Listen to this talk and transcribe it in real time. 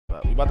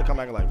But we about to come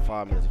back in like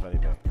 5 minutes if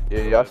anything.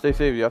 Yeah, y'all stay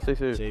safe. Y'all stay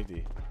safe.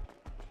 Safety.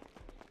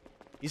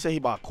 He said he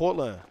bought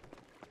Cortland.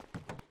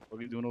 What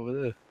are you doing over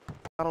there?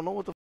 I don't know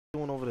what the f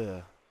doing over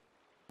there.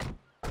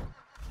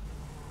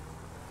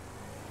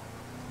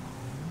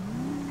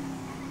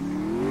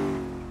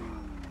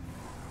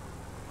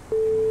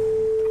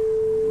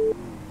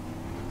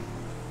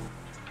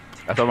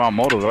 That's around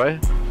Motos, right? I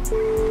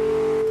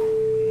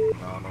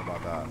don't know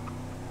about that.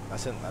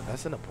 That's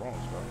in the Bronx,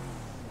 bro.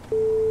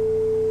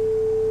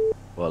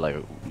 Well, like,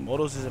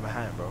 Motos is in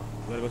Manhattan, bro.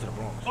 We gotta go to the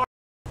Bronx.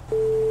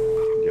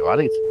 yo, I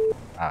need.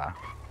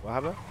 What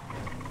happened?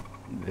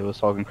 They was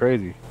talking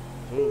crazy.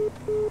 Dude.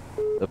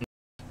 The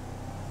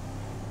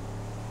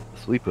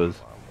sleepers.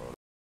 Come on, bro.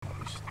 I'll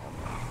be stomping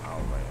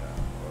out right now,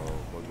 bro.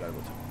 Bro, you gotta go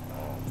to the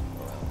Bronx,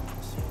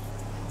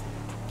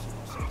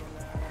 bro.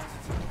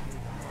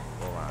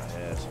 Go around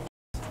here.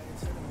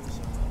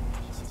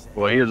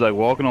 Well, he was like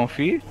walking on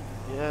feet.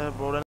 Yeah,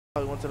 bro. Then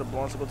I went to the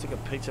Bronx to go take a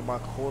picture by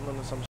Cortland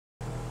or some shit.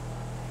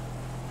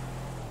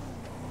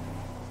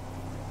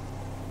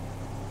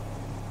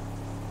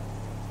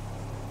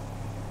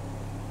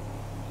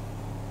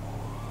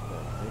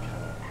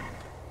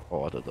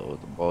 Oh, I thought that was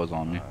the balls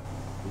on me.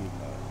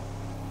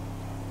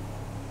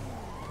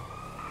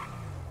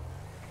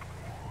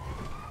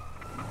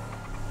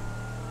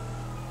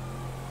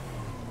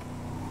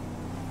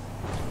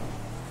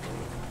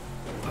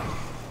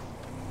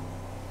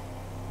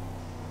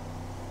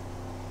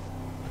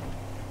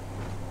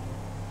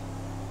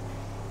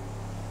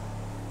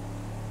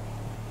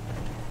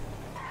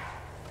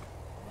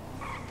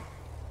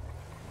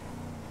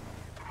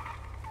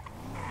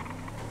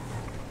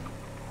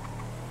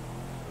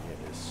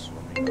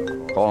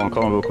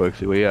 Call him real quick.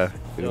 See where you at.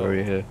 Get over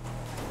here.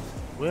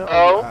 Where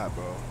are you at,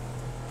 bro?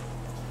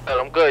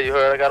 I'm good. You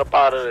heard? I got up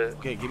out of there.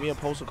 Okay, give me a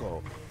postal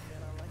code.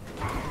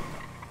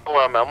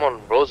 Where I'm at? I'm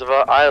on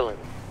Roosevelt Island.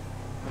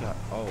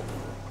 Oh.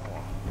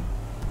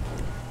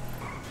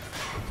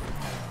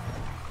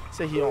 He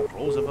said he on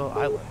Roosevelt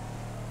Island.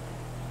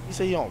 He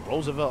said he on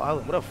Roosevelt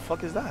Island. What the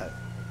fuck is that?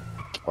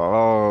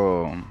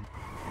 Oh,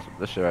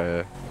 this shit right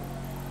here.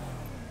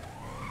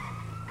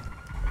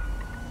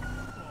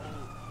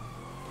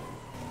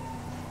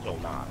 Yo,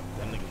 nah.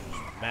 Them niggas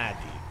was mad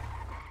deep.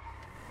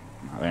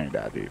 Nah, they ain't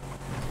that deep.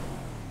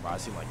 Bro, I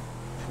seen like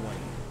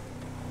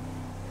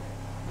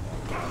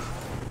 20.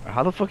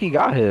 How the fuck he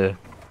got here?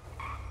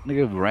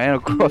 Nigga ran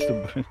across the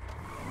bridge.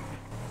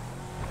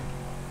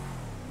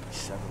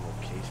 7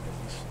 locations.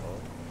 He's slow.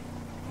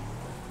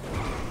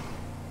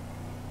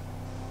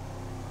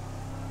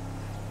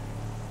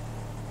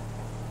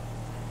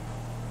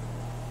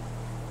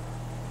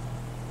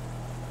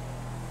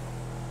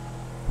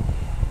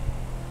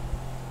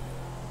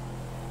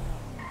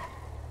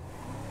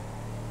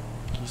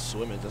 He's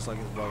swimming just like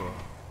his brother.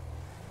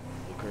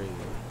 You're crazy.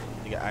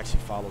 Nigga actually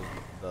follows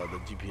the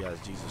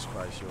GPS. Jesus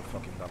Christ, you're a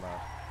fucking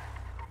dumbass.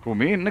 Who,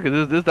 me?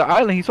 Nigga, this is the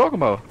island he's talking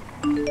about.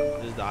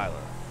 This is the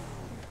island.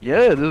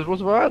 Yeah, this is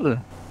Roosevelt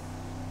Island.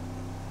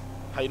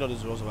 How you know this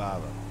is Roosevelt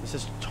Island? This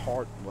is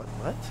Tart. What?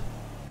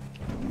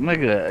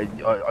 Nigga,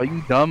 are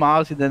you dumb?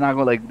 Obviously, they're not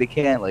gonna, like, they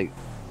can't, like.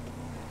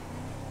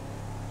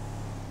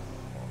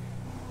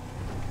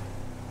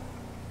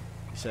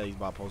 He said he's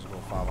about postal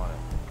code 500.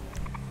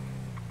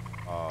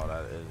 Oh,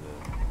 that is it.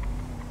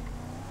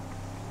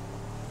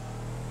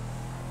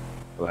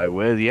 Like,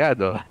 where's he at,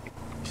 though?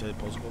 He said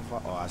postal code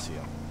 5. Oh, I see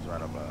him. He's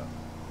right up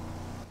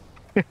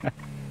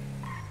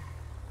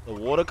the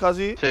water,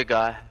 cuzzy? Sick,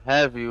 I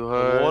have you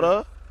heard? The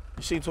water?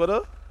 You seen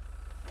Twitter?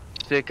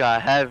 Sick, I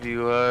have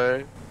you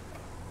heard?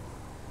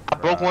 I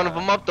broke one of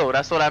them up though.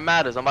 That's all that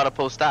matters. I'm about to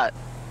post that.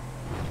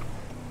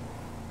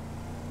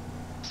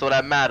 That's all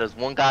that matters.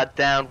 One got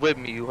down with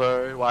me. You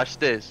heard? Watch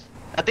this.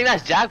 I think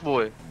that's Jack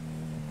Boy.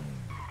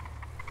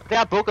 I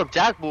think I broke up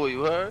Jack Boy.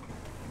 You heard?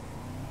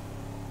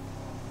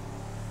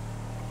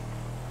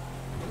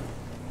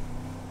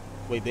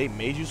 Wait, they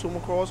made you swim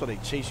across or they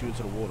chased you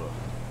into the water?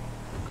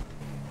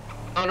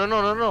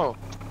 No.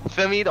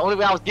 Feel me? The only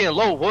way I was getting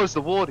low was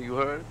the water. You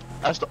heard?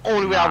 That's the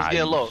only way I was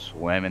getting low.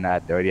 Swim in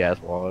that dirty ass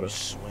water. You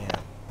swam.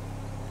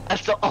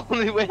 That's the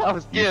only way I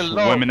was getting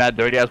low. Swim in that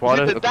dirty ass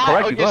water? Either that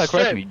Correct or me, go ahead,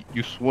 get correct me.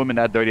 You swim in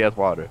that dirty ass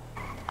water.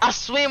 I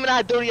swim in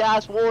that dirty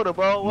ass water,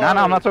 bro. Nah,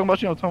 I'm not talking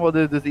about you. I'm talking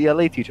about this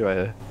ELA teacher right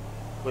here.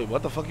 Wait,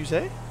 what the fuck you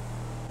say?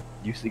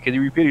 You see? Can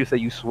you repeat it? You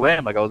said you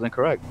swam like I was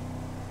incorrect.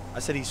 I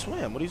said he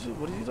swam. What is he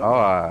talking Oh,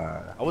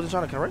 about? I wasn't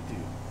trying to correct you.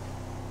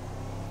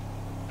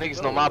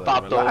 Niggas know my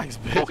pop though. Relax,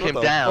 bitch. Broke him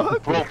down.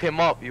 Fuck? Broke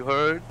him up, you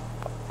heard?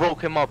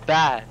 Broke him up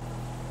bad.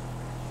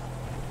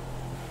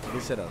 They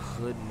said a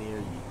hood near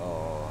you.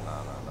 Oh,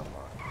 nah, never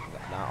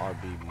mind. Not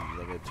RBB.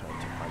 Nigga turned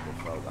to Michael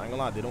Phelps. I ain't gonna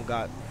lie, they don't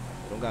got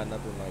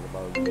nothing like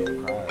about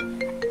getting crashed.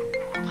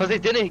 Cause they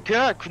didn't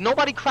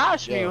nobody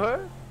crashed me, you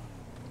heard?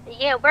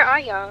 Yeah, where are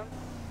y'all?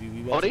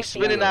 Oh, they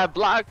spinning that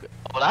block.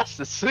 Oh, that's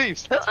the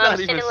sleeves. That's not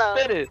even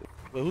spinning.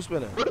 Wait, who's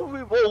spinning?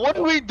 What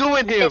are we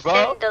doing here, bro?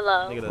 Send the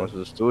low. What's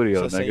the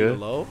studio, nigga?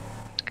 Low?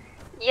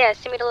 Yeah,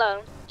 send me the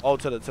low. Oh,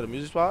 to the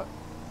music spot?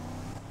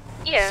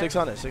 Yeah.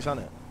 600.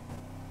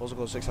 Postal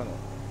code 600.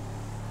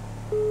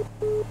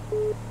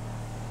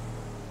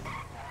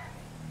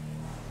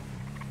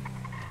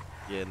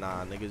 Yeah,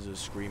 nah, niggas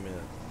just screaming,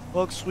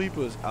 "Fuck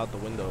sweepers" out the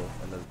window.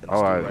 In the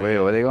All right, street wait,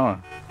 here. where they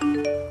going?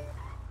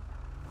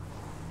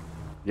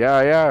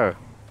 Yeah.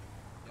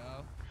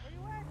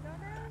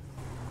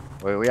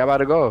 Wait, where y'all about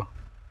to go?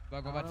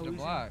 Go back to the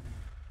block.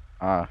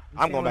 I'm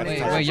going back to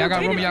the Wait, y'all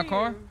got room in your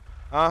car?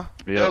 Huh?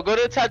 Yeah. Yo, go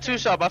to the tattoo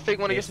shop. I think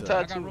want to get some I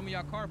got tattoo. room in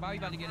your car, Bobby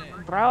about to get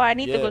in. Bro, I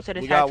need to go to the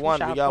we tattoo got one,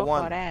 shop. we got Fuck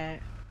one. all that.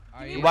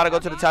 We about to go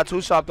to the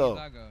tattoo shop though.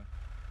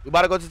 We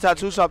about to go to the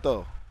tattoo shop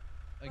though.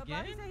 Again?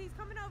 Bobby said he's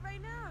coming out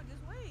right now.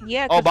 Just wait.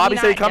 Yeah, Oh, 'cause Bobby we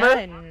say he not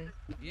coming? done.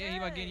 Yeah, he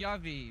about getting y'all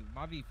V.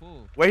 My V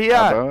full. Where he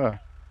at?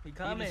 He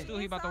coming.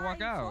 He about to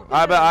walk out.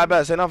 I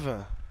bet. Say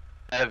nothing.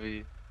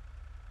 Heavy.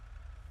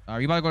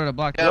 Alright, you about to go to the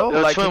block? Yo, Yo,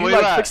 like, twin, can you where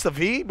you like at? fix the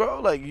V,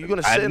 bro? Like, you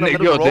gonna sit in the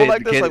middle of the road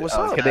like this? Like, what's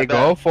up? Can they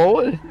go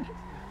forward?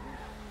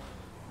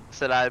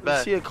 Said I I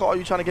bet. see a car,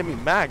 you trying to get me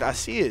magged. I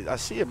see it,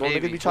 bro.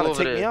 Baby, Niggas be trying to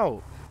over take me there.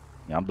 out.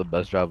 Yeah, I'm the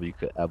best driver you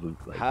could ever.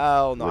 Like,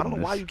 Hell no, I don't know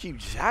witness. why you keep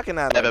jacking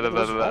that. Like,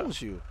 what's wrong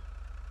with you?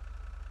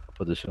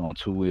 Put this shit on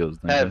 2 wheels,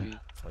 nigga. Heavy.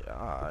 Yeah,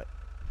 alright.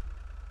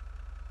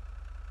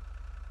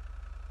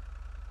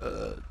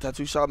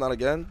 Tattoo shop not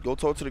again. Go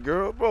talk to the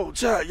girl, bro.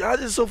 Chat, y'all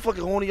just so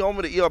fucking horny on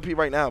me the ERP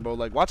right now, bro.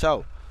 Like, watch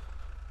out.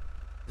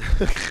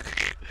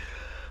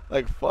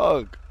 Like,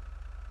 fuck.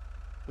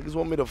 Niggas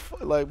want me to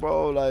like,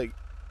 bro. Like,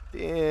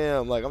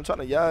 damn. Like, I'm trying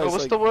to Yo, what's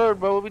like, the word,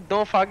 bro? What we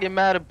doing if I get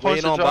mad and punch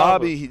waiting the on driver?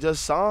 Bobby. He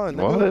just signed.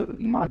 Nigga. What?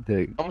 My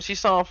dick. How much he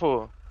signed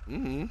for?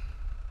 Mm-hmm.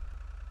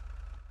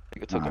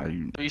 Nigga took Nah, him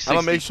you- 360 I'm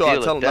gonna make sure I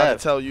deal tell of him not death.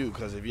 to tell you,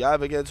 cause if you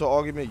ever get into an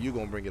argument, you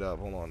gonna bring it up.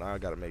 Hold on, I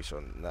gotta make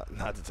sure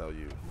not to tell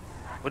you.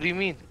 What do you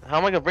mean? How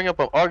am I gonna bring up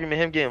an argument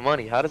him getting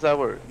money? How does that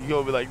work? You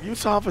gonna be like, you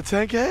signed for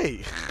 10K.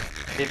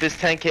 If it's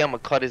 10K, I'm gonna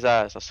cut his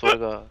ass. I swear to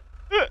God.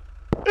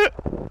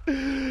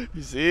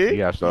 You see? You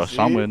gotta start see?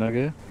 somewhere,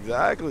 nigga.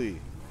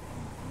 Exactly.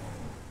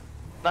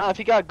 Nah, if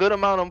he got a good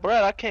amount of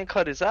bread, I can't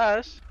cut his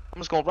ass. I'm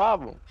just gonna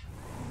rob him.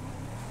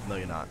 No,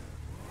 you're not.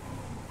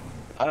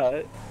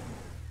 Alright.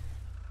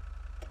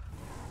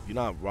 You're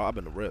not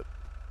robbing the rip.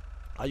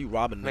 How you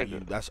robbing the Nigga. you?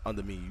 That's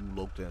under me. You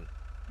loped in.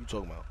 You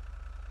talking about?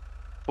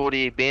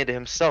 48 banded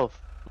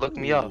himself. Look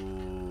me up.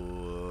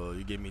 Ooh,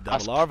 you give me I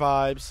double R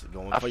vibes.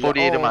 Going I for your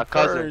 48'd own my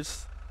cousin.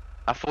 first.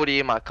 I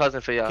 48 my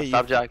cousin for y'all. Okay,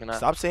 Stop jacking that.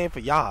 Stop saying for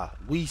y'all.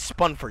 We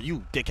spun for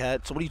you,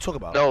 dickhead. So what are you talking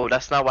about? No,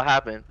 that's not what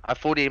happened. I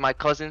 48 my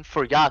cousin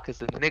for y'all because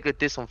the nigga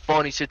did some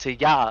funny shit to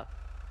y'all.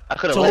 I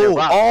could have To let it who?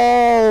 rock.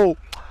 Oh,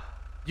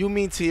 you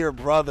mean to your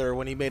brother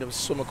when he made him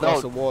swim across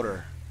No. the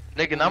water?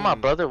 Nigga, not my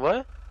brother.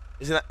 What?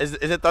 Is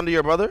it Thunder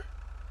your brother?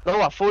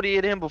 No, I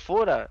 48 him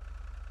before that.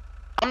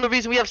 I'm the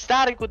reason we have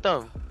static with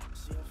them.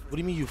 What do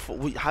you mean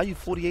how you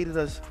 48'd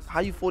us? How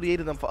you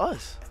 48'd them for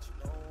us?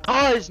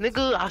 Cause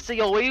nigga, I said,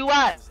 yo, where you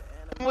at?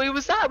 Where you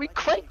was at? We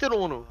cranked it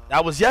on him.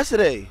 That was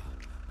yesterday.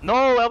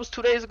 No, that was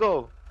 2 days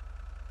ago.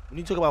 When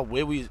you talk about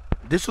where we,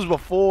 this was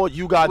before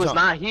you got You was jumped.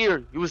 not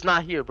here. You was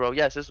not here, bro.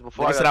 Yes, this was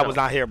before Nigga I said got I was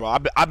jumped. not here, bro.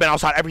 I've been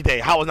outside every day.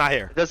 How was not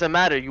here? It doesn't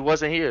matter. You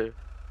wasn't here.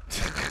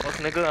 Fuck,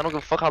 nigga. I don't give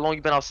a fuck how long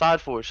you been outside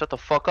for. Shut the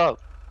fuck up.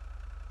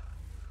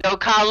 Yo,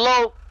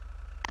 Kylo.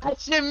 That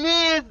shit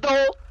means,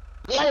 though.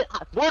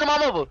 Word to my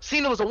mother.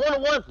 Seen it was a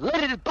one-on-one. Lit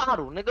it his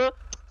bottle, nigga.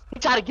 He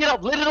tried to get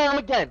up. Lit it on him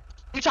again.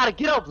 He tried to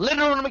get up. Lit it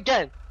on him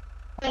again.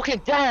 Walking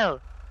down.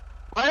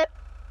 What?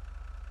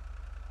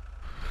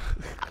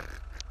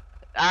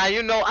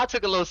 You know, I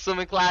took a little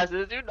swimming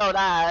classes. You know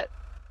that.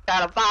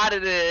 Got a pot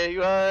in there.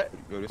 You heard?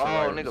 Yo, this Oh,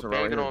 right, nigga, this right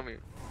banging here. on me.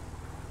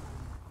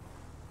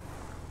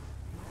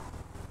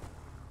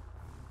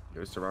 Yo,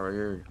 this right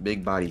here.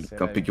 Big body.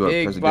 Come pick you up.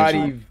 Big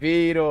Presidential. body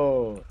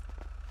Vito.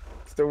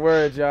 What's the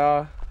word,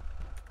 y'all?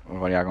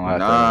 What y'all gonna have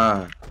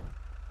Nah.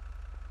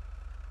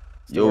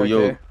 Yo, Right yo.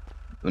 there.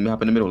 Let me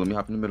hop in the middle. Let me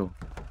hop in the middle.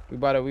 We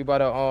about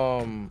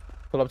to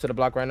pull up to the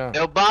block right now.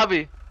 Yo,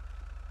 Bobby.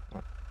 We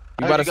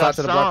I about to heard you start got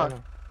to the block right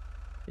signed. now.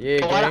 Yeah,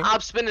 Yo, why gang. the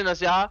op spinning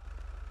us, y'all?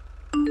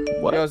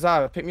 What? Yo,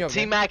 Zab, pick me up.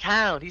 gang. T-Mac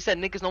Hound. He said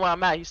niggas know where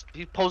I'm at.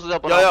 He posted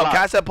up on Yo, our yo, block.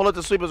 Cass said pull up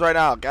the sweepers right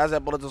now. Cass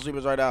said pull up the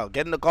sweepers right now.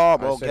 Get in the car,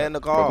 bro. Alright, Get in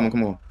the Bro, car. come on,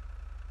 come on.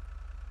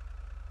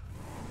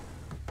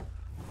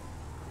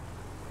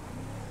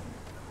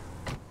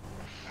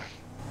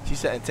 She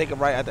said, and take a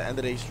right at the end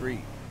of their street.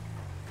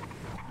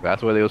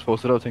 That's where they was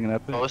supposed to go, taking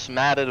that pic. Oh, it's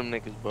mad at them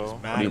niggas, bro.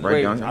 Man, right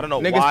wait, down I don't know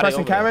Niggas why they pressing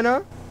over there. camera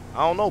now?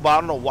 I don't know, but I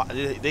don't know why.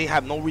 They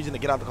have no reason to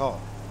get out the car.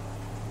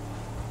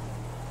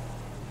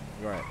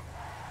 Right.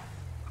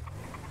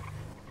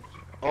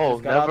 Oh,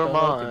 Just got out never the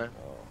mind.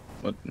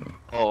 look. What?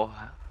 Oh.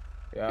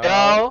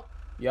 Yo.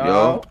 Yo.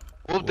 Yo.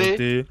 Whoop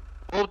they.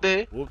 Whoop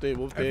they. Whoop they,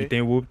 whoop they.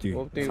 Everything whooped you.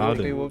 Whoop-dee, Solid.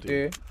 whoop-dee,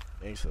 whoop-dee.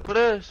 Thanks, sir. What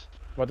is?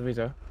 What the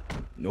visa?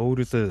 No,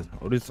 this is.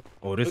 Oh, this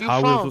Where you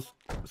Hot from? Wheels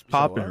was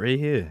popping what? right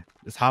here.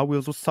 This Hot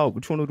Wheels was up.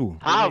 What you wanna do?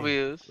 High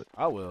wheels.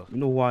 I will. You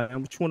know who I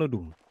am. What you wanna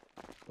do?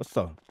 What's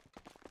up?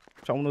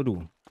 What y'all wanna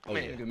do? Oh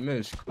yeah. Nigga,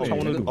 miss. What y'all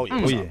wanna do? Oh yeah.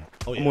 Oh yeah.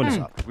 Oh I'm on this.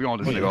 yeah. We on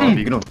this Oh, nigga. yeah.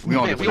 RB. Get on. We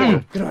on Hey, this we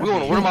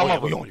nigga. on. Where my Oh yeah.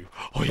 mama? We on you.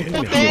 Oh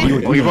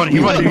yeah. Oh, he running. He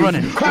running. He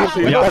running.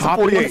 That's a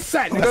 48.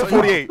 That's a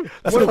 48.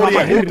 That's a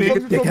 48.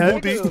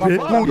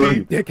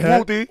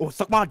 Woody. Oh,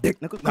 suck my dick,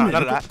 nigga. Nah,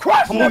 none of that.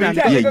 Crash Come in on, your nigga.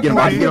 jet, Yeah, nigga. get him,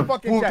 Crash get in your him.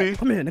 fucking jet. Woody.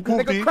 Come here,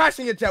 nigga. Nigga, crash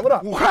in your jet. What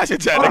up? Crash your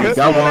jet, nigga.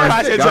 Got one.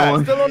 Crash your Got jet.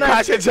 one. Still on that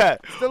Crash your shit.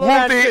 jet. Still on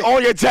that Woody shit.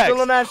 on your jacks.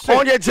 Still on that shit.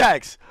 On your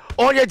jacks.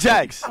 On your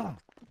jacks.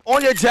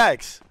 On your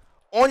jacks.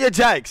 On your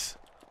jacks.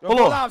 Yo, Hold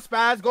go on. live,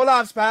 Spazz. Go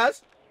live,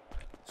 Spazz.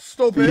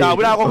 Stupid. Nah,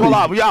 we're not gonna go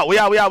live. We out. We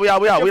not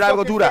even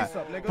gonna do fucking that. face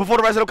up, nigga. Before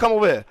the rest of them come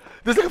over here.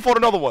 This nigga fought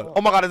another one.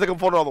 Oh my god, this nigga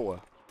fought another one.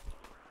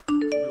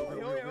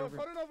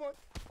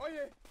 Oh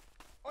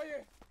yeah.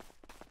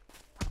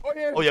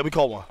 Oh yeah, we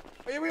called one.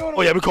 Oh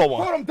Oh yeah, we called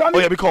one. Hold him, dummy.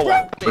 Oh yeah, we called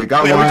one. We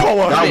got Oh yeah, one. we called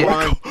one. Got Yeah,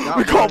 one.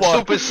 we called one.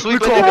 Stupid We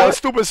sleeper called nigga. one.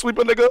 Stupid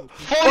sleeper nigga.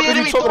 48 Fuck is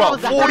you he talking thought I about?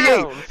 was the 48.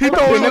 hound. He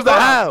thought he was the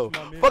hound.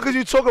 Fuck is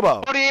you talking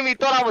about? 48 he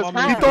thought I was He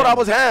hound. thought I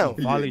was hound.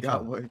 Volley Got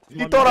time. one.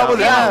 He thought I was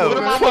Yeah, hound. what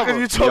am I Fuck is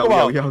you talking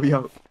about?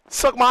 Yo.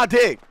 Suck my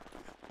dick.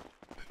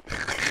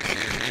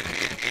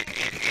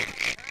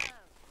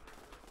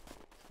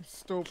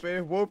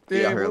 Stupid. Whoop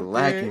They out there. here Whoop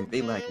lacking. there.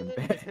 They lacking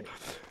bad.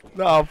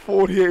 Nah,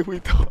 48 we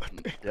thought.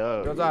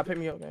 Yo, Yo. Zai, pick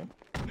me up, man.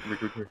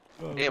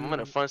 Yeah, I'm in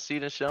the front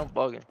seat and shit. I'm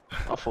bugging.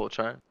 I'm full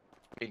trying.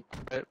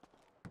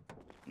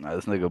 Nah,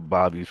 this nigga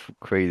Bobby's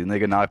crazy.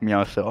 Nigga knocked me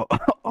out so My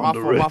on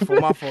the fault,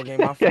 my fault,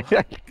 game, my fault.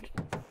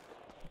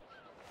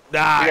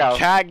 Nah, Yeah.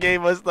 Cat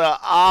gave us the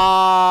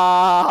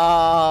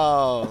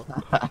oh.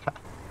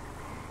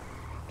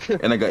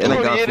 And I got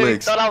 48 he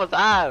flicks. thought I was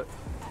hound.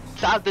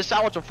 Shot this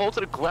shot with your fall to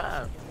the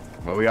ground.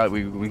 Well, we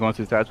going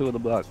to the tattoo of the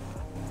block.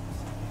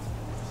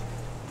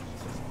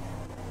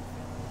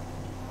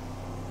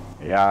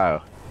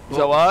 Yeah. You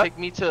know what? Take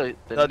me to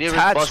the The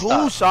nearest bus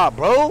tattoo stop. shop,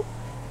 bro.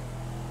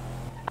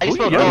 How you Who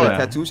spell you Yo, yelling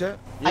thought? at? tattoo shop?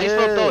 How you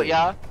spell thought,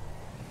 y'all?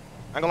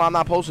 I ain't gonna lie, I'm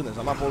not posting this.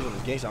 I'm not posting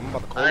this. Gangsta, I'm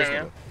about to call I this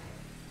am. nigga.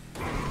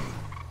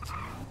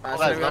 I don't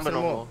got his number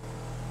no more.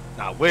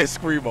 Nah, where's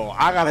Screamo?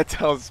 I gotta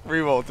tell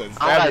Screamo to I don't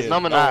got his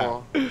number no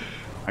more.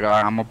 I'm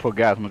gonna put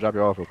gas. I'm gonna drop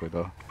you off real quick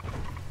though.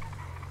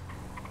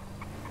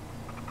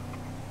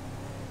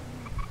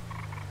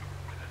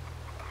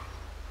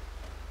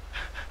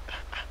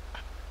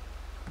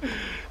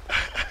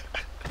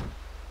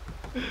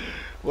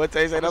 What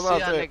they say? I'm That's gonna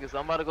what see I y'all said. niggas.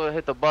 I'm about to go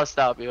hit the bus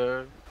stop, you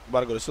heard?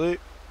 About to go to sleep?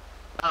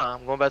 Nah,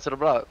 I'm going back to the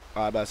block.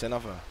 Alright, about to say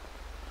nothing.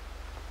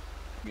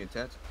 Getting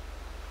tattoo?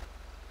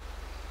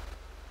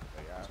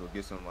 Let's go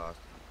get some lost.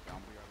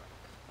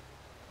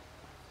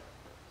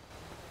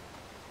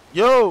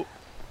 Yo!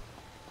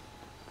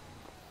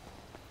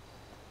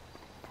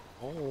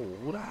 Oh,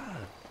 who that?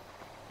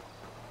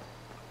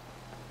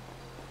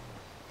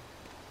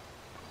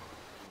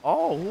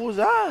 Oh, who was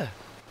that?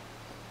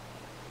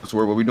 What's the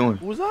word? What we doing?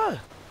 Who was that?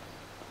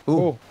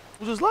 Who?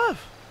 Who just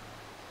left?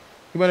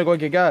 You wanna go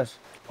get gas?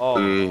 Oh,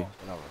 Yeah.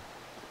 whatever.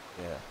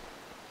 Yeah.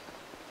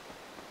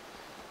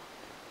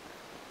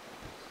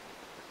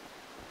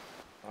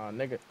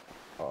 Nigga.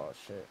 Oh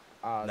shit.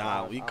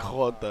 Nah, we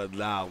caught the.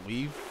 Nah,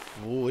 we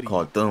 40.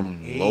 Caught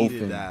them hated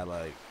loafing. that.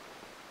 Like,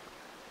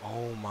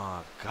 oh my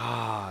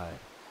god.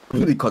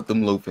 Really caught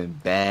them loafing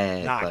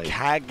bad. Nah, like,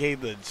 Cat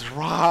gave the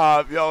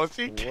drop. Yo,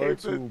 she gave Word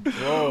the. to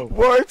bro.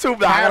 Word to.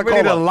 Nah, I gotta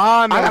really go. the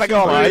line. I gotta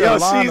go. Yo,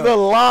 she's the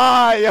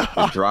line. Yo.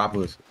 the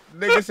droppers.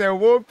 Nigga said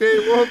whoop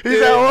it, whoop He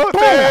said, whoop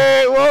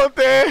it, whoop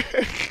it.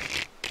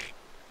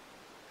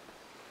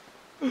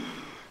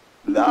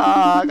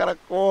 Nah, I gotta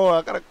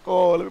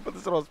call. Let me put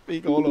this on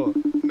speaker. Hold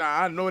on.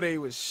 Nah, I know they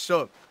was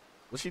shook.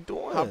 What's she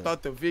doing? Hopped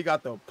out the V,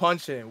 got the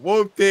punch in.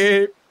 Whooped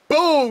it.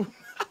 Boom.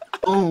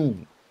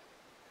 Boom.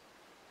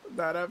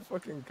 Nah, that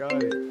fucking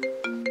got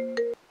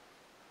it.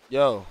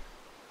 Yo,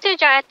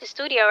 Said y'all at the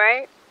studio,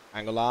 right? I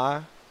ain't gonna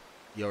lie.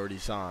 You already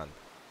signed.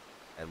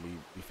 And we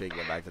fake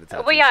went back to the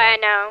tattoo Where y'all shop.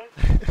 at now?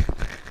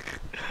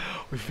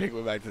 We fake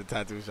went back to the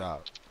tattoo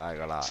shop. I ain't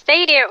gonna lie.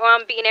 Stay there or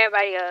I'm beating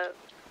everybody up.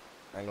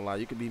 I ain't gonna lie.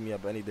 You can beat me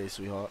up any day,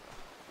 sweetheart.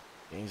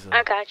 Ain't so.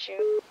 I got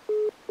you.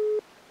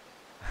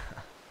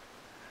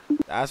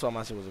 That's what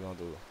my shit was gonna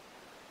do.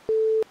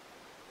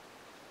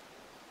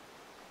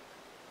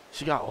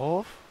 She got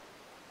off?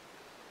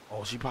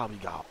 Oh, she probably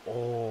got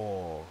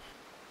off.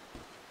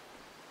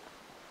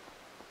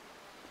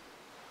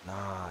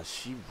 Nah,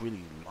 she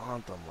really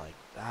want them like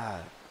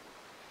that.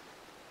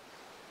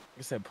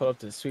 You said pull up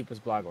to the sweepers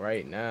block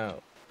right now.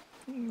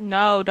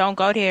 No, don't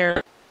go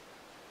there.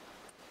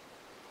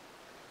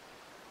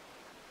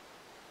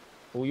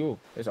 Who you?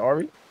 It's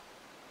Ari?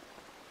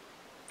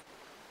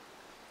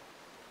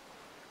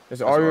 It's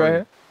That's Ari right Ari.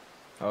 here?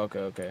 Oh,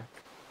 okay.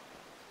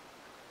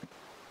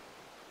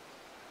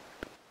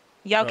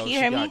 Yo, Bro, can she you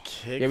hear got me?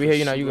 kicked Yeah, we for hear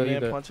you now, you shooting good, you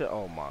and good. punching?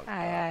 Oh my god.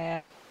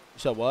 Aye. You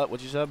said what?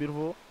 What you said,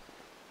 beautiful?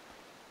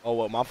 Oh,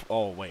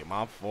 what? Wait,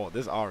 my fault.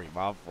 This Ari,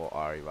 my fault.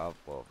 Ari, my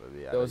fault.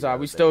 Baby. I know Those you we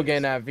other still days.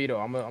 getting that veto.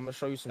 I'm gonna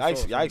show you some. Y'all,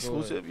 sauce. y'all Let me go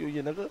exclusive,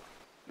 you nigga?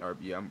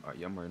 Yeah,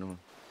 I'm right on.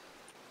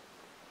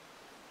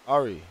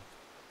 Ari,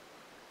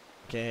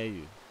 can't hear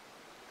you.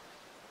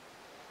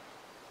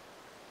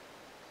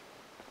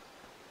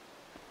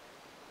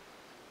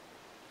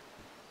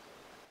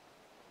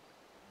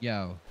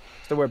 Yo,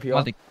 What's the word, PR?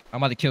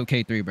 I'm about to kill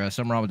K3, bro.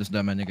 Something wrong with this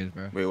dumbass niggas,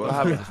 bro. Wait, What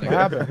happened? This What nigga.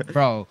 happened?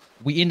 Bro,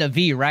 we in the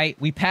V, right?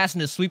 We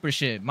passing the sweeper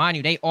shit. Mind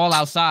you, they all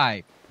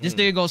outside. This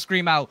nigga go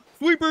scream out,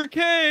 Sweeper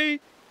K!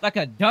 Like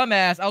a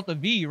dumbass out the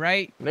V,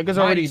 right? Niggas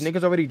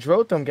already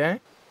drilled them, gang.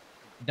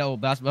 No,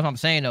 but that's what I'm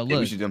saying, though. Yeah,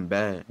 we Look, should them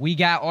bad. we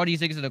got all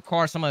these niggas in the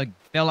car. Someone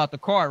fell out the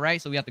car,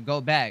 right? So we have to go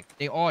back.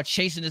 They all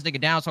chasing this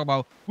nigga down, talking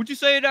about, what you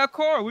say in that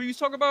car? What you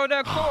talking about in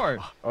that car?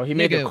 Oh, he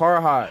made the Nigga.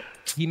 car hot.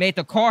 He made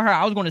the car hurt.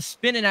 I was going to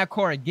spin in that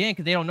car again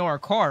because they don't know our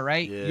car,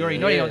 right? Yeah. You already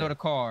know they don't Yeah. know the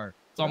car.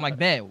 So I'm like,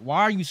 bet,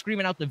 why are you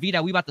screaming out the V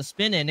that we about to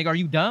spin in, nigga? Are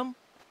you dumb?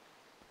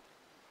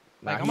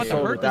 Like, I'm he about to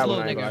sold hurt it this that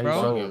little one, I ain't nigga, gonna lie.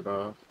 He bro. sold it,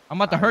 bro. I'm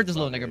about to hurt this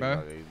little nigga,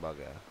 bro. He's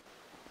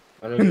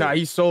bugging. Nah,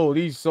 he sold.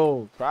 He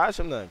sold. Crash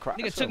him then. Crash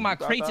Nigga took him. my You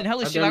got crates that? and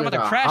hella I shit. I'm damn about to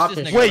near crash got this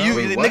hopped nigga. and Wait, bro. you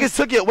Wait, what? niggas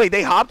took it. Wait,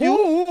 they hopped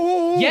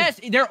you? Yes,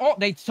 they're all.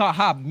 They saw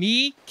hop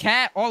me,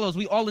 cat, all those.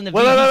 We all in the V.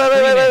 Wait, wait, He's wait, wait,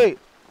 screaming. wait, wait.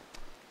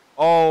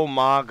 Oh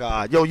my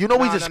God, yo, you know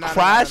we Nah, just nah, nah,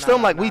 crashed nah,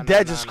 him like we nah,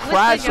 dead, nah, just nah,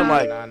 crashed him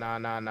like.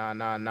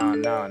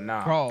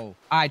 Nah. Bro,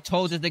 I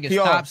told this nigga PR.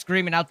 stop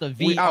screaming out the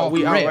V. We out. off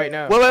We out rip. right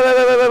now. Wait,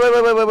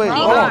 Bro,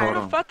 hold on. who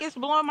the fuck is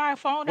blowing my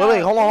phone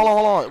Wait, up? hold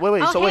on.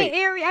 Wait, Oh, so hey,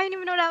 wait. Ari, I didn't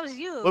even know that was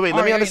you. Wait, let me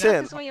Alright,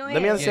 understand. that's on your Let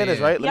me head. understand Yeah, this,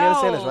 yeah. right? Let me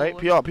understand this, Yo. right?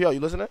 PR, you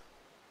listening?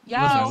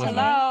 Yo, Listen.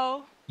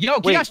 hello. Yo,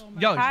 Wait.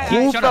 yo, Hi,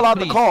 Who shut fell up, out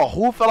the please. car?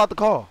 Who fell out the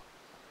car?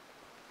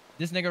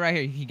 This nigga right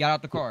here, he got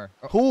out the car.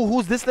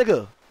 Who's this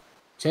nigga?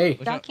 Jay.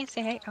 What's I up? can't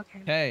say hey.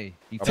 Okay. Hey,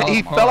 he So fell, he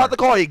out the fell car. out the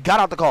car. He got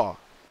out the car.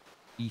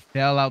 He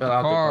fell out the Fell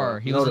out car.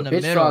 He You was know, in the the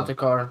bitch fell middle. out the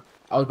car.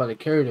 I was about to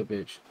carry the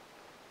bitch.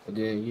 But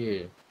then,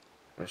 yeah.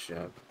 That shit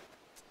happened.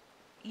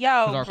 Yo,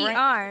 our Brent-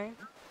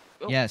 PR,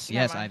 Oh, Yes,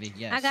 never yes, mind. Ivy,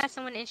 yes. I got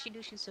someone to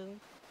introduce you to.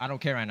 I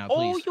don't care right now,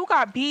 Oh, please. you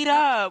got beat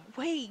up.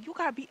 Wait, you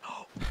got beat.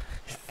 Who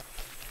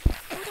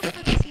the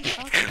fuck is he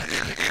talking to?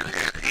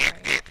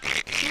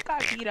 You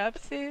got beat up,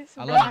 sis.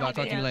 I love What you, but I'll happened?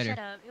 talk to you later. Shut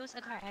up. It was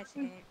a car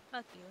accident.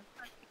 Fuck you.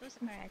 It was a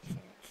car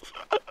accident.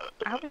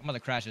 I'm about to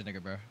crash this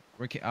nigga, bro.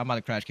 I'm about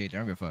to crash KJ. I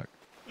don't give a fuck.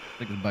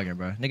 Nigga's bugging,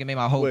 bro. Nigga made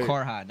my whole Wait.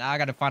 car hot. Now I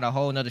gotta find a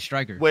whole nother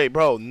striker. Wait,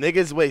 bro,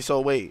 niggas,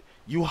 wait.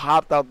 You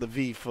hopped out the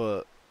V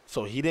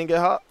so he didn't get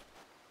hopped?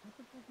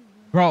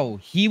 Bro,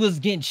 he was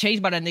getting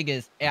chased by the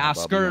niggas, and I Bobby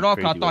skirted went off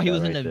 'cause I crazy thought with he that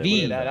was in right the there.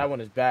 V. Yeah, that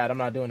one is bad. I'm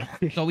not doing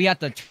that. So we had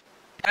to turn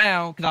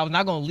down because I was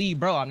not gonna leave,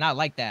 bro. I'm not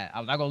like that. I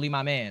was not gonna leave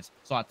my mans.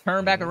 So I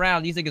turned back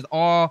around. These niggas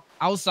all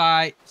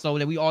outside, so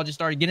that we all just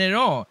started getting it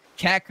on.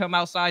 Cat come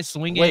outside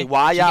swinging. Wait,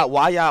 why She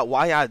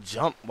y'all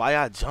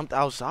jumped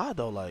outside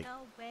though? Like, No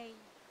way.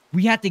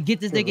 We had to get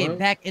this Wait, nigga what?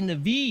 back in the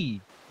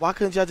V. why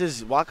couldn't y'all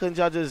just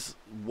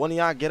one of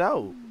y'all get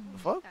out? The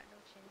fuck? Got no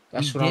chin.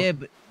 That's We what I'm... did,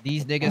 but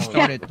these niggas Oh.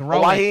 started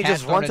throwing. why he ain't Cat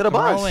just run to started the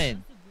bus?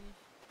 throwing.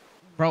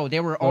 Bro, they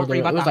were Bro, already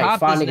it about was to like hop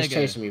 5 this niggas nigga.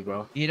 chasing me,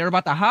 bro. Yeah, they're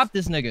about to hop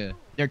this nigga.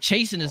 They're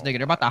chasing this nigga.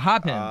 They're about to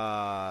hop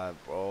him.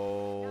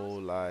 Bro,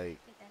 like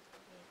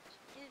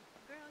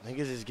Girls,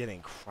 niggas is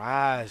getting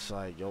crashed.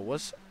 Like, yo,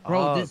 what's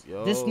Bro, up, this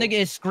yo? this nigga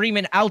is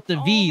screaming out the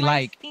V Oh, my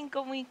like,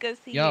 Stinka Winka's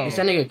here. Yo. It's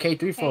that nigga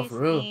K3 for Hey,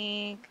 real.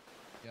 Stink.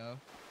 yo.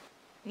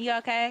 You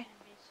okay?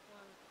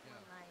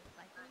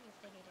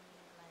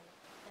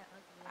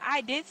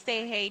 I did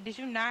say hey. Did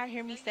you not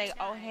hear me say,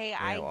 oh, hey,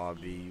 Damn, I...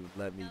 RB, you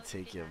let me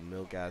take your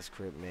milk ass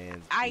crib,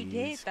 man. I did,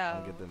 Please,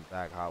 Come though. get them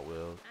back Hot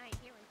Wheels.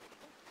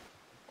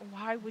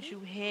 Why would you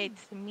hit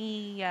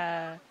me,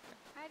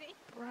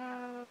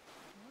 bro?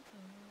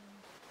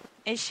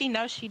 And she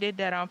knows she did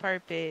that on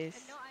purpose.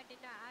 No, I did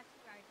not. I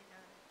swear I did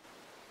not.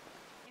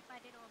 If I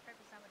did it on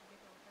purpose, I would have did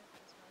it on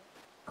purpose,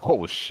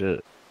 bro. Oh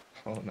shit.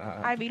 Oh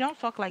nah. Ivy, don't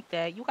fuck like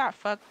that. You got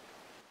fucked.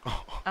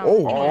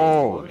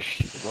 Oh What?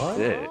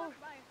 shit.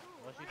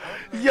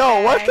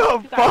 Yo, what You the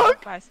got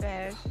fuck? fucked by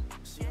Spazz.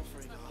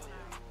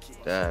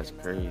 That's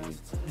crazy.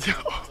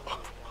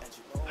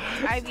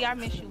 Ivy, I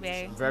miss you,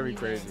 babe. Very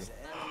crazy.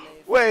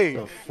 Wait,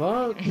 The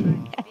fuck?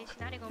 Bitch,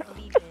 now they gonna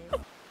believe it.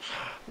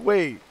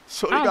 wait.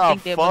 So I you don't got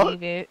think they'll fucked?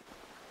 believe it.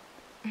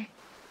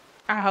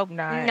 I hope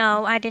not.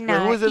 No, I did Wait,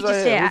 not. who is this He right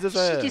just here? said Who's this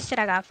right she here? just said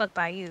I got fucked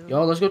by you.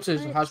 Yo, let's go to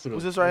the hospital.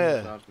 Who's this right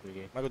here? The hospital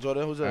again. Michael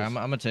Jordan, who's this? Alright, I'm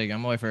gonna take it. I'm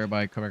gonna wait for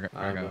everybody to come back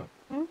Alright, out.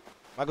 bro.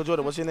 Michael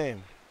Jordan, what's your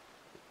name?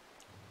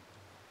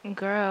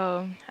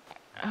 Girl.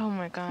 Oh,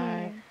 my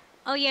God.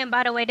 Oh yeah, and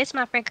by the way, this is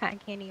my friend Cotton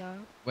Candy, y'all.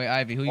 Wait,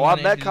 Ivy, who you Oh, I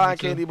wanna met introduce Cotton me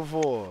to? Candy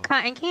before.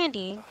 Cotton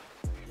Candy.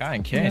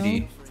 Cotton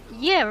Candy.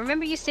 Yeah,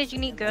 remember you said you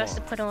need girls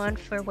to put on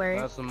for work.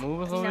 Got some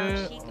movers over No,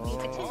 here. she could be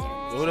contingent.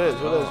 Who this?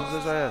 Who's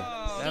this right here?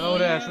 That over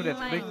there, shoot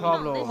that big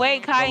Pablo.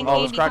 Wait, Cotton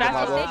Oh, it's Candy, could cracking, I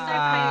Pablo. say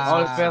Oh,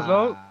 it's Spazz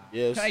Load?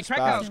 Yeah, it's Hey, track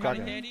Spazz, house, it's Cotton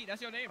cracking. Candy.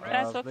 That's your name, Can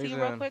right? I talk to you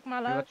real quick, my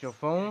You love? got your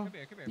phone? Come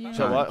here.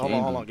 So what? Hold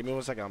Candy. on. Give me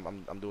 1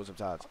 second. I'm doing some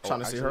tabs. Trying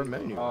to see her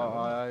menu.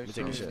 Let me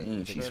take your shit.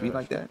 Damn, she sweet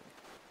like that?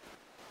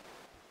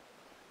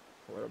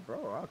 Well,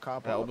 bro, I'll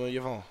cop Yeah, out. open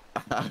your phone.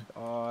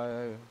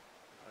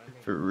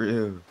 For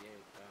real.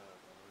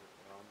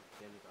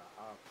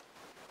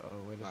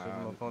 Wait a Nah,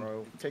 second, my phone.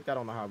 bro, take that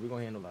on the hop. We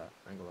gonna handle that.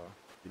 I ain't gonna lie.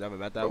 You never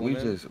met that Bro, we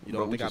woman? just- You bro,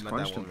 don't we think I just met that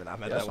crunched him. woman? I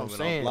met That's that what I'm woman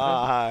saying.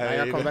 offline. Now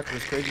y'all come back to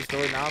this crazy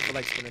story. Now I feel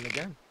like spinning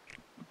again.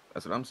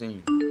 That's what I'm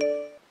saying.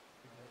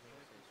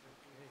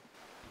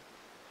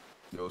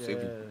 Yo, Yeah,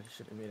 safety.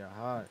 should have made it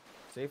hot.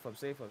 Safe up,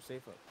 safe up,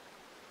 safe up.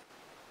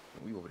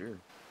 We over there.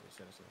 Yes,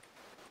 yes, yes.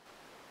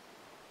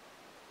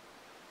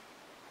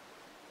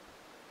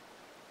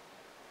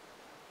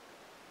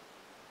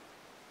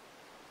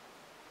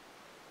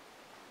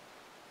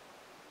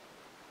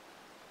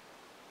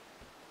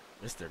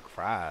 Mr.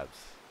 Krabs.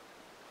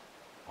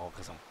 Oh,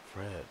 cause I'm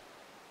Fred.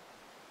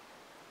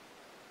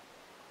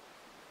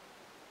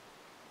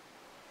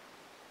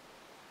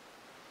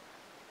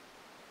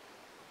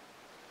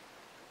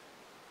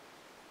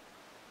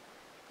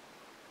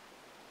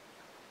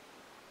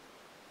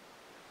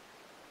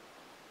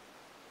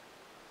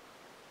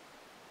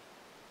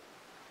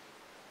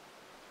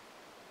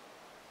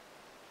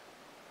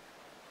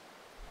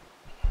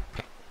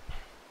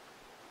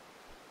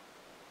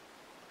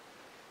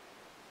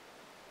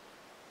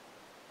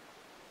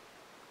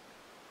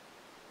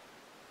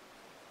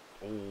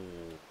 Oh,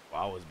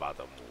 I was about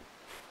to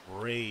move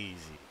crazy.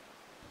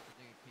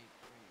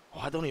 Oh,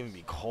 I don't even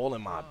be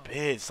calling my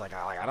bitch. Like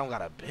I don't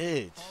got a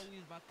bitch.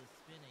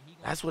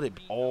 That's what it.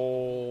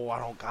 Oh, I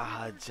don't got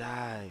her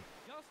jag.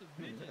 Y'all some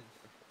bitches.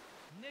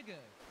 Nigga,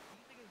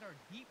 these niggas are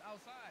deep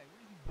outside. What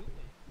are you doing?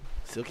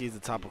 Silky is the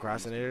top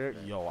procrastinator.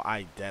 Yo,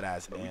 I dead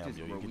ass Bro, am.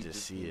 Yo, you can we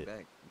just see came it.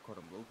 Back. We caught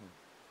him loafing.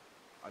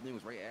 I think it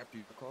was right after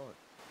you called.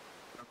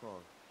 I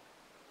called.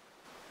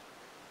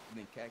 And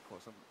then Cat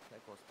called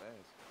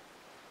Spazz.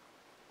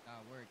 Nah,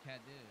 word, Cat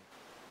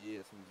did. Yeah,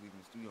 so he was leaving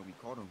the studio. We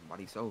called him by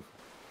himself.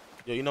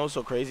 Yo, you know what's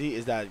so crazy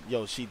is that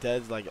yo, she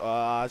dead's like,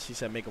 she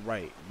said make him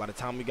right. By the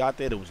time we got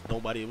there was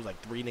nobody. It was like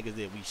 3 niggas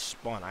there. We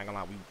spun. I ain't gonna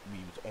lie, we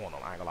was on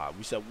them. I ain't gonna lie.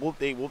 We said whoop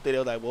they. They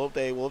was like whoop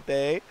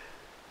they.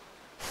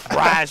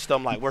 Thrashed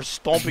them like we're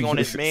stomping on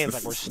his man's.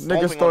 Like we're stomping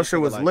Niggas on thought this shit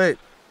nigga, was like, lit.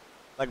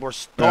 Like we're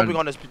stomping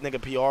on this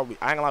nigga PR.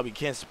 I ain't gonna lie, we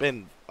can't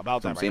spin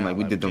about that. I'm right saying now. like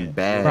we did them can't.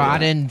 bad. Bro, I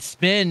didn't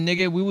spin,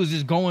 nigga. We was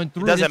just going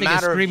through. It doesn't this nigga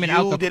matter screaming if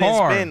you out the didn't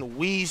car. spin.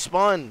 We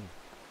spun.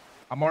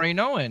 I'm already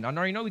knowing. I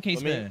already know we can't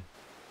Let me- spin.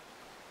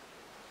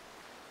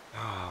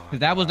 Oh, Cause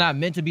that was not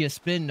meant to be a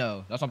spin,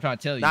 though. That's what I'm trying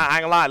to tell you. Nah, I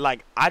ain't gonna lie.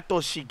 Like I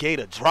thought she gave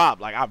a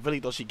drop. Like I really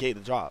thought she gave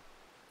the drop.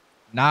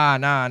 Nah.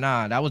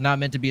 That was not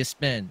meant to be a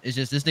spin. It's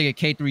just this nigga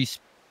K3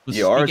 was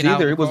Yeah, ours speaking out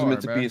either. the It wasn't car,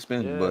 meant to bro. be a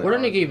spin, Yeah. but Where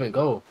the nigga even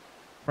go?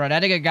 Bro,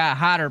 that nigga got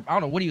hotter. I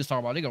don't know what he was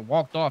talking about. Nigga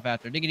walked off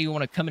after. Nigga didn't even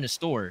want to come in the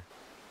store.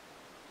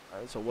 All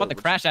right, so About to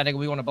crash that nigga.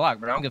 We want to block,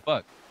 bro. I don't give a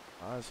fuck.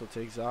 All right, so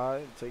take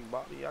side, take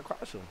body. I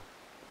crash him.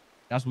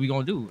 That's what we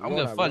gonna do. I don't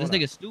give a fuck. This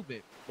nigga's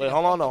stupid. Wait,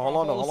 hold on,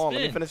 hold on.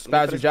 Let me finish.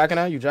 Spazz, you jacking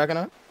out? You jacking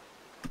out?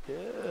 Yeah.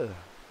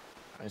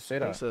 I didn't say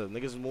that. Gangsta.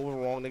 Niggas is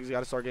moving wrong. Niggas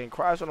gotta start getting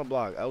crashed on the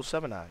block.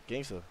 L7 I.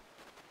 Gangsta.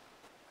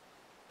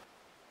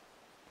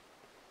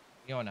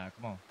 You on that?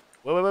 Come on.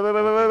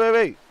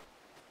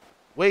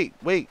 Wait.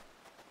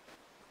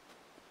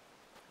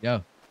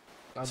 Yo.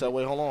 So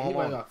wait, hold on.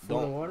 Anybody got food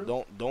and water?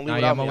 Don't leave Nah,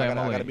 without yeah, me. I'm I away, gotta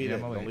I'm be away. there.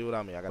 Yeah, I'm Don't leave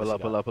without me. I gotta Pull up,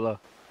 see pull y'all. up, pull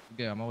up.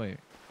 Okay, I'm away.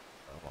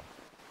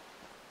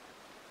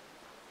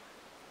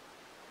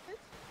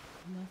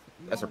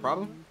 that's a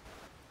problem.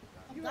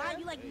 God,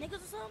 you like niggas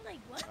or something? Like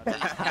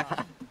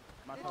what?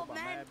 Oh,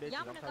 man,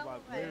 y'all wanna go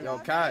away. Yo,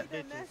 Cat.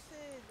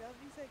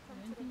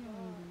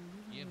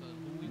 Yeah,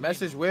 but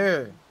Message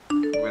where?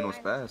 We're no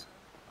Spazz.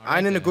 I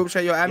ain't in the group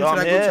chat. Yo, add me Yo, to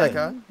that I'm group here. chat,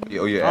 Cat.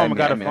 Oh yeah. Oh, add my me,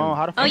 God, add a me, phone. add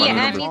How me. the Oh fuck? yeah, I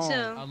add got me a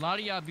phone? too. a lot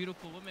of y'all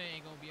beautiful women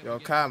ain't gonna be able Yo, to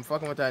get Cat, I'm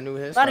fucking with that new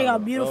hairstyle. A lot of y'all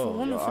beautiful Yo,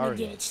 women yo, finna Ari.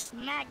 get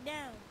Smack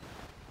down.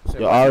 Say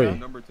Yo, what, Ari. Cat?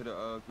 Number to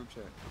the group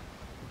chat.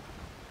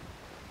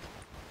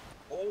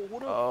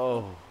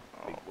 Oh,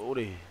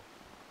 booty.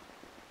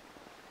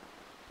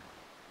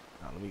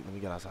 Nah, let me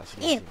get outside. She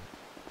can't see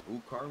me.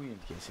 Ooh, car we in.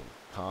 Can't see me.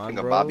 I Con, think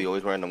bro. Bobby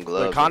always wearing them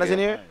gloves. Wait, Con is in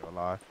here?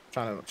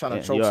 Trying to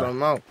Yeah, choke you are.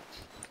 something out.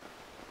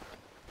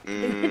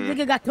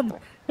 Nigga got them.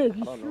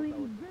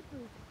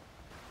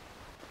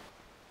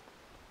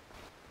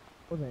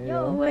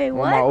 Yo, wait, On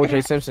what? my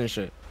OJ Simpson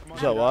shit.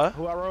 Yo, what?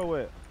 Who I roll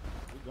with?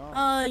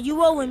 You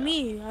roll with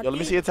me. Yo, let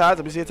me see your tats.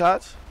 Let me see your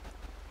tats.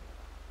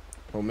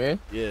 Oh man.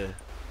 Yeah. You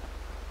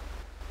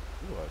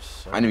are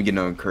so I didn't even get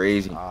nothing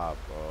crazy. bro.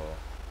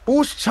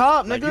 Who's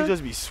chop, Like, you nigga?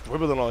 just be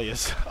scribbling on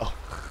yourself.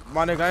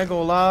 My nigga, I ain't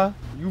gonna lie.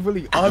 You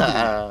really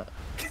ugly.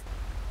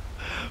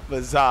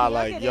 But Zah,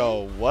 like,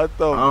 yo, what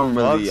the I don't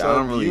fuck, really- I son?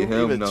 don't really Do you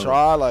him, even though.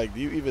 try? Like, do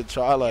you even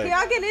try? Like,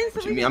 Y'all get in so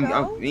What you we mean? can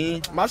go?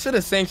 Me? My shit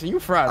is sanctioned. You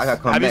fries. I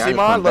got come have back. you I seen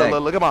gotta mine? come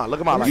back. Look at mine. Look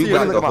at mine. Like, You really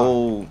got look the at mine.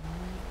 whole.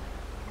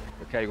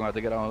 Okay, you're gonna have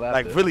to get on left.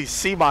 Like, really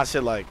see my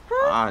shit. Like,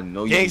 I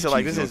know you be Gangsta,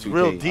 like, cheesing this on is 2K.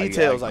 real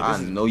details, like, I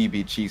this is- know you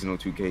be cheesing on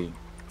 2K.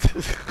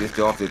 Just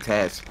off the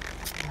task.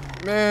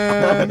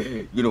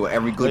 Man. You know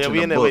every glitch yeah, in we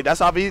the in there. book. Wait, that's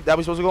how we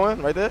supposed to go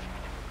in right there.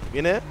 We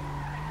in there?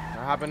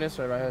 I hop in this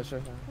right here,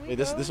 shit. Wait,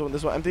 this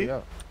one empty?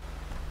 Yeah.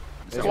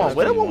 Come on,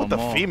 where the one with the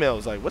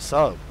females? Like, what's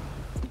up?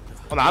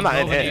 Oh, no, I'm not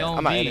in Nobody here. on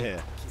I'm not in me.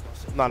 here.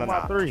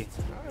 No. Three.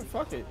 Alright,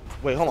 fuck it.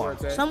 Wait, hold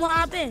on. Someone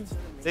hop in.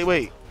 Hey,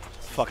 wait.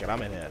 Fuck it,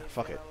 I'm in here.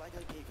 Fuck it.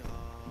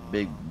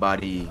 Big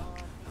body.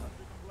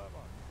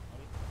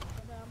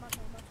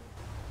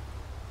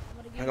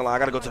 Hang on, I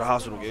gotta go to the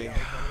hospital, gang.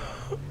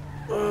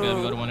 We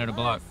gotta go to one of the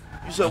block.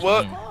 You said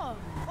what?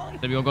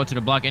 Then we gonna go to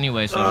the block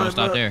anyway, so we're gonna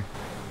stop there.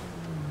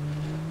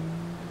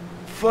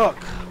 Fuck.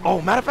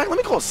 Oh, matter of fact, let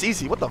me call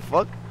Cece. What the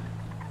fuck?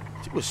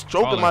 She was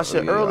stroking my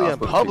shit earlier in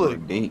public.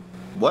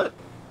 What?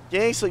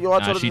 Yeah, so yo, I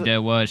Nah, told her. she dead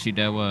was. She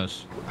dead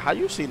was. How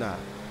you seen that?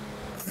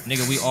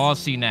 Nigga, we all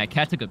seen that.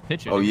 Cat took a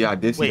picture. Oh yeah, I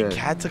did see that. Wait,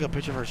 Cat took a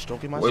picture of her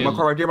stroking my Wait, shit. my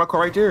car right there. My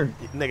car right there.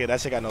 Nigga, that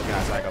shit got no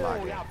gas. I ain't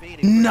gonna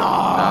lie.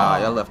 Nah,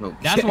 y'all left no.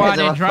 That's why I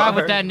didn't drive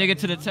with that nigga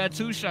to the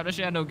tattoo shop. That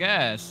shit had no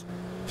gas.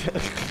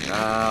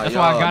 Nah, that's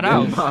why I got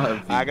out. I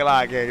ain't gonna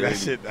lie, gang.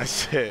 That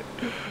shit.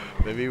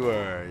 Maybe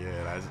word.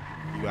 Yeah, that's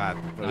you got.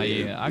 Oh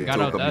yeah, I got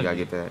out that. You gotta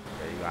get that.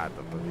 Yeah, you got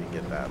to put me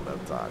get that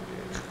left talk.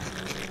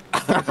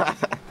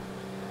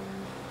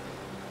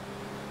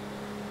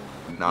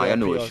 Nah, Yeah, I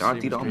knew PLC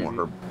Ashanti. was I'm on crazy.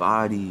 her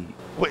body.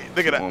 Wait,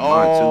 look at that. On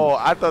mine, Oh,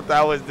 I thought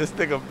that was this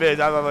nigga bitch.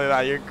 I thought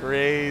like, you're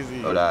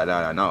crazy. Oh, nah,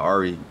 not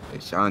Ari.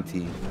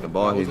 Ashanti, the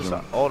ball hit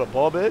him. Oh, the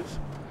ball bitch.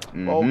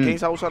 Oh, Mhm.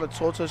 Kings, I was trying to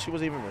talk to her. She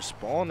wasn't even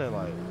responding.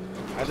 Like,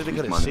 I didn't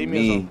couldn't She's see me.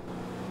 Or something.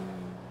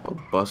 I'll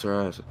bust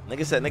her ass.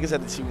 Nigga said that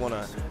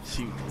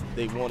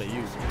they wanted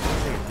you.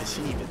 Nigga, did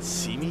she even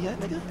see me yet,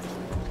 nigga?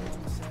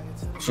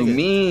 What you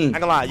mean? I ain't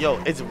gonna lie,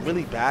 yo, it's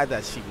really bad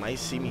that she might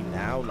see me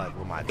now, like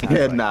with my tats.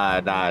 Yeah,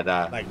 like,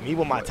 nah. Like me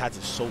with my tats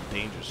is so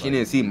dangerous. She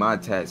didn't see my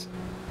tats,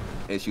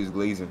 and she was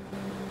glazing.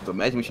 So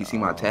imagine when she see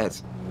my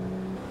tats.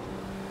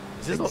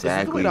 Is this the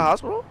way to the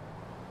hospital?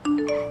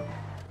 You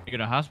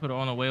get a hospital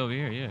on the way over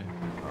here, yeah.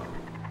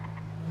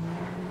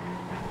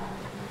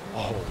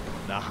 Oh,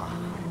 nah.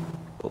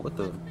 Oh, what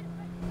the?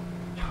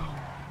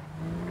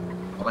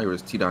 All I hear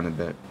was T down in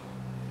the back.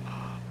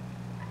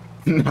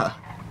 Nah.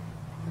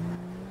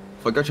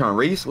 Fuck, y'all trying to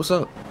race? What's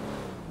up?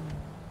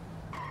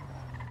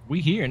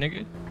 We here,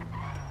 nigga.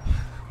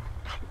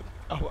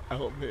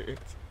 Oh, man.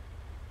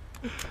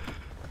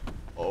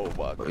 Oh my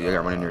god. Oh, yeah, I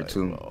got one in there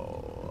too.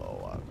 Oh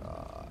my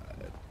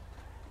god.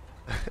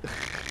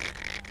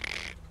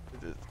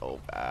 This is so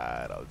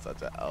bad. I'm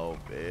such an L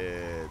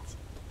bitch.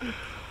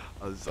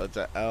 I'm such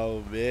an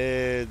L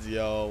bitch,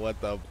 yo.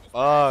 What the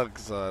fuck,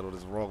 son? What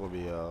is wrong with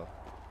me, yo?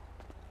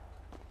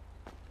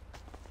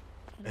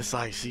 It's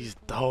like she's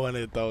throwing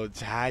it though,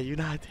 Chad. You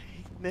not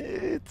taking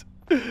it.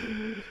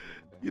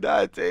 You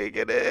not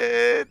taking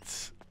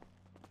it.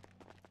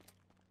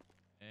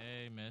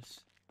 Hey,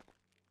 miss.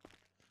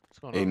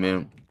 Hey,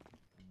 man.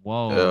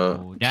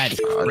 Whoa, that's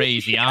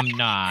crazy.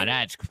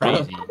 That's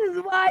crazy. This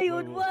is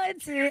wild. What?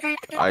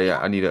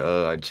 I need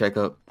a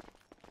checkup.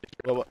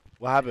 What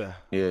happened?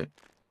 Yeah.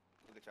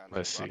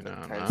 Let's see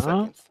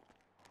now.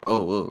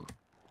 Oh, whoa.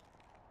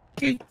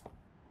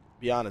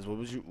 Be honest. What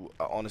would you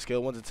on a scale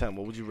of 1 to 10?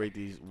 What would you rate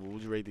these? What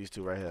would you rate these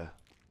two right here?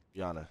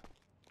 Be honest.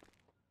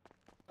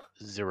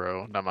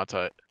 0, not my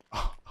type.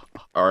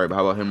 All right, but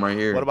how about him right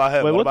here? What about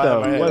him? Wait, what about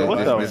him right here?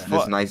 what the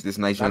this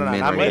nice young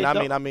man right here.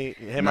 I mean,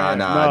 him Nah, right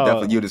nah, here.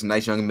 definitely you, this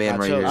nice young man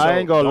right here. I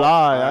ain't gonna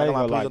lie. I I ain't ain't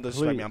gonna gonna lie. lie. Please don't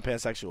disrespect me. I'm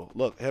pansexual.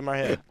 Look, him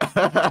right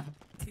here.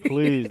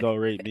 Please don't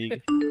rate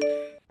me.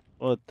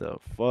 What the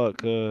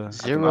fuck?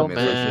 0,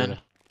 man.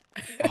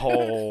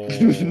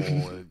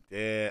 Oh,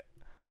 yeah.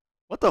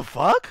 What the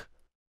fuck?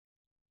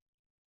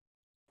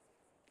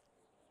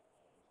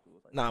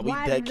 Nah, we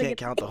Why dead did can't nigga-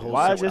 count the whole.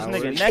 Why is 6 this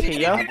nigga hours. naked,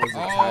 yo?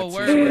 Oh,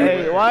 word.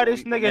 Hey, why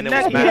this nigga And it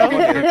was naked, mad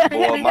yo?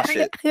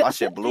 funny. Boy, my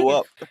shit blew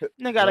up.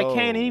 Nigga got a Yo,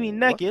 cane and he be what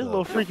naked. This the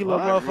little freaky little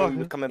Fuck, he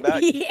was motherfucker. coming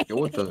back. Yo,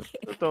 what the?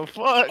 What the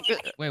fuck?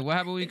 Wait, what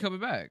happened when you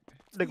coming back?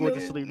 Nigga went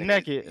to sleep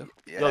naked.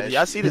 Yo, do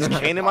y'all see this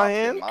cane in my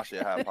hand? My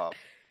shit had pop.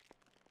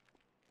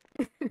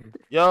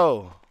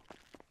 Yo.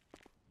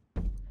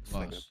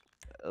 Lost.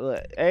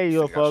 Hey,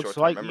 yo, Nigga got folks.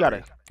 short-term Like, you got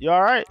memory. it. You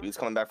all right? We was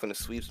coming back from the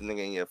sweeps,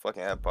 nigga, and your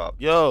fucking head pop.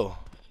 Yo.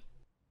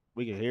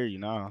 We can hear you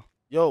now.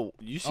 Yo,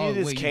 you see Oh,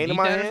 this wait, you cane in beat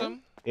my that or hand?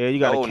 something? Yeah, you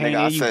got Oh, a cane nigga,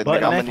 I and you said, butt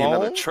nigga, I'm gonna naked. need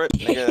another phone? trip,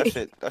 nigga. That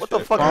shit. What the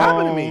fuck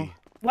happened to me?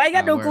 Why you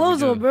got no Word,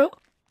 clothes we on, do. bro?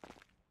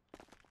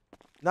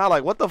 Nah,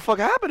 like, what the fuck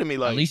happened to me?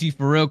 Like, At least you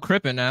for real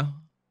crippin' now.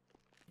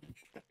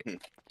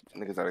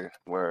 Niggas are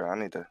where I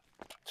need to.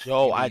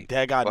 yo, I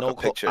dead got Fuck no a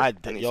picture. I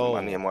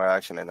I need more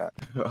action than that.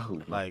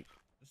 like,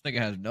 This nigga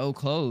has no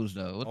clothes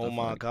though. What oh the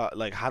my fuck? god,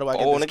 like, how do I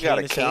get Oh, this nigga got cane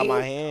a and shit out of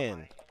my cane?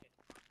 hand?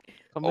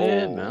 Come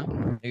in,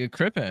 man. Nigga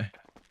crippin'.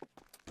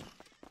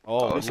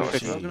 Oh, this is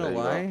shit. Not gonna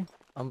lie,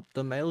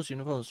 the male's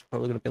uniform is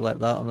probably gonna be like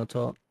that on the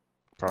top.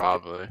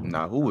 Probably.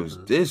 Nah, who is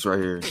this right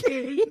here?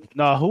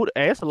 No, who?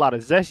 Hey, it's a lot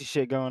of zesty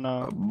shit going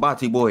on.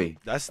 Bati boy.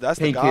 That's the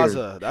Pink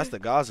Gaza. That's the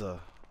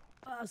Gaza.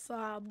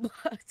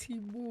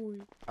 boy.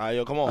 Alright,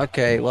 yo, come on.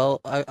 Okay,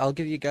 well, I'll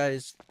give you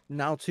guys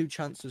now 2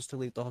 chances to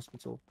leave the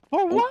hospital.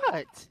 For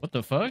what? What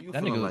the fuck? You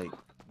That feeling nigga, like?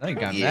 that nigga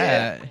got Yeah.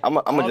 mad. I'm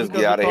gonna All just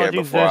because get out of we here called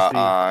you before zesty.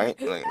 I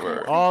ain't like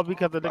word. All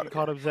because the nigga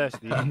called him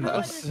zesty.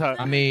 What's up?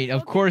 I mean,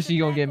 of course he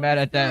gonna get mad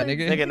at that,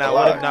 nigga. Nigga,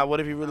 now what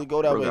if you really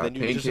go that Bro way? got Then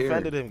you pink just hair.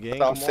 offended him, gang. That's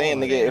what I'm Come saying,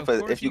 on. nigga. Yeah, of If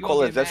course you you call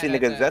gonna it get zesty,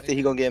 mad nigga, at that, zesty,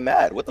 he gonna get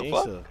mad. What the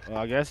fuck? Gangsta. Well,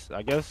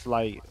 I guess,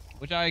 like,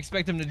 What y'all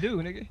expect him to do,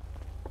 nigga?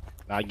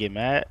 not get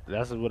mad.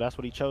 That's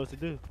what he chose to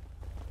do.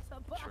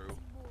 True.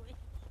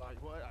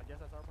 Like, what? I guess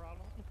that's our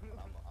problem.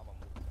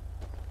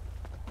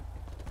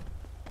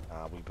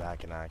 Nah, we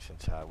back in action,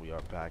 Chad. We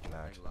are back in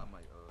action.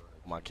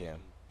 My cam.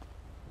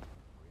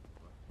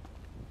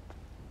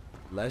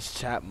 Let's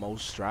chat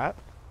most strap?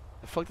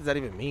 The fuck does that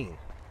even mean?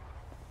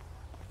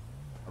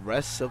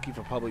 Arrest Silky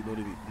for public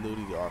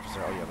nudity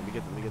officer. Oh yeah, let me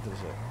get to the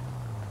shit.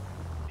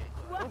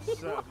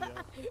 What's up,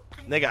 yo?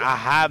 Nigga, I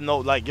have no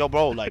like, yo,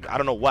 bro. Like, I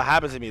don't know what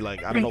happens to me.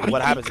 Like, I don't know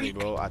what happens to me,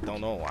 bro. I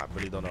don't know. I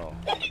really don't know.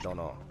 I don't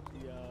know.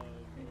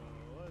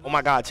 Oh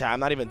my God, chat. I'm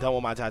not even done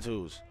with my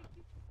tattoos.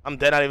 I'm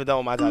dead not even done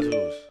with my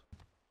tattoos.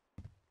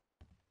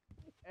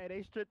 Hey,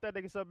 they stripped that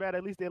nigga so bad.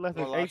 At least they left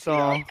his Well, ace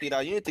on.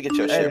 T-Dot, you need to get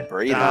your shit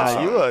braided. or Nah,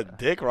 something. you a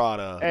dick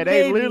rodder. Hey,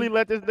 they literally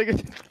let this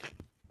nigga.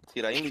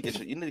 T-Dot, you need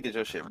to get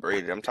your shit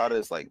braided. I'm tired of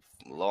this like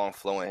long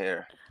flowing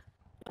hair.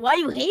 Why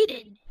you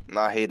hating? I'm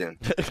not hating.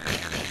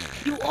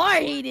 You are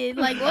hating.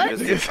 Like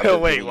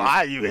what? Wait,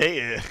 why you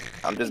hating?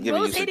 I'm just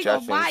giving Bro's you hating on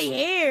suggestions. my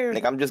hair.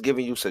 Nigga, I'm just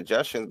giving you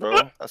suggestions,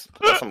 bro. That's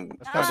some.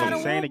 That's kind I of don't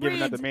insane to want give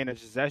another braids. man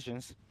his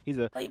suggestions. He's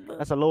a. Like, bro,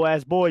 That's a low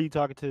ass boy you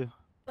talking to.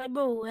 like,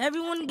 bro,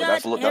 everyone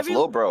But got. that's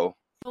little bro.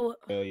 Oh,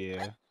 Hell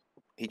yeah.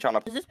 He trying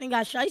to. this thing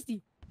got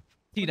shiesty.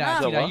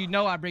 T-Dot, Nah. T-Dot, you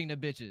know I bring the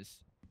bitches.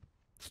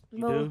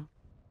 You Bro, do?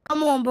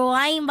 come on, bro.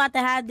 I ain't about to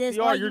have this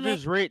You're argument.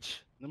 just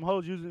rich. Them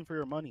hoes using for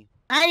your money.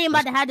 I ain't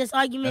about to have this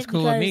argument That's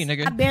cool with me,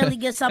 because nigga. I barely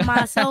get some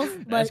myself.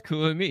 That's But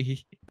cool with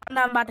me. I'm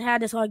not about to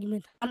have this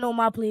argument. I know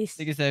my place.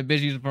 Nigga said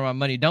bitch using for my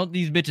money. Don't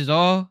these bitches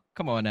all?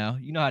 Come on now.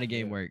 You know how the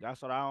game work.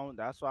 That's why I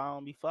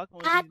don't be fucking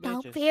with I these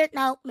don't bitches. fear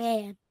no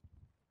man.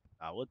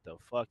 Ah, what the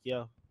fuck,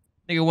 yo?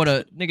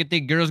 Nigga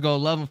think girls gonna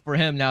love him for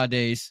him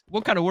nowadays.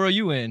 What kind of world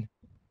you in?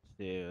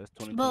 Yeah, it's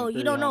 2023. Bro,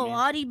 you don't know. homie.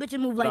 All these bitches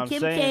move What like I'm Kim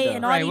saying, K though.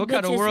 and all Right, these what bitches.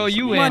 kind of world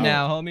you in money.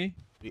 now, homie?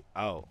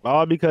 Oh.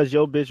 All because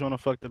your bitch wanna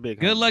fuck the big.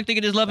 Good homie. luck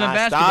thinking this loving Nah,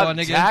 basketball, stop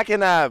nigga. jacking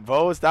that,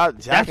 bro. Stop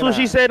jacking That's what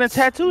she that. said in the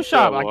tattoo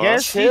shop. I what?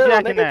 guess she Chill,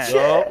 jacking nigga, that.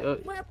 chill.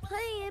 We're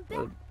playing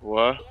back.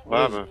 What? What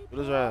happened?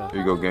 What is that? Here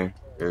you go, gang.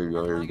 Here you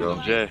go. Here you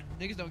go. Jay.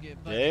 Niggas don't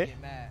get Jay? butt,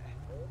 get mad.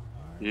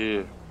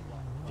 Yeah.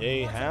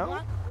 Jay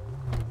Hound?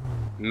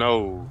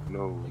 No.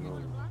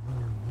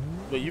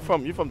 Wait, you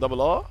from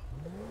Double R?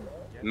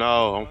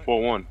 No, I'm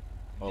 4-1.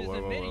 Oh, Just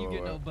admit you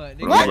get no butt, Let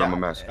me nigga. grab my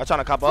mask. Y'all trying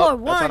to cop up?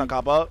 For Y'all trying to one.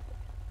 cop up?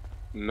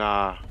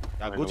 Nah.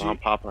 Y'all I'm Gucci?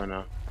 pop right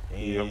now.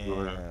 Yeah, I'm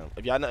good. Damn.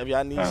 If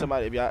y'all need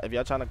somebody,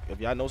 if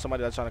y'all know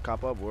somebody that's trying to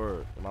cop up,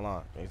 word. In my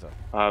line. Anytime.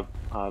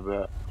 I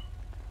bet.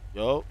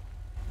 Yo.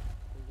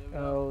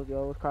 Yo,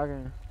 what's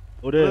cracking?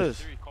 Who this?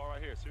 Siri, call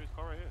right here. Siri's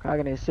call right here.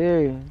 Cracking is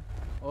Siri.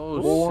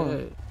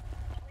 Oh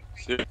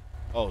shit.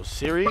 Oh,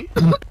 Siri?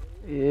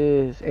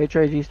 Yes,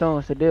 H.G. Stone.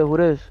 It's the deal. Who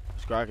this?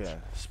 It's cracking.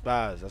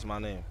 Spazz. That's my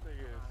name.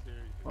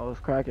 Oh, it's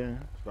cracking.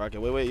 It's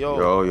cracking. Wait,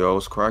 yo. Yo,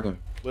 it's cracking.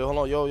 Wait, hold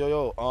on. Yo.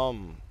 You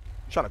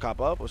trying to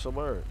cop up? What's the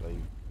word? Like,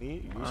 you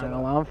need I ain't something?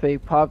 gonna lie, I'm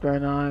fake popped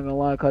right now. I ain't gonna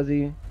lie, cuz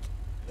he.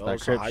 Yo, That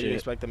so crib how you shit.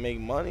 expect to make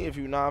money if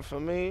you not for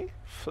me?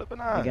 Flipping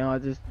out. Again, I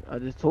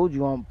just told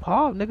you I'm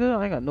pop, nigga.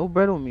 I ain't got no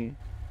bread on me.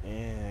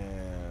 Damn.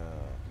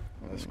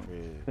 That's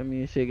crazy. For me,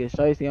 and shit get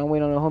shiesty. I'm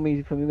waiting on the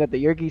homies. For me, got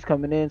the Yerkies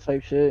coming in,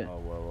 type shit. Oh,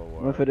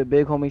 word. Went for the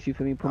big homies. You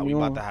for me, put Nah, me we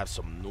about on. to have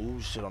some new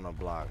shit on the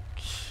block.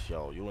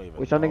 Yo, you don't even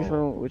Which y'all know. niggas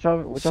from? Which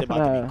y'all Shit about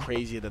to finna be have?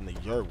 crazier than the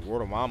Yerk.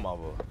 Word of my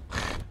mother.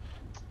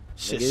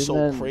 Shit's Nigga, so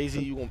nothing-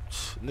 crazy. You gon'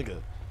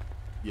 nigga.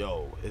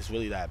 Yo, it's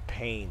really that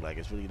pain. Like,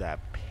 it's really that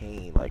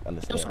pain. Like,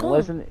 understand?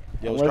 Unless, Yo, it's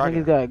unless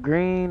cracking. niggas got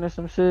green or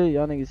some shit,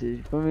 y'all niggas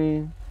is for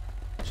me.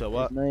 So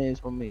what? Nothing is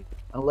for me.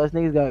 Unless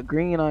niggas got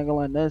green, I ain't gonna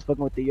lie, nothing's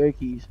fucking with the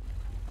Yerkies.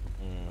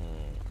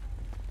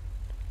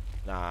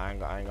 Nah, I ain't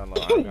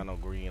got no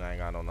green. I ain't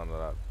got no none of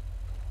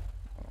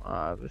that.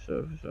 Alright, for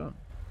sure.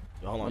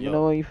 Yo, hold on, You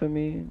know what, you feel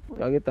me?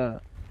 Y'all get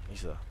that.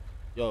 Lisa.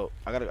 Yo,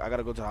 I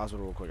gotta go to the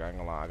hospital real quick. I ain't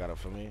gonna lie. I gotta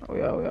feel me. Oh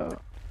yeah.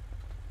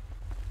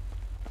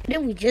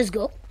 Didn't we just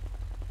go?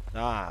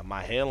 Nah,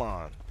 my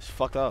hairline. It's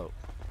fucked up.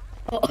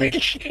 Oh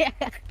shit.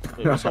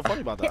 Wait, what's so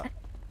funny about that?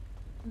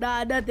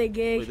 Nah, nothing,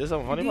 gang. Wait, there's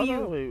something funny Do about you?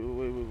 that?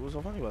 Wait, what's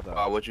so funny about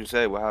that? What you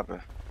say? What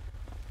happened?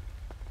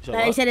 So Nah,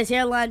 he what? said his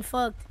hairline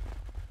fucked.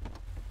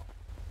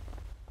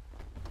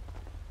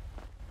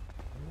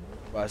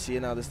 Well, I see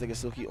it now. This nigga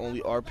Silky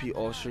only RP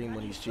off stream.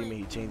 When he's streaming,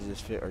 he changes his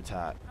fit or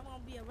tie.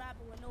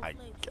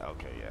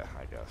 Okay, yeah,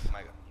 I guess.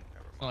 Sound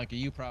like a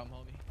you problem,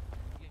 homie.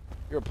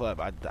 You're a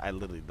pleb. I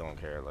literally don't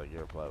care. Like,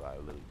 you're a pleb. I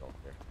literally don't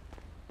care.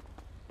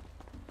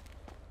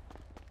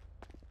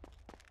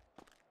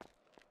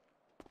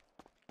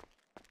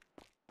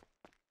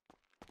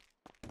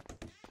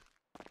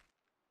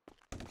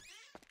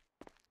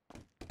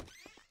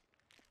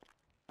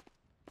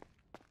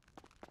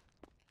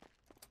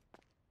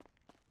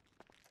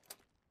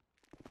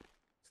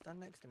 Stand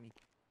next to me.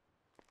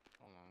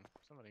 Hold on.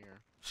 Somebody here.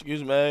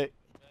 Excuse me. I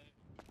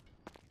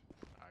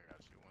got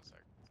you. 1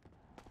 second.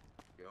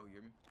 Yo, you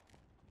hear me?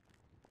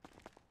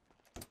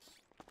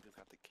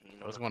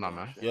 What's going on,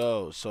 man?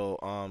 Yo, so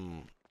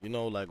you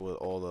know, like with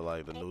all the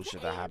like the new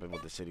shit that happened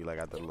with the city, like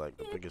after like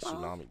the biggest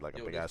tsunami, like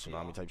a big ass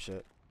tsunami type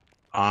shit.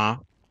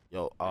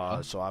 Yo,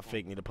 so I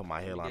fake need to put my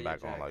hairline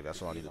back on. Like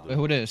that's all I need to do. Wait,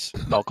 who this?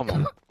 No, come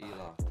on.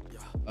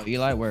 Oh,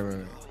 Eli,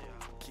 where?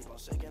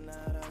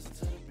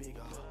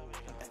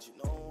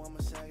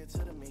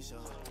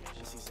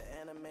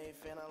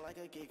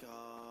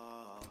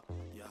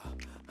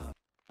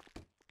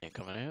 Ain't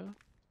coming in here?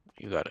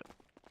 You got it.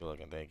 Good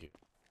looking, thank you.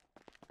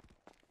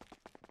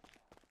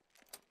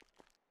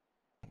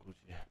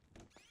 Gucci.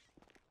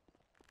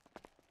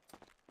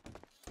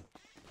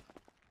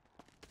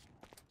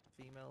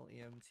 female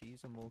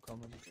EMTs are more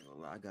common.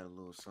 I got a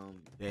little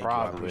something. Thank you, I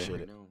Probably.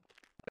 appreciate it.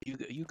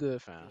 You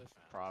good, fam?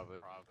 Probably.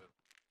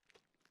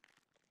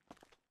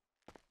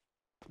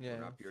 Yeah.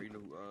 You already know,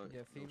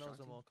 Yeah, females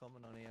are more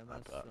common on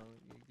EMS, so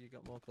you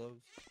got more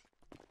clothes.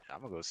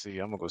 I'm gonna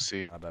go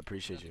see. I bet.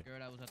 Appreciate you. Girl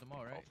that was at the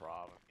mall, right? No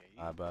problem.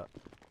 I bet.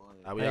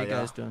 How you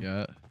guys doing?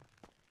 Yeah.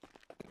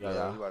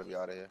 Yeah, we gotta be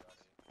out of here.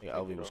 Yeah,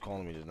 LV was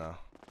calling me just now.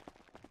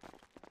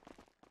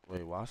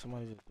 Wait, why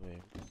somebody just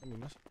wait?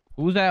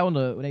 Who's that on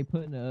the when they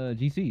put in the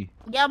GC?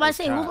 Yeah, I'm about to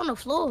say who's on the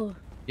floor.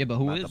 Yeah, but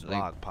who Not is the like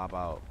block pop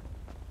out?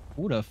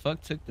 who the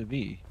fuck took the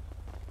V?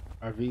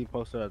 Our V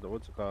posted at the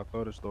what's it called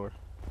clothing store.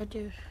 Right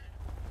there. You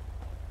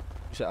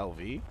said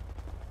LV?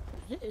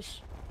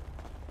 This.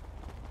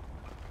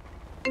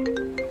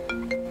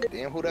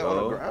 Damn, who that on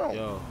the ground?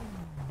 Yo.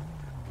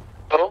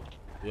 Oh?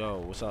 Yo,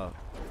 what's up?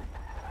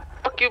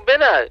 Fuck you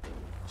been at?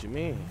 What you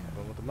mean? I've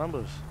been with the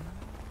members.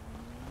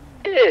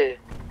 Yeah.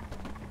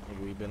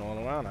 Nigga, we been all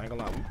around. I ain't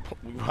gonna lie.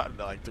 We riding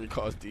like 3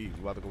 cars deep.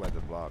 We about to go back to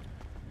the block.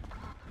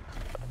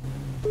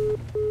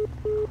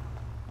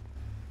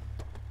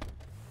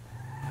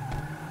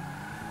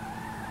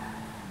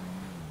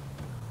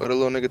 Where the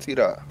little nigga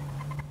T-Dot?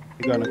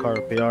 He got in the car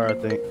with PR, I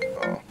think.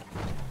 Oh.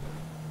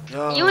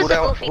 Yo, You was a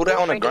goofy who that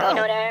on the goofer, did you ground?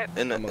 know that?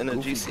 In the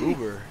goofy GC?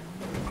 goober.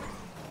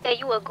 Yeah,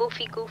 you a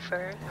goofy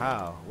goofer.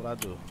 How? What I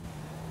do?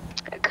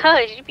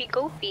 Cause you be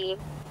goofy.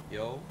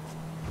 Yo.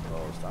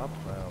 Oh, stop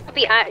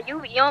playing. You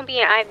don't be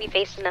an Ivy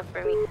face enough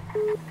for me.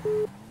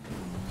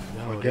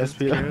 Yo, I guess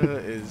this girl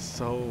is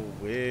so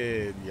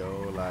weird,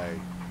 yo. Like,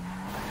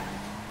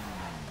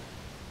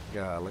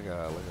 God, look at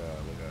her.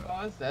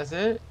 That's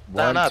it?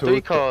 Nah,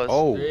 3 calls.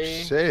 Oh,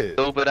 3. shit.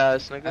 Stupid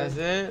ass nigga. That's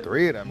it?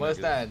 3 of them. What's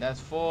niggas. that? That's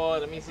 4.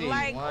 Let me see.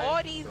 Like, 1.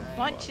 all these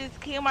bunches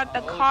came out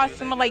the car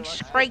smelling like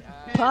straight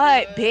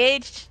butt,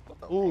 bitch.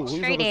 Ooh,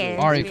 Straight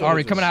ass.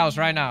 Ari, come in the house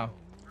right now.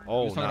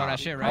 Oh, You was talking about that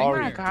shit, right? Oh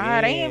my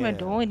god, I ain't even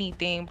damn. doing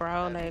anything,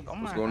 bro. Like, oh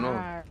my What's going on?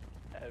 god.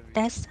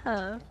 That's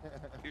tough.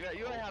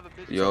 You ain't have a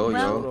bitch. Yo,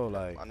 Well- yo.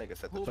 Like, My nigga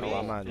set the no, tone.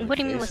 I'm not What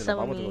do you mean, facing what's up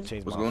up. I'm with gonna go me?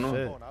 change What's my going on?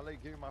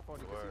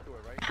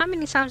 fit. How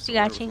many times do you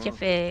gotta change your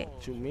fit?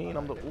 What you mean?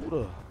 I'm the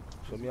Uda.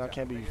 For me, I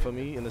can't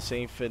be in the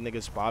same fit.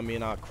 Niggas spot me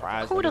and I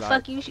crash. Who the niggas,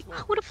 fuck you?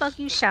 Who the fuck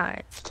you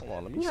shot? Hold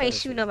on, let me You say ain't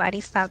this shoot shit.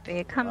 nobody. Stop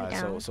it. Calm Alright,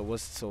 down. so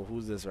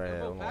who's this right here?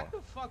 Hold on. Back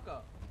the fuck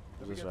up.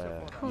 Who's this right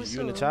here? Who's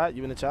You in the who? chat?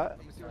 You in the chat?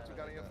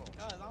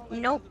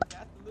 Nope.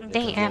 They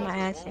ain't at my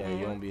ass. Yeah,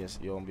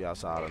 you don't be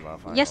outside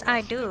enough. Yes,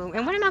 I do.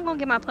 And when am I gonna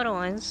get my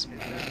put-ons?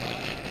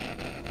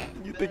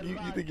 You think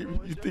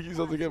you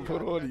supposed to get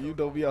put on and you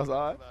don't be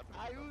outside?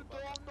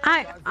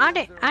 I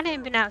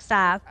didn't been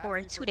outside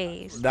for 2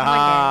 days.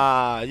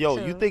 Nah, yo,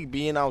 you Two. think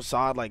being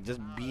outside, like just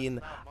being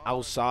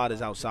outside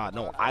is outside?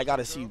 No, I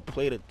gotta see you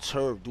play the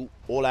turf, do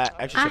all that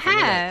extra I shit for me,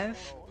 like, have.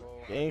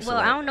 you ain't Well,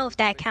 so- I don't know if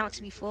that counts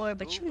before,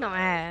 but you know I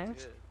have.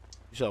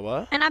 You said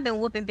what? And I've been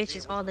whooping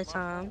bitches all the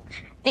time.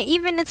 And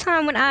even the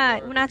time when I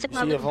took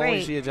my See your little phone? You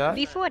break. see a jack?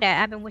 Before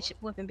that, I've been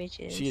whooping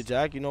bitches. See a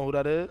Jack? You know who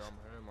that is?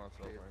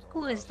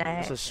 Who is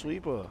that? It's a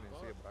sweeper.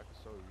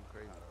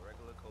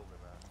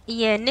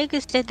 Yeah,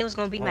 niggas said they was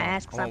gonna beat my Hold on,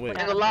 ass because hold I on, put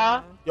wait. out. Nigga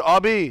lie? Yo,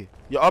 RB.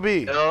 Yo,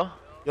 RB. Yo.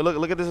 Yo,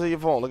 look at this in your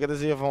phone. Look at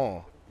this in your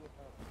phone.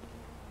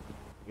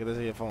 Look at this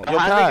in your phone. Yo,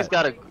 How Kat. niggas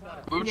got a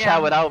group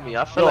chat without me?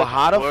 I feel Yo, like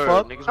how the word,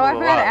 fuck? niggas Oh, I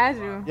moving forgot to wild. ask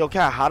you. Yo,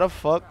 Kat, how the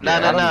fuck?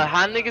 Nah.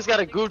 How niggas got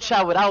a group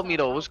chat without me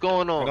though? What's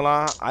going I on? ain't gonna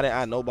lie. I didn't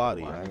add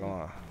nobody. I ain't gonna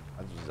lie.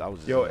 I was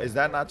just Yo, is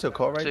that not your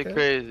call right Shit there?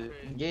 crazy.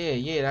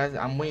 Yeah,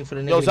 I'm waiting for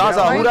the nigga. Yo, to get Zaza,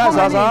 out. Why who you that, call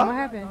my name? Zaza? What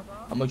happened?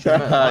 I'm gonna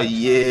try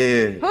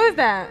Yeah. Who is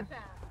that?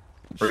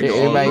 Shit,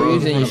 everybody bro.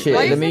 using your shit.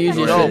 Why you Let me say use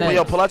your that? shit Yo,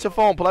 next. pull out your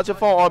phone. Pull out your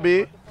phone,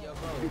 RB.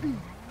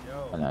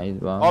 Nah, he's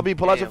bomb. RB,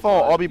 pull out your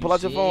phone. RB, pull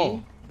out your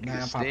phone.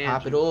 Nah,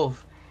 pop it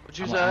off. What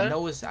you I said?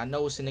 know it's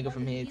a nigga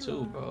from here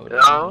too, bro.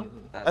 Yo.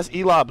 That's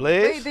Eli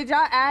Blaze. Wait, did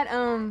y'all add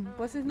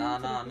what's his name?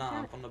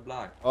 I'm from the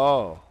block.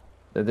 Oh.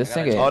 This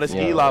nigga. Oh, this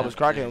yeah. Eli was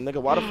cracking.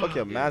 Nigga, why the fuck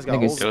your mask got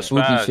Nigga holes in Yo, it?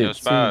 spooky Spazz, shit yo, too.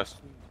 Spazz.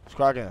 It's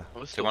cracking.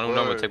 Take my new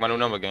number, take my new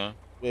number, gang.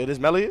 Wait, this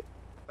Melly?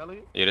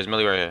 Yeah, there's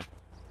Millie right here.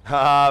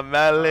 Ha,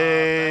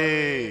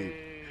 Melly.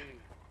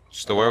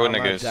 Just the word with I'm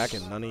not niggas.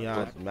 jacking none of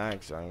y'all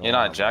Max. I ain't You're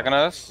gonna not lie, jacking bro.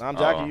 us? Nah, I'm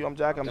jacking Oh. you. I'm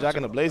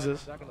jacking the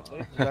Blazers. I'm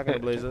jacking the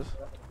Blazers.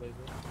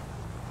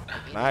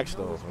 Max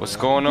though. What's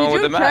man. going on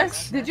with the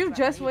Max? Did you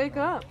just wake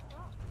up?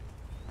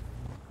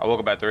 I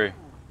woke up at 3.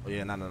 Oh,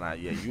 yeah, nah.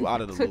 Yeah, you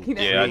out of the Took loop. you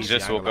that Yeah, I Crazy,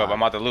 just ain't woke gonna up. lie.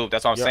 I'm out the loop.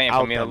 That's what I'm You're saying. out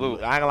Put me in the the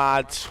loop. I ain't gonna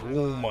lie,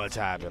 too much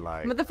happened.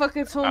 Like,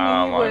 Motherfucker told me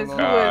Oh he my was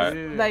God.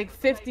 like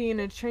 50 in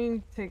a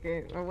train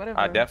ticket or whatever.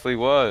 I definitely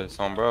was,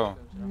 bro.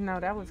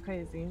 No, that was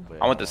crazy.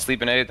 I went to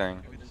sleep and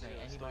everything.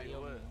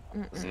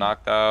 Was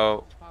knocked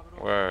out.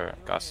 Word.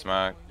 Got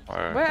smacked.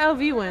 Word. Where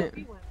LV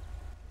went?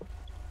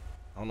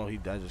 I don't know. He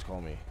dad just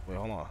called me. Wait,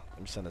 hold on.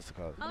 Let me send this to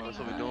cuz. That's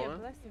what we doing.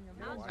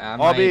 I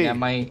RB.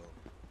 might.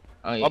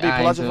 Oh, yeah, RB,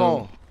 pull out your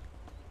phone.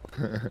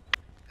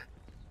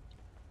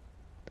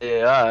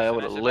 Yeah, I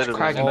would've literally.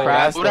 Cracking Who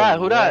fast, that?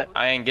 Who that?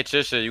 I ain't get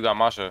your shit. You got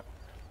my shit.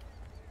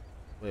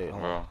 Wait,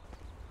 hold Bro. on.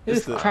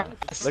 Look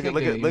at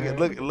what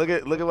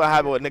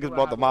happened when niggas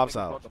bought the mops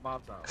out.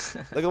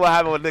 Look at what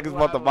happened when niggas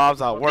bought the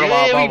mops out. Word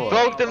Yeah, we mama.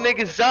 broke them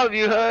niggas up,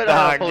 you heard?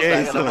 Nah, I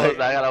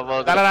gotta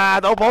post. Nah,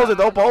 don't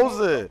pose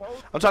it.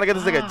 I'm trying to get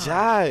this nigga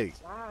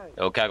jacked.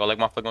 Yo, Cat, go like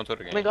my flick on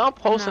Twitter game. Nigga, I'm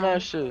posting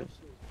that shit.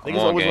 Niggas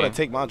always want to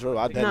take my drill.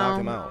 I dead knocked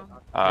him out.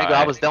 Nigga,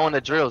 I was down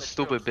the drill,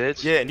 stupid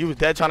bitch. Yeah, and you was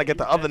dead trying to get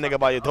the other nigga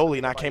by your dolly,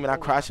 and I came and I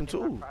crashed him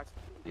too.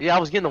 Yeah, I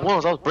was getting the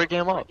ones. I was breaking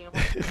him up.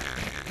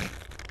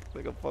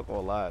 Nigga, fuck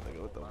all that,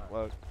 nigga. What the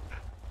fuck?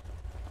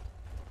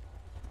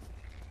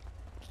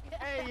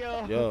 Hey,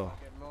 yo.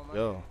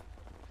 Yo.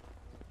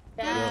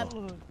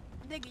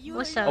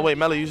 What's up? Oh wait,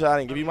 Melly, you said I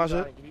didn't give you my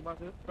shit?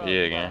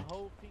 Yeah, gang.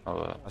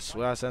 I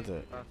swear I sent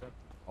it.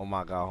 Oh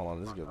my god, hold on.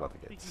 This is about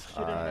to get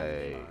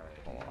tight.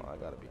 Hold on, I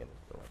gotta be in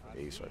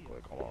the ace right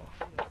quick. Hold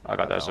on. I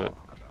got that shit.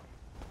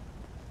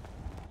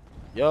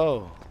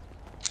 Yo.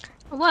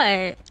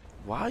 What?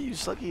 Why are you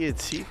sucking your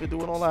teeth and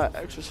doing all that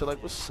extra shit?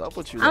 Like, what's up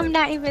with you? I'm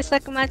not even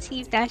sucking my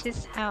teeth. That's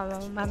just how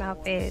my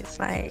mouth is.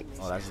 Like,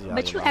 Oh, that's just how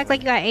but your you mouth act like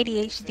you got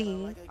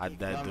ADHD. I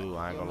dead do.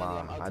 I ain't gonna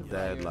lie. I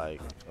dead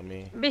like. I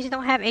mean. Bitch,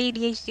 don't have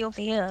ADHD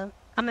over here.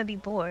 I'm gonna be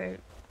bored.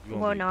 You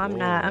gonna Well, be no, I'm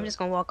not. I'm bored. just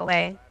gonna walk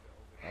away.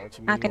 What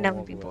you I mean can you never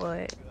gonna be walk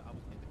bored.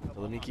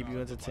 So let me keep you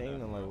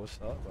entertained and like, what's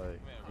up? Like,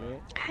 you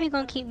know? How you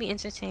gonna keep me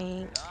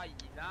entertained?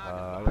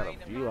 I got a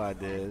few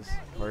ideas.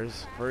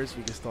 First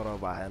we can start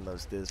off by handling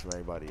this for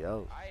everybody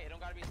else.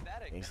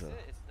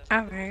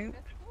 Alright.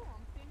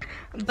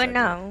 But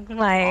no,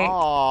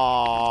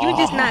 like, you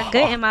just not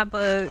good in my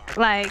book.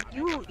 Like,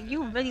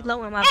 you really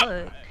low in my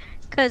book.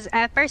 Cause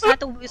at first I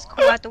thought we was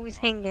cool, I thought we was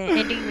hanging,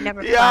 and then you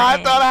never Yeah, I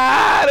thought I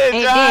had it,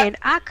 And Jack. then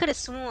I could have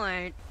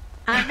sworn,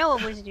 I know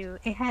it was you.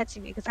 It had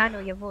to be, because I know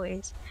your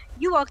voice.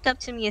 You walked up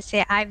to me and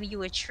said, Ivy,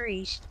 you a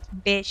tree.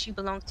 Bitch, you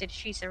belong to the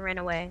streets, and ran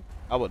away.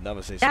 I would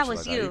never say That something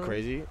was like that. Are you you.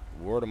 crazy?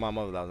 Word of my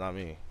mother, that was not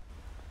me.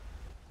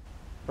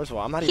 First of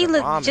all, I'm not He even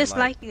looked rhyming, just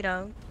like you,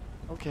 though.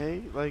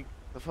 Okay, like,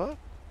 the fuck?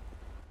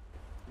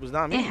 It was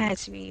not me. It had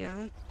to be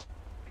you.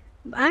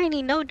 But I ain't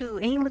even know dude,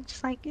 and he looked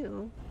just like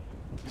you.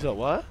 You said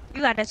what?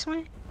 You got a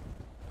twin?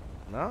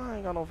 Nah, I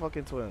ain't got no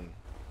fucking twin.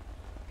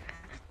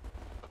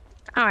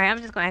 Alright, I'm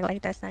just gonna act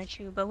like that's not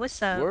true. But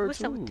what's up? Word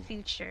What's up with too. the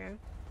future?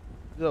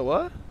 You said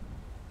what?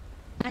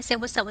 I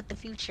said, what's up with the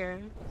future?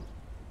 You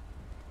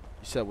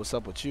said what's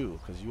up with you?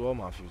 Cause you are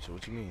my future.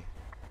 What you mean?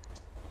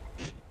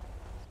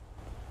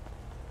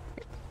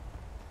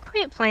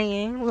 Quit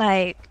playing.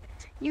 Like,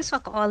 you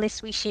talk all this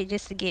sweet shit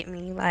just to get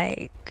me.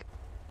 Like,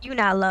 you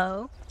not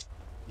low.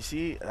 You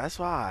see, that's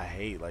why I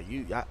hate like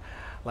you.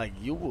 Like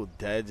you will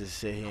dead just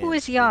sit here. Who and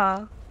is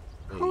y'all?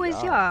 Wait, Who is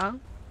y'all? y'all?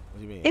 What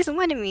do you mean? It's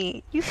one of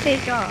me. You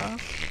said y'all.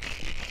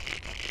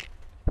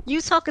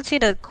 You talking to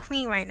the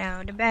queen right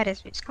now, the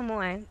baddest bitch. Come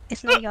on.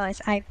 It's not y'all,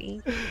 it's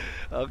Ivy.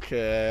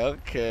 Okay.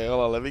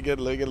 Hold on. Let me get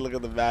a look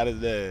at the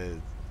baddest days.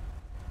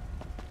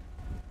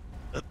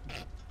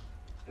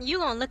 You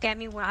gonna look at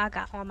me when I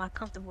got on my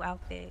comfortable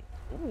outfit.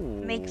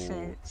 Makes Ooh.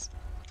 sense.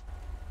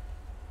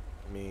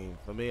 I mean,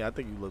 for me, I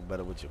think you look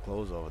better with your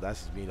clothes over.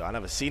 That's just me though. I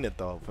never seen it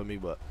though. For me,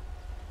 but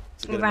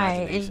it's a good Right,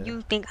 imagination. and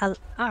you think I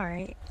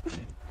alright.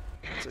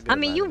 It's a good I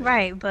mean you imagination.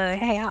 right, but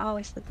hey, I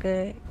always look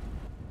good.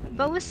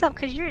 But what's up?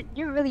 Cause you're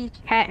really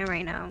chatting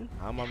right now.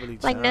 How am I really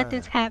Like trying?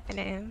 nothing's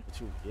happening.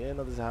 Yeah,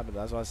 nothing's happening.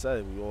 That's why I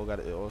said we all got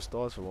it. It all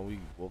starts from when we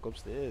woke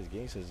upstairs.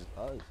 Gang says it's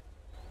us.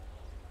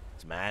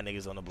 It's mad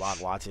niggas on the block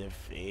watching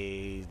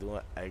FaZe, doing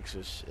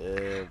extra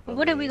shit.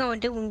 What are we gonna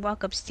do when we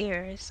walk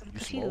upstairs? I'm You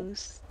smoke?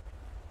 confused.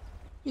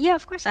 Yeah,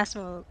 of course I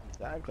smoke.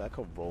 Exactly, I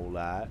could roll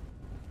that.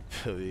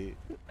 Feel me?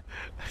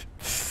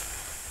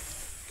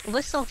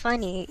 What's so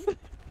funny?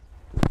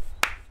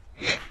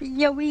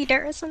 Yo, we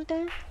dirt or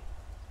something?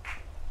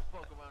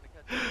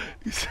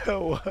 You said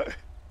what?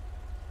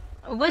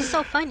 What's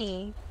so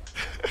funny?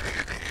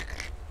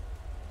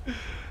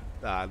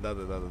 Nah,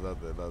 nothing.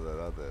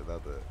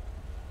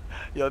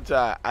 Yo,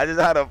 Chad, I just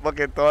had a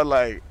fucking thought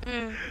like,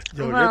 yo,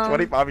 you're well,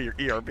 25 in your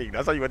ERP.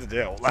 That's how you went to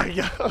jail. Like,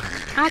 yo.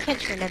 I'll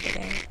catch you another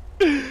day.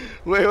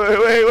 Wait.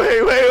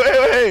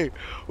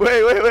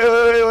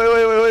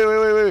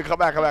 Come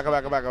back.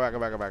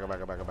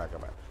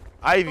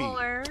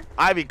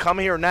 Ivy, come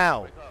here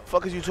now.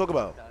 Fuck is you talking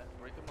about?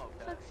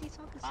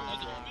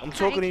 I'm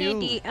talking to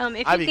you.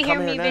 If Ivy, you can come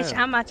hear me, here bitch,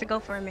 now. I'm about to go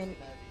for a minute.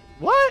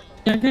 What?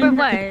 For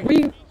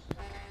what?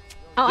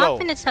 Oh, Yo.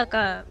 I'm finna tuck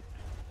up.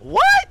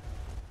 What?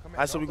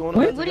 Alright, so we going to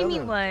bed What do you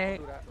together. mean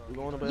what? We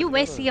going to bed You together.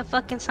 wasted your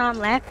fucking time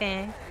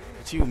laughing.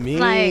 What you mean?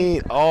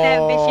 Like, oh. that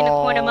bitch in the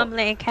corner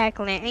mumbling and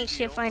cackling. Ain't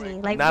shit funny.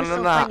 Like, Nah, what's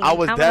so nah. funny? I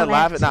was wanna dead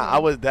laugh laughing. Nah, too. I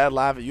was dead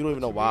laughing. You don't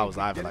even know why I was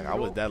laughing. Like, I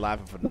was dead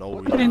laughing for no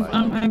reason.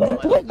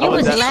 Like, You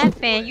was dead-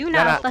 laughing. You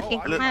not Nah, a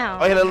fucking look, clown.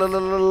 Oh,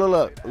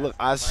 yeah, look.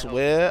 I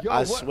swear. Yo, I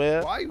what?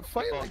 swear. Why are you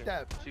fighting like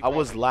that? I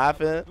was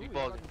laughing.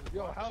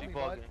 Yo, help me,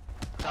 bud.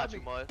 Not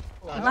you, mud.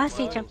 If I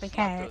see jumping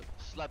cat,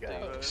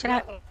 should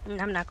I?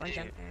 I'm not gonna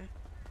jump in.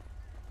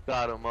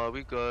 Got him, mud.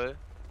 We good.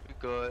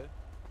 They're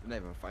not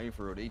even fighting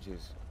for real. They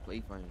just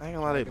play fighting. I ain't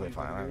gonna lie, they play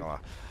fine. I ain't gonna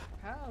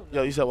lie.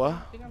 Yo, you said what?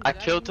 I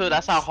killed her.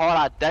 That's how hard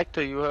I decked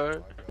her. You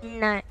heard?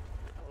 Not.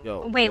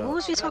 Yo. Wait, yo. what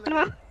was you talking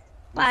about?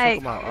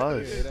 Like, talking about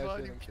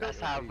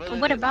us.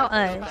 what about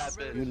us?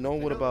 You know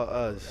what about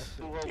us?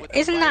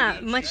 It's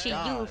not much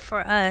of you for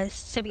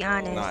us, to be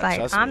honest. Nah, Like,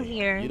 trust I'm me.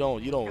 here. You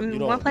don't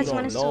One plus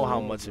one is know how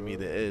two. much of me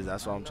there is.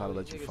 That's what I'm trying to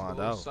let you find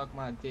out. Suck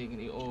my dick and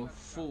they all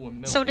full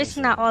and milk. So this is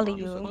not all of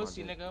you.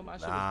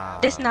 Nah.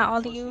 This not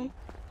all of you.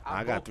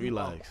 I got 3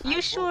 legs.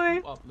 You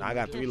sure? I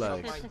got 3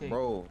 legs.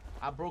 Bro,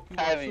 I broke you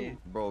I up mean, too.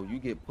 bro, you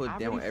get put I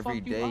down really every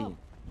fucked you day. up.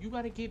 You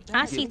gotta get I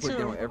down. see Get put too.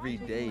 down every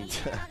day.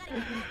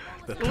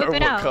 The Whip third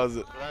it one out.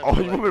 cousin. Oh,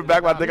 you moving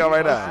back my dick out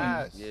right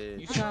now? Yeah.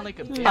 You sound like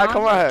a bitch. Alright,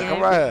 come right here.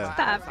 Come right here.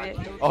 Stop it.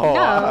 Oh, No,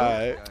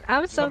 alright.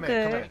 I'm so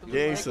good.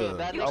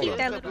 Gangsta. You keep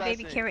that little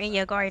baby carrot in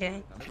your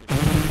garden.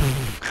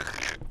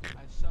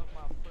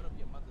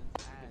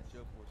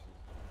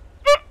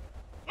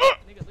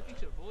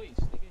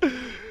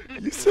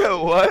 You said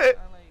what?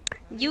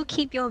 You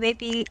keep your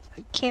baby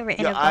carrot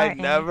in Yo, a I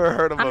garden. never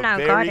heard of I'm a not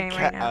baby gardening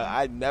right now.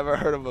 I never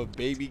heard of a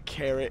baby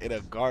carrot in a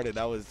garden.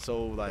 That was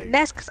so like.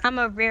 That's because I'm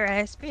a rare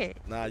ass bitch.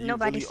 Nah, you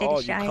Nobody really said are.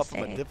 it. You I cut from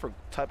a said. different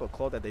type of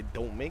cloth that they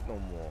don't make no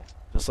more.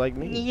 Just like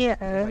me. Yeah.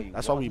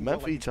 That's why we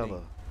meant for each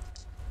other.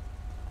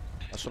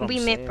 That's what I'm We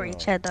saying. meant for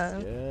each though.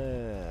 other.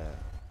 Yeah.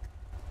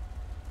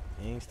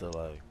 Gangsta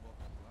like.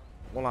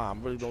 Well, I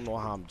really don't know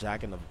how I'm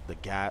jacking the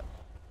gap.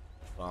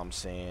 You know what I'm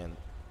saying?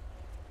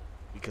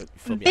 Because you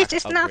feel me? I Bitch, could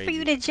it's not for upgrade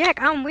you to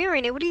jack. I'm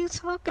wearing it. What are you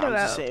talking I'm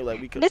about? just saying,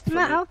 like, we could. This is feel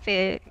my me?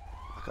 outfit.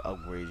 I could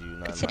upgrade you.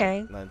 Nothing,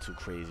 Today. nothing too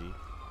crazy.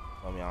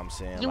 I mean, I'm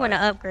saying. You like, want to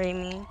upgrade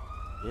me?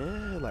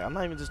 Yeah, like I'm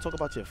not even just talking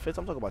about your fits.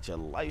 I'm talking about your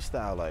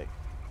lifestyle. Like.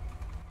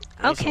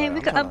 Okay, we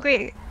could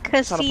upgrade.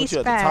 Cause trying to see, put you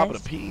at the top of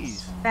Spazz. the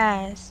P's.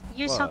 Spazz,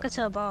 you're What? talking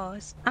to a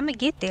boss. I'm gonna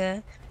get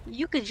there.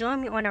 You could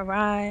join me on a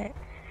ride.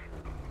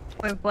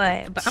 Or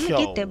what? But I'm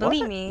gonna get there.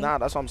 Believe what? me. Nah,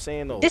 that's what I'm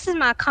saying though. This is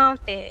my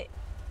comfort.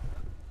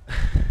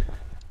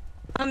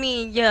 I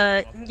mean,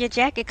 your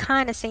jacket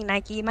kind of say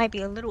Nike. It might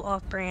be a little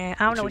off-brand.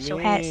 I don't know what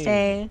your hat mean?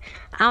 say.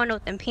 I don't know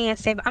what them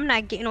pants say. But I'm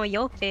not getting on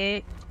your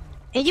fit.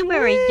 And you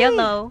wearing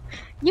yellow.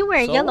 You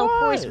wearing So yellow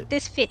what? shorts.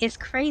 This fit is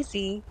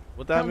crazy.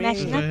 What that Don't match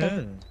mean?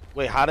 nothing.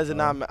 Wait, how does it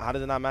not? How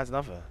does it not match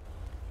nothing?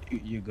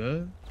 You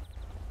good?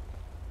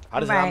 How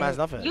does it Right. not match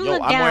nothing? You Yo,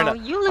 look I'm wearing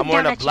down- you look I'm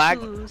wearing down a at your black.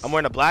 shoes. I'm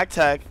wearing a black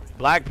tech,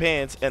 black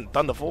pants, and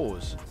Thunder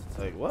 4s.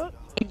 Like what?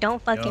 It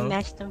don't fucking Yo.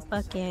 match them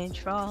fucking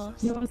drawers.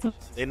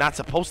 They're not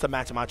supposed to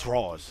match my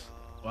drawers.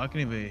 Well, I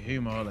can't even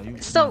hear my like you.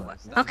 So,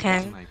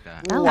 okay.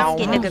 Wow. I'm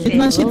getting a good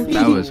bitch.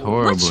 That was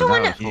horrible. What you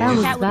wanna, That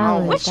was Wow,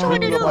 what you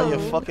wanna you about your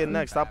do? fucking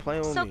neck? Stop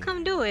playing with So me.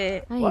 come do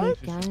it. What?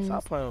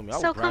 Stop playing with me. I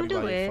will So grab come you do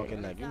by your it.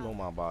 fucking neck. You know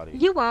my body.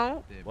 You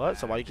won't. What?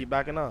 So why you keep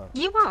backing up?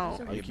 You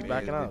won't. Why you keep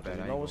backing up? 'Cause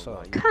you know what's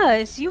up.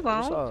 Cause you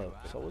What's won't.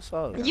 up? So what's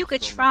up? You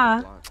could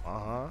try.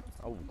 I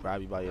will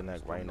grab you by your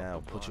neck right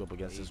now. Put you up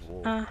against this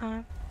wall. Uh-huh.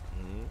 Mhm.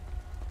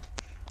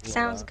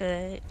 Sounds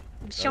good.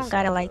 But That you don't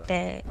got it sound like good.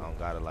 that. I don't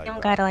got it like You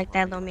don't that. got it like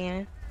that, little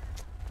man.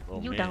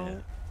 Little You man.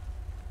 don't.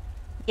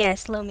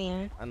 Yes, little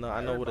man. I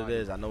know what it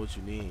is. I know what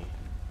you need.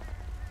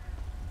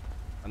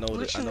 I know what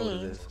What it, I you know what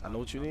mean? it is. I know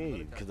what you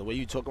need. Cause the way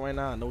you talking right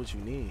now, I know what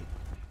you need.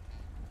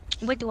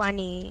 What do I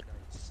need?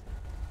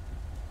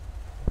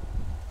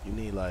 You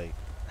need like.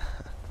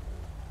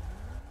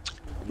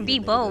 you need Be a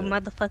nigga bold,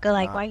 that- motherfucker.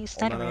 Like, Nah, why you oh,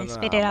 stuttering?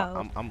 Spit it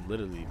out. I'm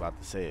literally about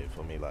to say it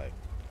for me. Like,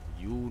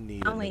 you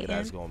need I'm a nigga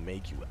that's waiting. gonna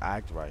make you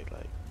act right.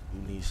 Like,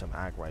 you need some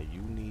act right.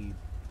 You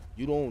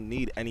don't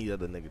need any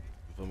other nigga. You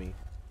feel me?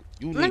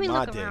 You Let need me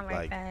my look dick. around right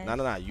Like, fast.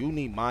 no. You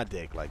need my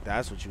dick. Like,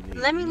 that's what you need.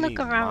 Let me You look need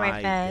around my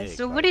right fast. dick,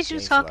 So like, what is you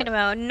gangsta, talking like,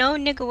 about? No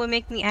nigga will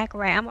make me act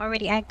right. I'm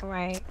already acting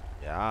right.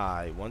 Yeah,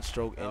 alright. One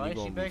stroke and you she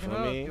gonna be backing for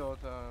up me. the whole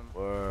time.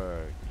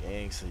 Word,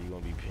 gangsta, you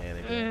gonna be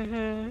panicking.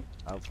 Mm-hmm.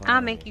 Stop playing I'll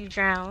with make me. you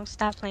drown.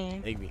 Stop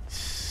playing. Make me.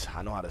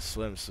 I know how to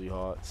swim,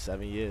 sweetheart.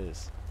 7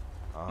 years.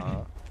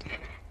 Stop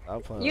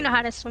playing You with know me.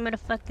 how to swim in a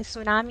fucking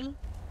tsunami?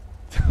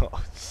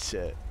 Oh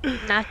shit.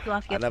 Knock you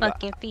off your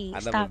fucking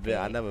feet. Stop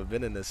I it. never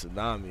been in a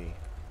tsunami.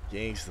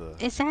 Gangster.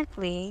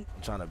 Exactly.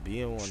 I'm trying to be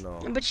in one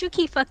though. But you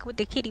keep fucking with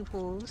the kiddie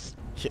pools.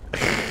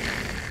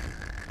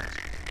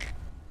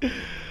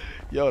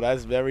 Yo,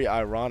 that's very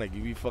ironic.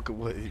 You be fucking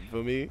with, you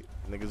feel me?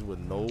 Niggas with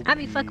no I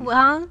be peas. fucking with,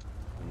 huh?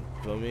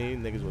 Feel me?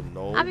 Niggas with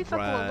no I be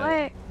fucking with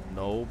bread,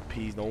 no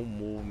peas, no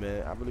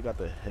movement. I really got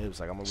the hips.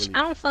 Like, I'm a really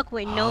I don't fuck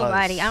with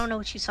nobody. I don't know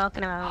what you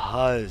talking about.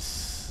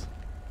 Huss.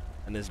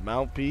 And this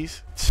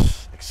mouthpiece,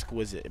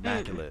 exquisite,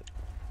 immaculate,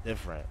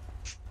 different.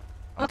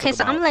 Okay,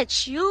 so I'm talking gonna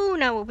let you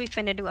know what we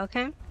finna do,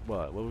 okay?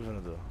 What? What we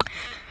finna do?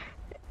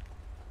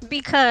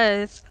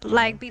 Because,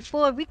 like,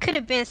 before, we could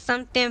have been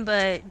something,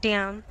 but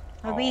damn.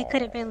 We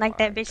could have been like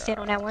that bitch said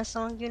on that one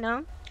song, you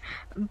know?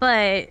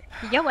 But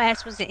your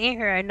ass wasn't in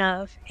here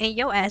enough, and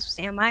your ass was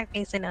in my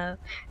face enough.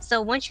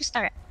 So once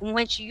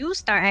you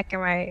start acting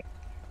right,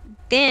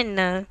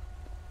 then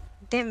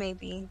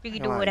maybe we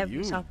can do Like, whatever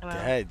you you're talking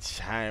about. dead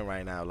chatting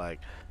right now. Like,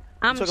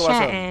 I'm you talk about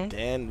something, chatting.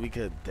 then we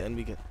could.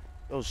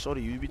 Yo,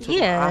 shorty, you be talking.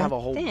 Yeah, I have a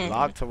whole then.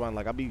 block to run.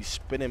 Like, I be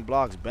spinning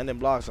blocks, bending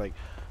blocks. Like,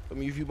 I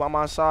mean, if you by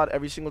my side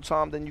every single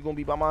time, then you gonna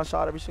be by my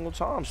side every single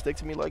time. Stick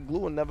to me like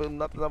glue, and nothing's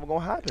ever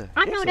gonna happen.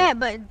 I know Gangsta. that,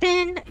 but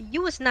then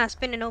you was not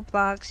spinning no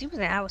blocks. You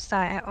wasn't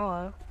outside at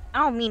all. I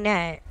don't mean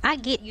that. I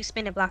get you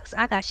spinning blocks.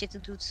 I got shit to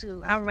do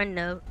too. I run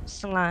the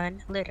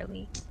salon,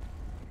 literally.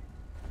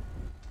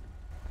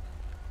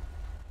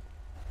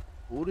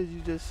 Who did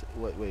you just?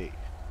 Wait.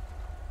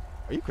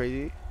 Are you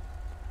crazy?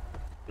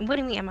 What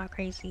do you mean? Am I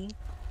crazy?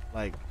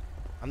 Like,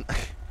 I'm.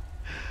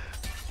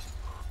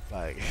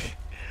 Like.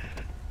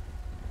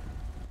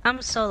 I'm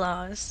so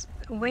lost.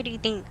 Where do you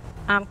think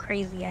I'm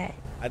crazy at?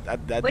 I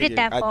Where did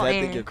that fall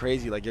think in? you're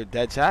crazy. Like you're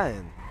dead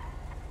chatting.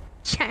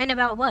 Chatting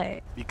about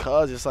what?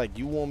 Because it's like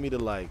you want me to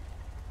like,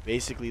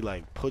 basically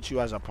like put you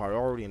as a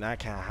priority, and that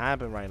can't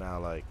happen right now.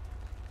 Like.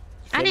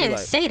 I feel me? didn't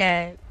Like- say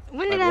that.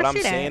 When did Like, I what say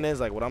I'm saying that? is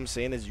like what I'm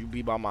saying is you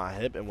be by my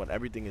hip, and when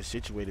everything is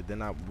situated,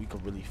 then we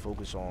could really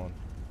focus on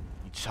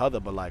each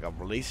other. But like a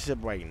relationship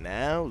right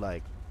now,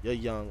 like you're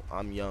young,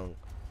 I'm young.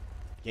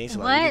 Gangsta,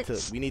 like,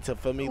 What? we need to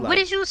feel me. Like, What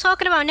is you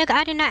talking about, nigga?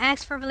 I did not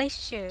ask for a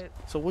relationship.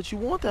 so what you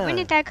want then? When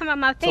did that come out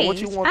my face? So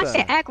what you want I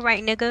said then? act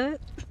right, nigga.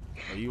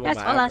 Oh, you want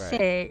That's my all I act right.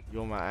 said. You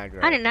want my act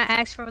right. I did not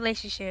ask for a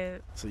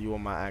relationship. So you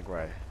want my act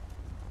right.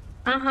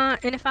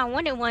 And if I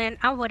wanted one,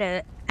 I would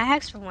have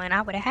asked for one.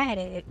 I would have had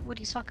it. What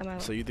are you talking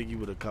about? So you think you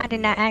would have cuffed I did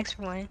me not up? ask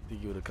for one.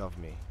 Think you would have cuffed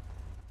me?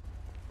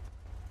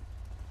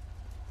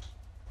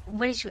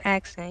 What is you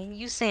asking?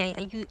 You saying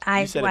you You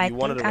I said do if I you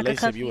wanted think a I could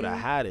cuff relationship, you would have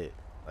you? had it.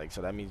 Like,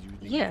 so that means you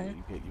Yeah.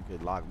 you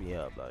could lock me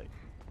up. Like,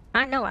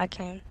 I know I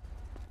can.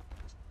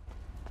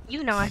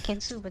 You know I can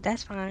too, but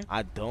that's fine.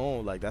 I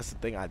don't. Like, that's the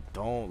thing. I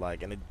don't.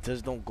 Like, and it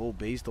just don't go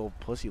based off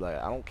pussy.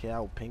 Like, I don't care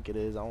how pink it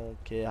is. I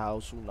don't care how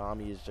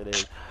tsunami shit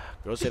is.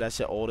 Girls say that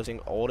shit all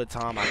the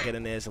time. I get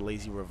in there, it's a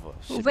lazy river.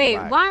 Shit be Wait,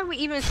 whack. why are we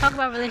even talking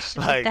about relationships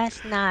Like, if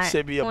that's not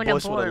shit be a on the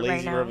bush with a board right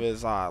lazy now? river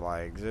inside.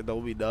 Like, shit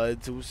don't be nothing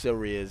too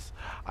serious.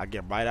 I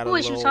get right out Who of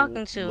is you little,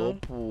 talking to? little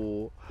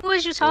pool. Who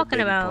is you little talking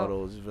baby about?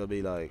 Puddles. You feel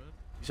me? Like,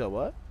 you said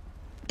what?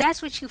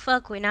 That's what you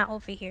fuck with, not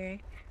over here.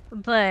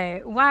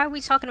 But why are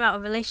we talking about a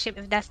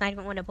relationship if that's not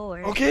even on the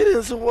board? Okay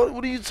then, so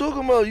what are you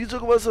talking about? You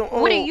talking about some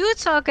What are you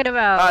talking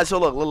about? Alright, so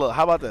look,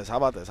 how about this? How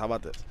about this?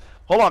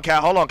 Hold on,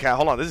 Cat, hold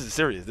on. This is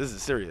serious. Cat. This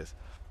is serious.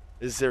 This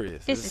is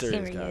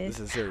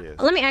serious.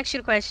 Let me ask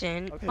you the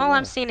question. Okay, All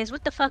I'm what? saying is,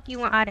 what the fuck you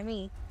want out of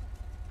me?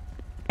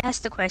 That's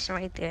the question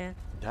right there.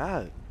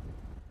 God.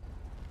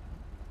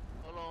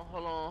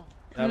 Hold on.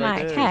 That My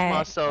right there. cat.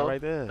 Myself. That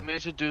right there. Let me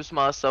introduce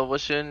myself.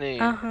 What's your name?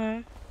 Uh-huh.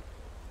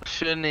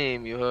 What's your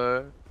name? You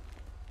heard?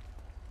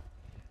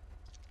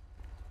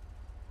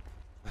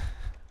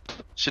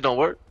 Shit don't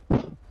work.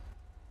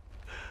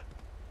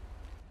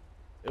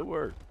 It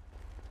worked.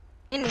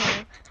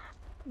 Anyway.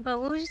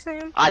 But what was you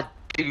saying? I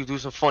dare you do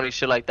some funny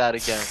shit like that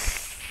again.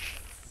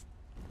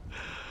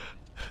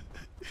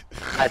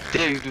 I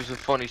dare you do some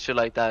funny shit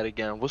like that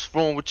again. What's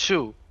wrong with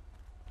you?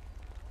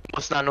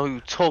 Must not know who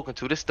you talking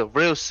to. This the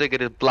real sick of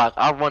this block.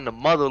 I run the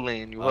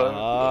motherland, you heard?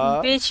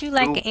 Bitch, you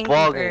like You an angry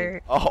bugging.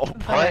 bird. Oh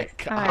my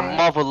God. My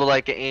mother look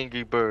like an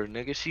angry bird,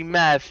 nigga. She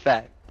mad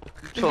fat. What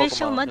you Bitch, talking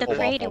your about, mother nigga?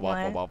 created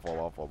one. My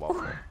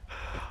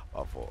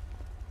fault.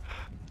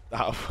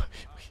 Nah,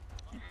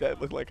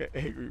 that looked like an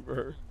angry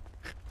bird.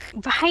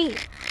 Right?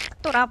 I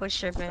thought I was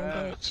tripping,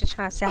 bitch. Just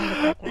trying to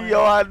sound like one.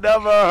 Yo, I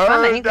never I'm an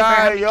heard angry bird.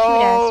 I'm that, a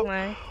cute-ass yo.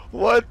 one.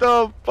 What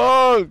the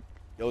fuck?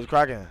 Yo, it's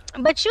cracking.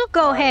 But you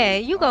go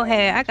ahead. You go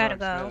ahead. I gotta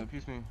go.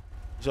 Peace me.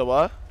 So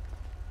what?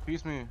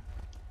 Peace me.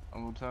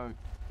 I'm tired.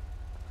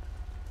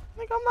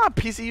 Nigga, I'm not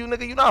piecing you,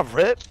 nigga. You not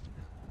ripped.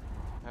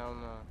 Hell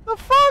no. The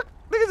fuck?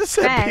 Nigga just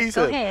said Facts, piece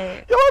go it.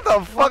 ahead. Yo, what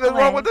the fuck Walk is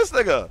wrong away. with this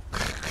nigga?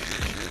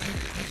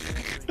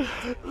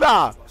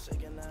 Nah,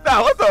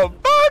 what the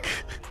fuck?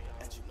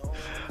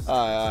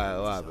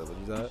 Alright, what happened? What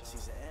you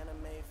said?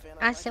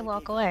 I said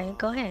walk away.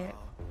 Go ahead.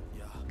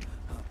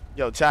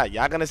 Yo, chat,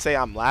 y'all gonna say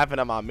I'm laughing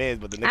at my mans,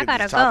 but the I nigga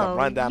gotta just tried to go.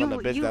 run down on the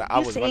bitch that I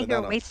was you running saying you're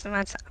down on. wasting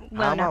my time. How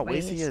Well, am I not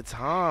wasting waste. your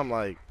time?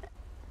 Like,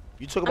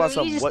 you talk I about mean,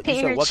 something. you just What you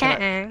came said? here What can I?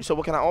 chatting. You said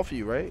what can I offer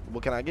you? Right?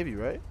 What can I give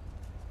you? Right?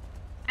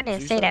 I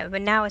didn't you say said. that,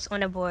 but now it's on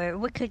the board.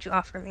 What could you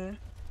offer me?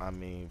 I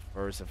mean,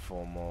 first and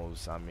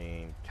foremost, I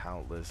mean,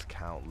 countless.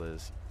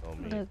 You know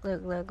me.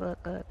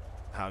 Look.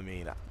 I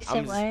mean, You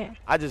said what?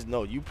 I just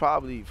know you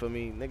probably, for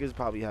me, niggas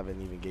probably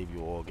haven't even gave you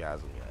an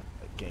orgasm yet.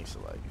 Like,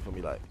 gangsta, like, you feel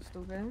me? Like,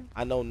 Stupid.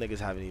 I know niggas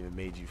haven't even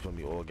made you, feel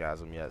me,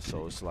 orgasm yet.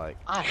 So it's like,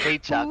 I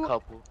hate y'all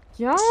couple.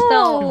 Yo.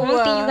 So, only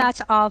thing you got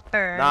to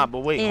offer nah, but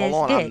wait, hold is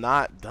on. dick. I'm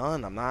not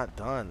done.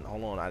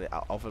 Hold on. I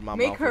offered my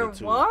Make mouth her with it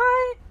too. what?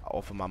 I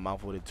offered my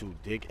mouth with it too.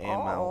 Dick and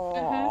mouth.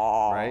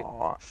 Right?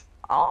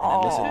 And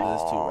then listen to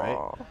this too,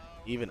 right?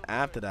 Even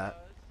after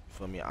that, you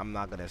feel me? I'm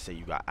not gonna say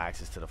you got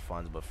access to the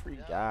funds, but free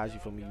guys, you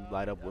feel me? You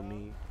light up with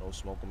me, don't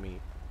smoke with me.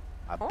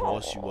 I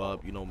boss you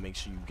up, you know, make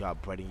sure you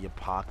got bread in your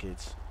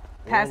pockets.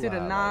 Pass All you the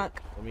that,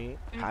 knock. Like, I mean,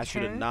 pass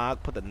you the Okay.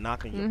 knock, put the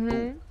knock in your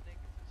boot.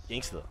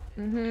 Gangster.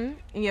 In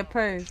your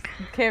purse.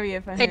 You carry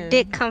it for A him.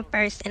 dick come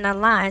first in the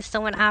line, so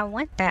when I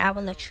want that, I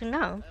will let you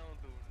know.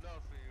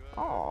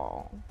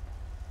 Oh.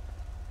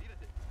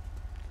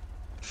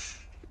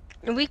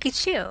 And we could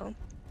chill.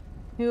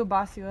 He would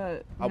boss you up.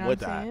 You I'm know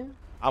with what I'm that. saying?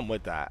 I'm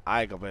with that.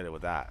 I ain't complaining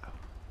with that.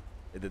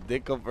 If the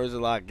dick come first, a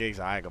lot of gigs.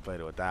 I ain't gonna play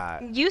with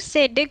that. You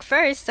said dick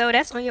first, so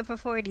that's on your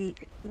priority.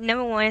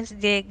 Number one is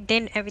dick,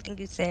 then everything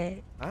you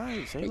said.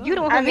 Alright, say You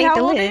the one less. who made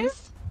the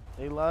list.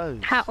 Say less.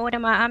 How old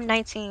am I? I'm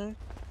 19.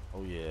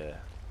 Oh yeah.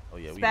 Oh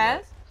yeah. We Spazz?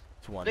 lit.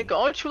 20. Nigga,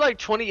 aren't you like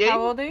 28? How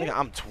old are you? Nigga,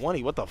 I'm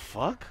 20. What the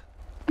fuck?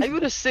 How you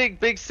the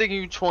big sick and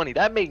you 20?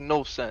 That make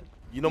no sense.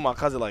 You know my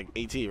cousin like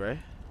 18, right?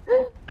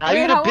 How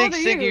Wait, you the how big old are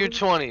sick and you? you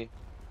 20?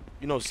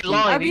 You know Ski.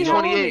 Lying, RB, you how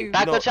old are 28. you?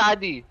 Back You up your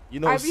ID. You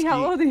know RB, Ski.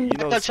 how old are you? You know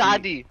Back out your Ski.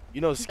 ID.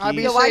 You know Ski. Y'all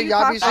be Yo, why safe. you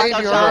Y'all be talking- safe. Back You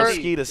out your heard? ID.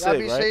 Ski the Y'all sick,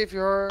 be right? safe. You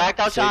heard? Back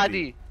out your Safety.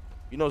 ID.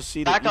 You know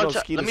Ski. Back You know out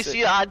your. Ski Let the me sick. see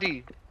your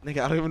ID.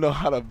 Nigga, I don't even know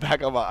how to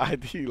back up my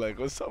ID. Like,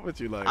 what's up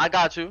with you? Like, I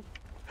got you.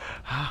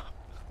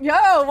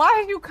 Yo, why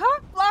are you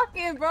cock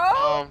blocking,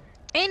 bro?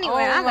 Anyway, oh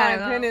I my gotta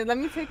go. goodness, let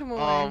me take him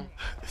away.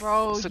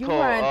 Bro, what's it you called?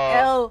 are an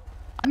L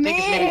I think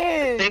it's maybe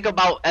man. think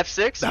about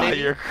F6. nah, maybe.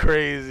 you're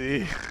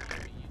crazy.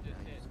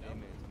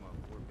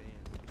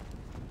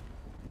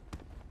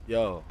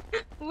 Yo.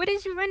 What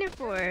is you running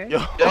for? Yo.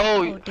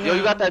 Yo,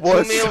 you got that 2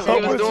 What's meal up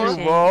we was with doing?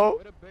 you,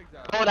 bro?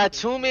 Bro, that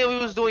 2 meal we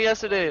was doing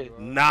yesterday.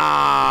 Nah,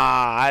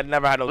 I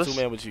never had no What's-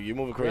 2-man with you. You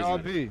moving crazy.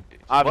 RB.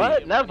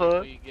 What?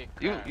 Never.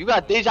 You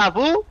got deja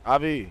vu?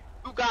 Abi.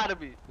 You gotta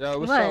be. Yo,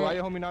 what's What? up? Why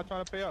your homie not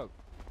trying to pay up?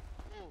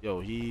 Yo,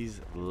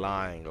 he's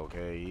lying,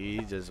 okay? He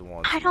just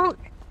wants I don't.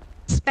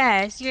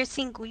 Spazz, you're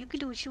single. You can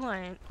do what you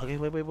want. Okay,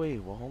 wait.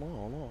 Well, hold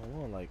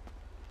on. Like,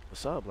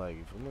 what's up? Like,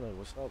 you feel me? Like,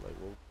 what's up? Like,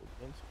 what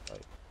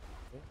like,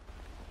 yeah.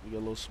 You get a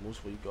little smooth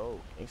before you go.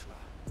 Thanks.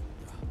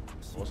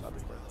 What's up,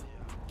 big brother?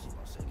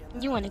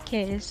 You want a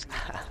kiss?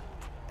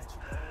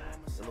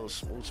 A little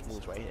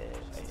smooth right here.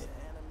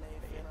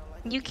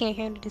 You can't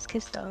handle this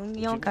kiss though.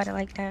 You don't got it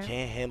like that.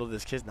 Can't handle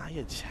this kiss. Now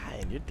you're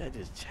chatting. You're dead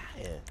just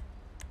chatting.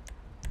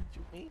 What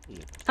you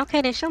mean?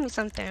 Okay, then show me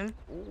something.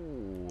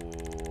 Ooh.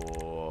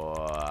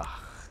 Hold on,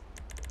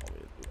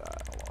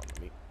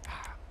 let me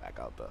back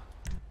out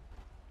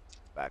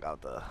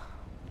the.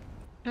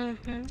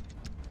 Mm-hmm.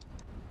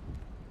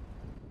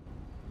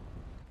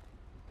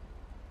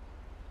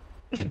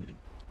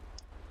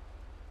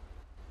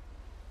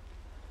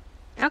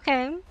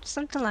 Okay,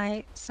 something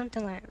like.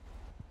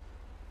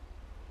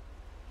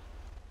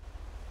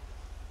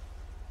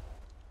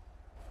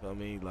 Feel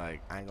me?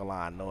 Like, I ain't gonna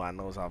lie. I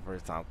know it's our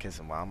first time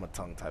kissing, but I'm a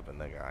tongue type of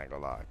nigga. I ain't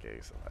gonna lie, okay?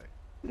 So like,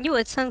 You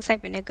a tongue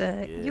type of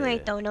nigga. You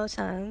ain't Yeah. throw no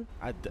tongue.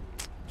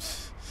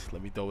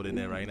 let me throw it in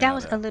there right now. That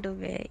was then. a little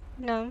bit.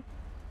 No.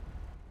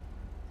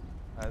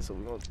 Alright, so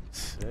we gonna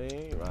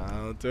see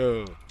round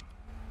 2.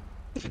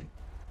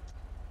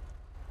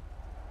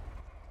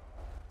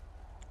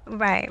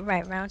 Right,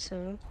 round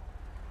 2.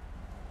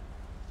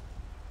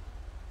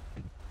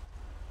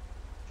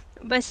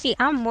 But see,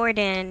 I'm more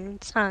than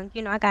tongue.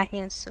 You know, I got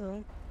hands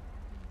too.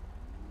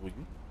 Will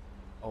you?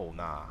 Oh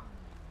nah.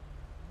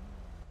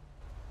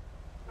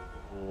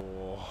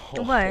 Oh.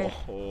 What?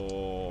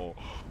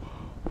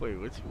 Wait,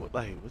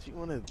 what you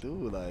wanna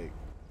do? Like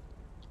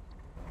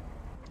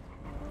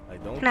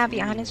don't. Can I be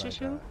tease me honest like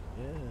with you?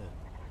 that.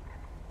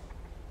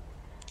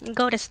 Yeah.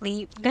 Go to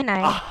sleep. Good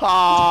night. Yo,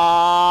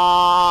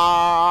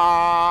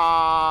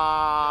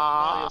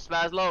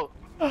 Spazz low.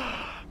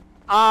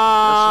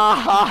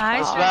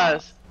 Hi,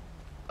 Spazz.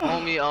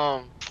 Homie,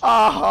 Oh.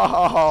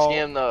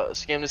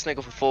 scam this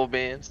nigga for 4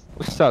 bands.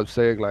 What's up,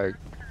 Sig? Like,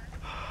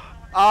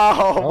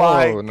 Oh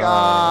my nah.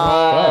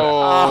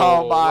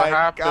 god. Oh my What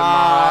happened,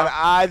 god. Ma?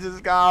 I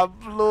just got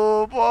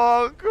blue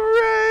ball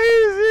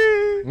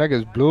crazy.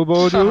 Niggas blue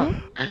ball, dude? Yo, what's it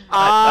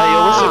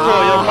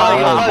called? Yo, Ma, yo,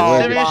 Oh Ma,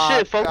 my serious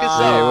shit. Focus Yeah,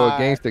 up. well,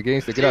 gangster, get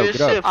up, Serious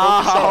get up. shit. Focus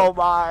Oh up.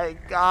 my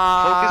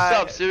god. Focus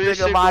up. Serious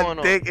Nigga, shit my going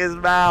on. dick is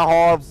mad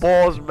hard,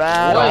 balls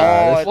mad What?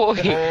 hard.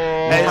 Nah,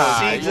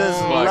 And she just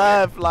fuck.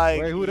 left like,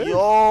 Wait, who this?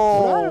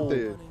 yo. Who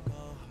there?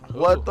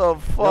 What the Yo,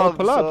 fuck,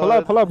 pull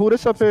up. Who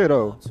this up here,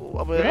 though?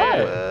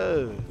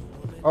 Yeah.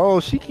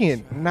 Oh, she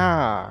can't.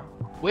 Nah.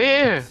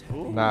 Where?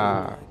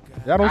 Nah.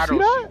 Y'all don't I see don't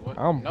that? see what-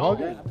 I'm no.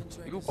 bugging.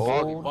 You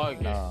Oh,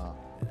 bugging. nah.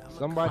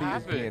 Somebody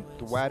What is being happened?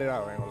 thwatted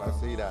out. I ain't gonna lie,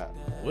 see that.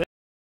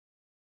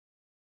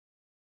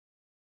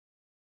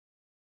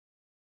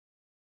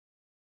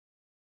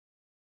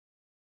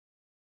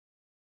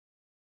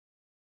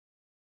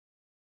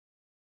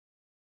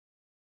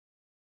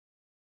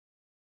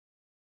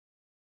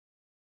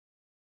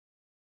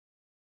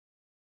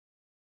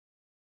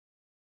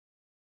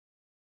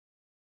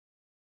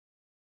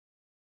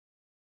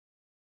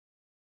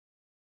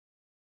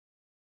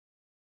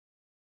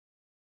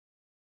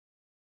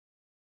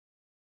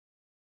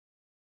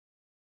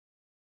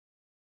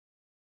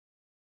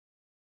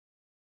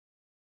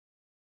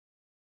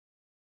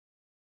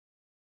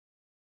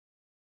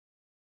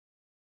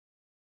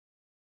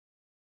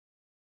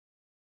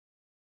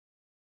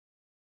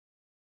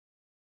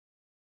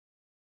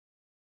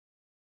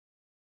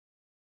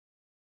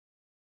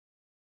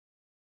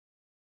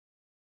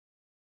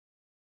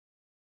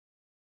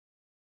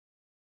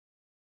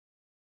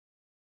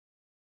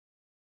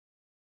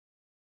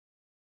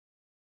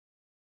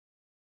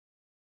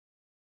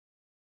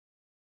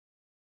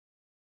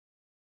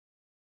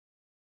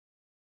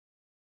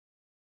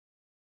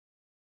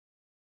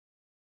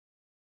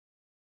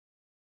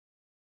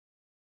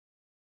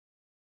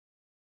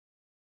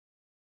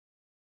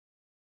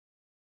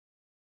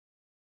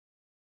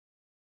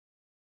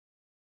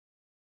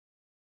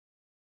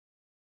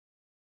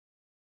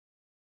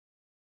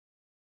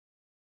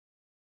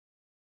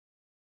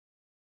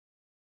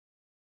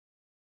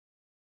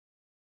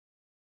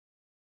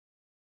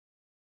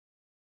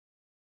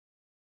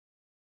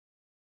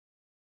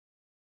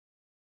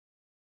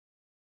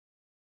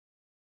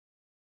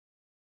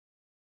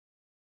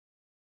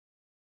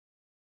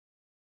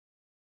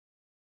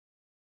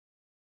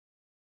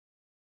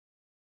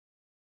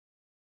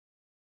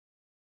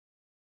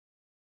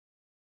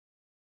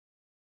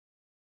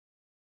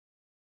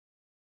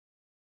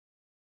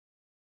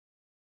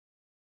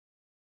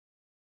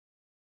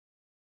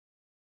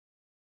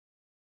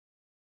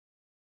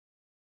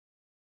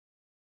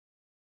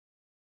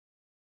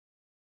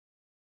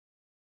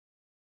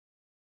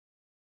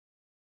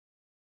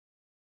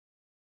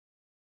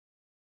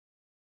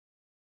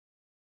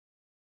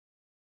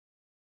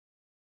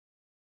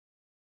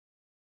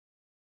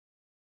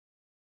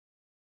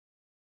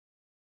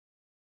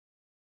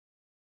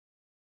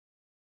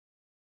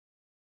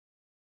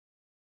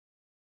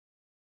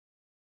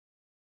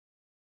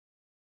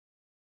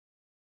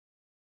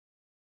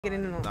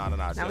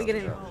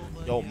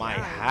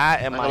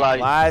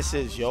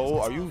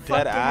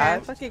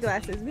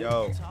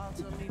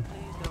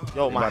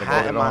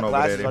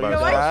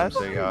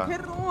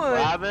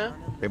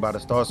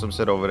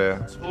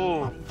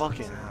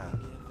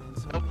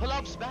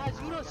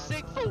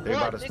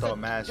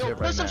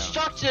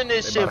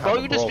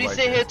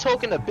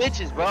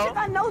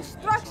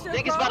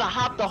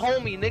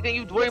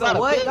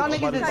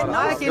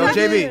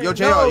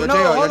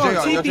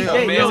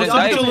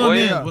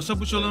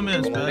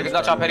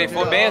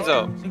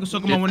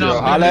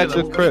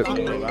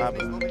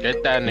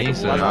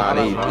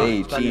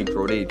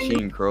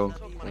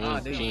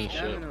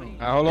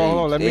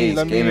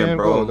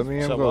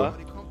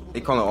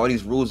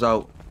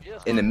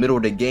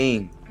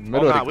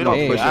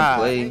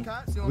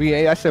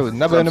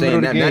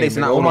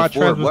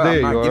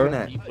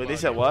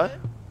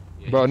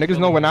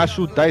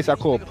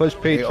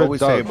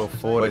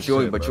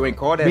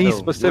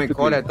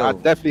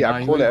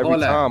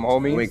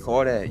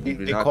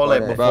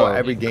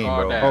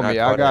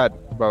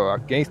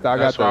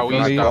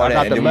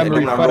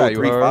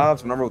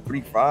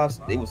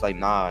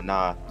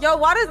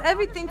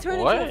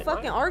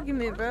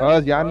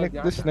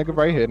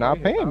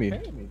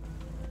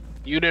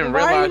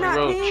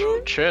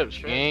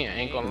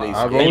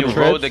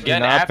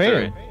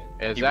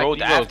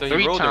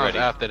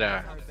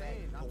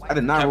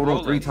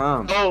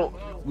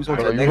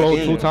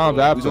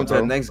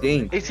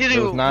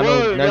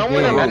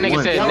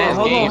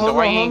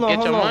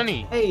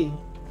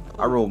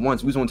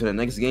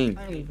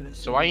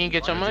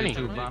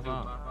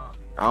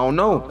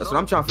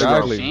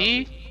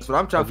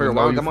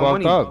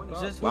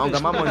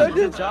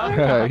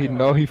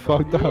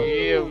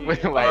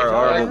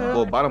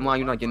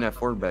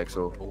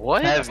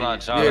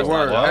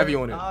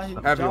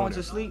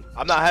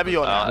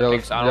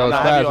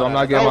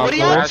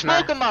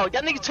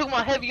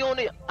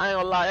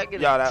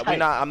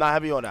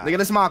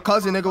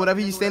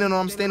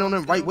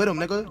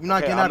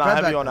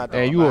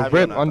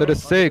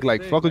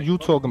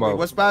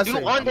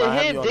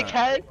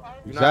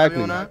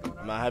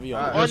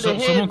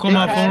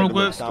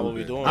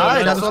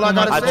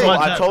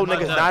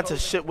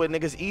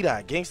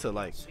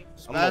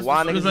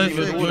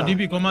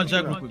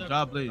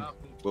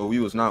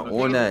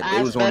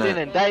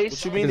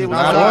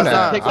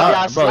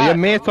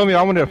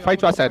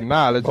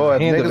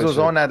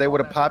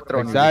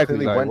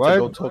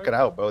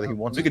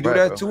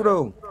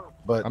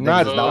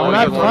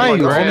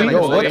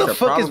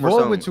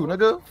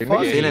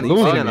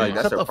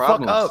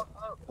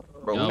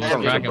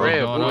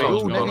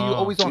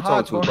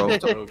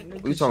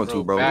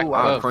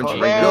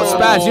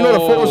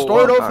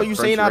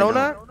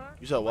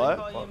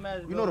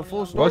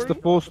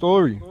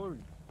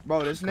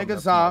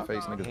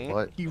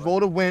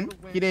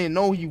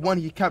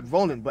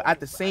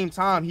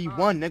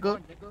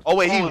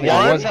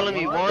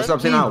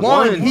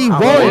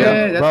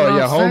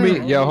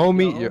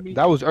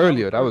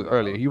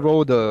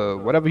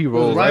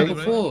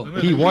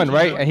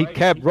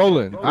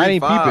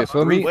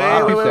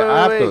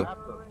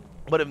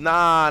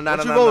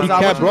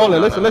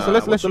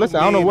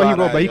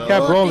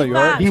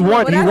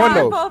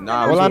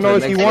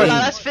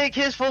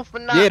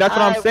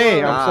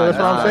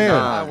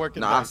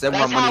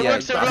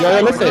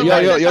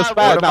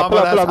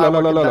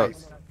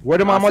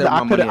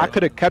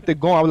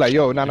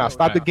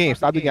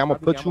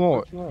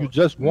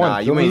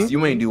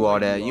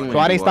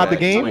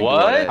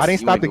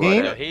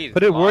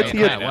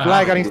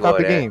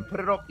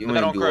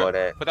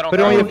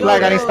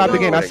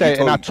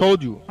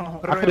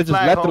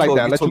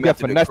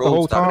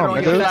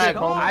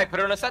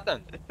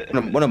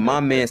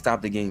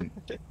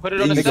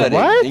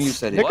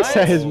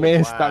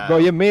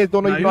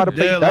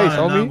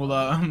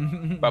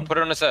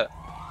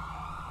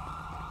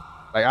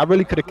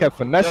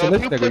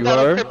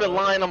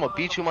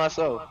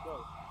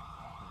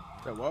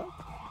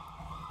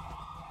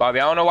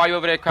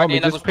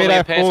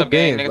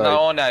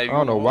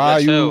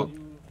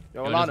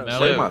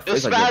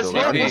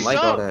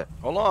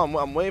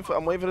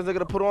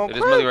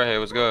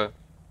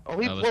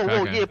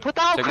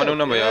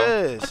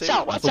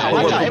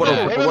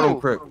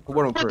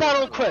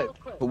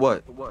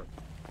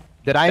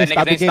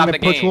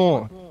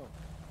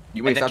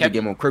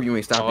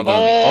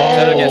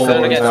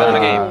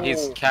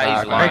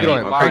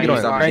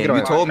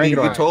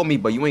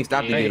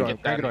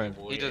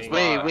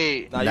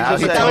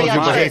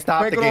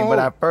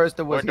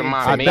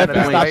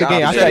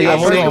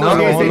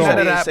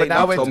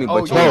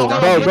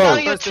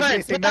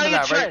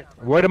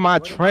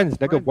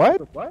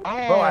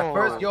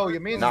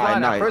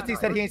 First he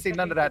said he ain't say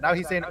none of that. Now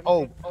he's saying,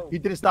 oh, he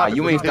didn't stop. Nah,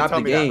 you ain't stopped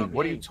the game.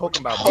 What are you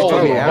talking about?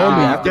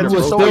 Homie, you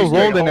were still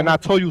rolling, and I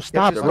told you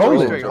stop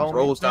rolling.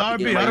 Bro, stop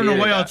the game I right don't know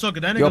here. why y'all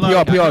talking. That Yo,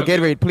 nigga PR, lied.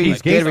 Gatorade,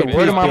 please. Gatorade,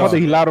 word of my mother,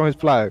 he lied on his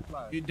flag.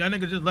 That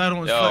nigga just lied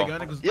on his Yo. flag.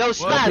 That nigga's Yo, what?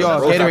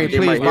 Spazz. Gatorade,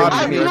 please. But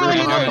I ain't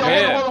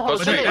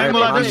gonna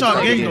lie, this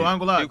y'all gang though. I ain't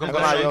gonna lie. I ain't gonna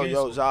lie,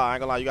 yo, I ain't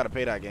gonna lie, you gotta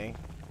pay that gang.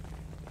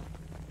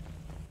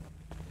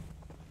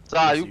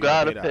 Zah, you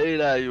gotta pay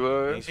that, you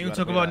heard? Ain't you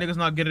talk about niggas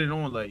not getting it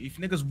on. Like, if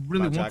niggas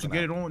really want to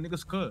get it on,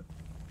 niggas could.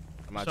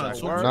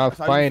 Not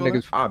fighting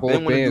niggas for 4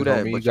 bands,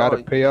 homie. You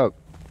gotta pay up.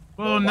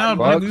 Well, now,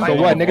 fuck. So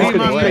what? Niggas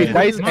could just play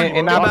dice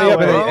and not pay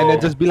up and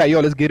then just be like, yo,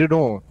 let's get it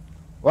on.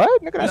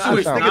 What? Nigga, that's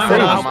Nigga sound said,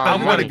 crazy.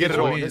 I want to get it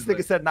on. This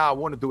nigga said, nah, I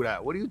want to do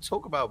that. What are you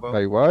talking about, bro?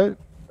 Like what?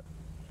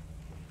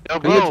 Yo,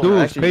 Pay your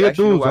dues, pay your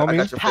dues, I homie.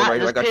 got your phone right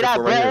here. I got your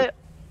phone right here.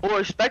 Or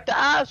expect the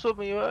ass with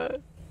me, you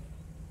heard?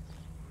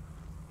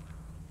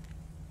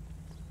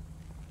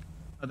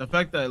 The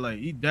fact that like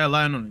he dead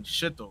lying on his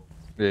shit though.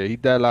 Yeah, he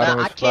dead lying on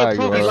I his can't flag,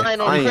 prove he yo.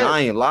 lying on Cribs. I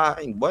ain't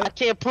lying. What? I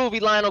can't prove he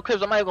lying on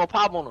Cribs. I'm not even gonna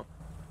pop on him.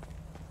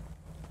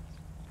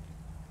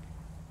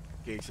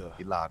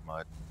 He lied,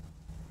 mud.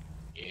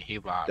 Yeah, he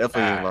lied.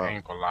 Definitely I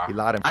ain't gonna lie. He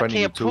lied in I front of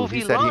you can't too. prove He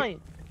he said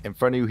lying. in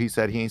front of you. He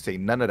said he ain't say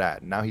none of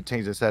that. Now he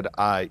changed and said,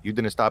 you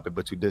didn't stop it,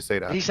 but you did say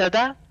that." He said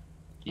that?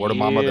 Word of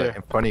my mother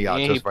in front of y'all,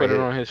 And just he put right it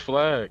here. on his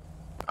flag.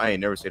 I ain't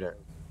never say that.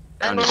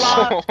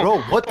 Bro,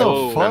 what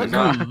the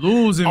fuck? You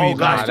losing me, Oh,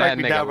 God, dog. strike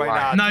me down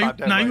right now.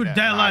 Now you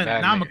dead lying.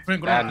 Now I'm a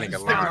friend. That nigga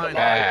lying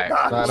bad.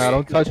 Nah,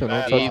 don't touch him.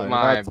 Don't touch He him.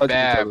 lying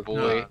bad,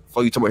 boy.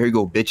 Fuck you talking about, here you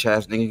go, bitch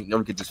ass nigga. You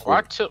never get this for.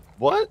 Watch it.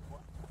 What?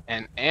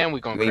 And we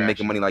gonna You ain't crash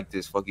making money like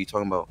this. Fuck you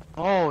talking about.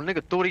 Oh,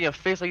 nigga threw it in your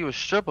face like you a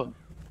stripper.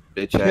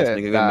 Bitch ass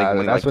nigga. You ain't making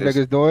money That's like what this.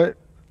 niggas do it.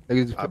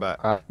 Niggas. I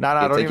bet. Nah,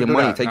 Nah, don't Take even your do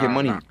money. that. Take your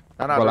money.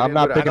 Well, I'm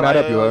not picking that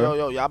up, you heard.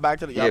 Yo, y'all back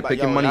to the. Yeah, pick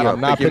your money up.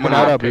 I'm not Pick your picking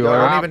money that up. up, you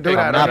heard. Don't even do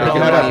that. I'm not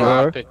picking that up, you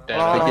heard. Pick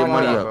your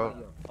money up.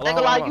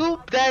 Nigga, like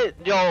you, that,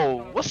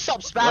 yo, what's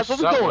up, Spazz? What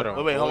we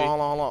doing? Wait, hold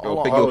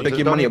on. Pick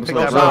your money up.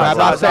 Bro, have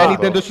I said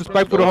anything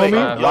disrespectful to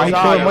homie? Why he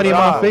throwing money in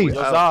my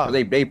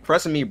face? They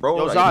pressing me, bro.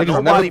 Yo, Like, Zah, niggas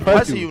never nobody press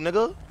pressing you. you,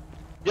 nigga.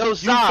 Yo, You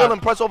Zah, feeling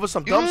pressed over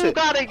some dumb you shit.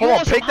 gotta- you Hold on,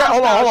 want pick some that.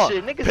 Hold hostile on.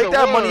 shit. Niggas Pick the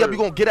that money up. word. You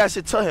gonna get that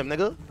shit to him,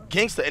 nigga.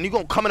 Gangster, and you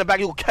gonna come in the back.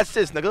 You gonna catch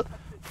this, nigga.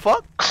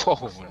 Fuck.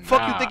 Fuck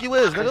you think you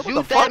is, nigga? What You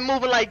the that fuck?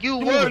 moving like you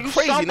You were, moving you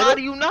crazy,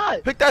 somebody, nigga. you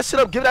not. Pick that shit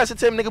up. Give that shit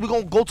to him, nigga. We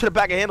gonna go to the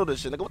back and handle this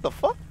shit, nigga. What the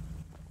fuck?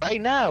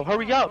 Right now,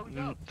 hurry up.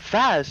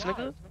 Fast,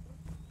 nigga.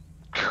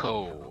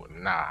 Oh,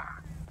 nah.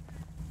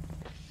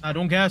 Nah,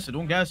 don't gas it.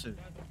 Don't gas it.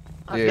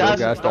 Yeah, Guys,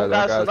 gas don't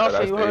that, gas gas enough.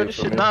 that, You that's heard this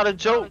for shit me. not a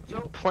joke.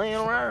 You playing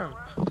around.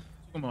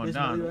 Come on,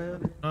 nah.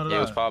 Yeah,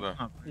 what's poppin'?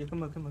 Yeah,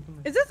 come on.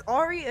 Is this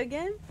Ari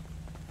again?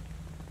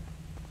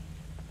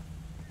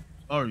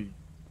 Sorry.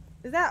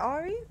 Is that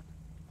Ari?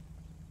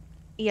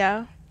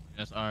 Yeah.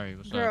 That's Ari.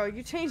 What's Girl, up?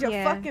 you change your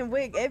Yeah. fucking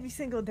wig every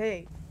single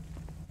day.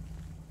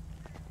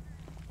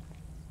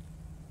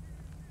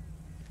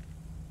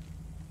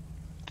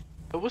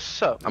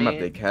 What's up, I'm man? at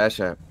the Cash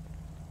App.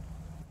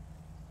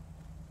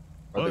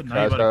 What? the Now you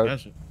cash about to out.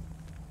 cash it.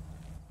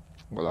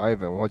 Well,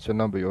 Ivan, what's your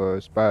number? Your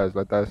Spazz.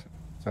 Let that.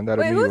 Send that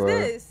to Wait, me, who's you heard.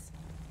 this?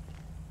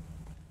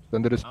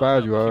 Send it to I don't Spazz,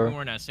 know, you but she heard. been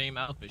wearing that same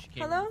outfit she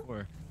came Hello? in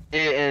before.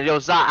 And yo,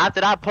 Zah,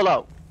 after that, pull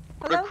up.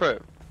 Go to the Hello?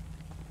 crib.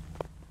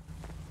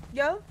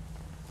 Yo?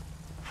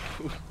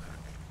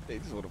 They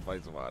just want to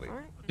fight somebody.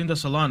 Alright. I think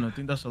that's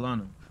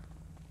Alana.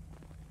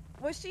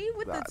 Was she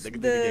with Nah, the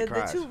nigga didn't get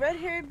crashed. two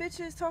red-haired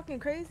bitches talking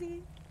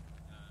crazy?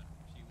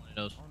 She one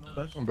of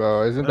those.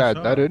 Bro, isn't that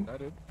dudded?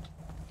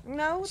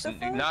 No, what the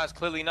fuck? Nah, it's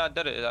clearly not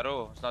dead at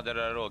all. It's not dead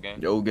at all,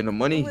 gang. Yo, getting the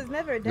money. It was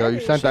never dead. Yo, you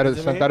sent that to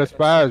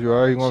Spazz, you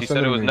heard. You gonna She send said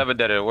it it to was me. never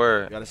dead at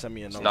word. You gotta send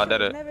me a It's number. not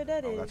dead at. Never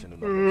dead. I don't got your new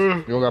number.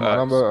 You don't got my Facts.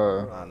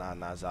 number?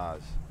 Nah,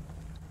 Zaz.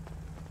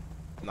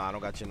 Nah, I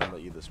don't got your number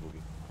either,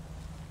 Spooky.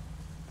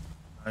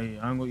 I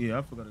ain't gonna. Yeah,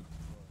 I forgot it.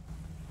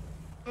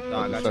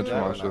 Nah, I got Sent your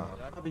you my number. shit.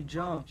 Nah. I be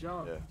jump.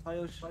 Yeah. Tie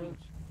your shoes.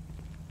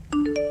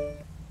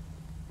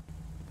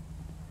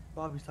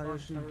 Bobby, tie your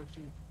shoes.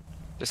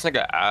 This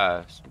nigga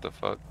ass. What the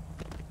fuck?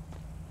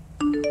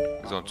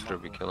 He's on Twitter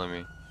be killing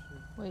me.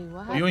 Wait,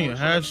 what You on your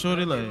head,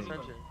 shorty? Like,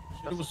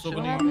 shorty was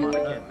talking to you.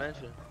 Can't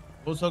mention.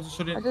 What's talking to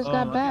shorty? I just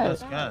got back.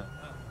 That's Cat.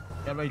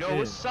 Cat right Yo, there.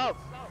 what's up?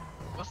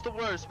 What's the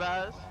word,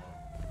 Spazz?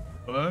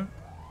 What?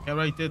 Cat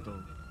right there,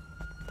 though.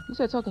 You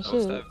said talking Oh,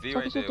 what's shit. that V Talking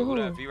right shit there? to Who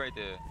who? that V right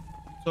there?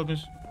 Talking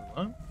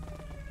what?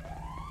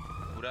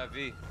 Who that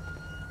V?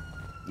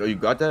 Yo, you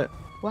got that?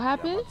 What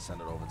happened?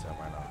 Send it over to him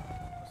right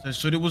now. Said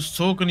shorty was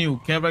talking to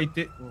you. Cat right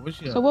there. What's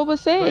she? So what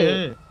was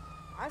said? Yeah.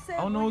 I said,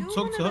 I don't know, were you talk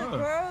one to of the her.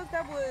 girls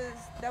that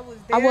was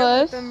I there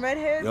was. with them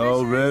red-haired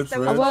Yo, bitches Ribs, that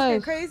was Ribs. talking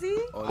was. crazy?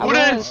 I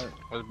was.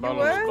 What's You Ballin'?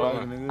 were? What's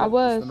Ballin'? I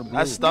was.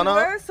 That's You Stunner.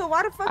 were? So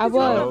why the fuck I is you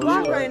on the was.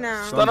 block right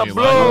now? Stunner Yeah,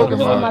 Blue.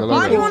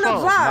 Why you on the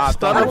block? Nah,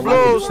 Stunner Why the fuck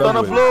Blue. you Stunner on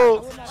the Blue.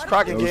 block? It's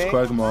cracking, Yo, it's gang.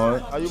 cracking my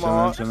heart. How you, Chillin',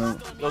 ma?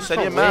 chillin'. Yo,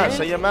 send your man.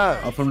 Send your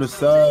man. I'm from the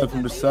side,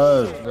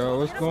 Yo,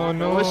 what's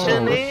going on? What's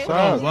your name? What's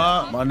up?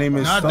 Wow. My name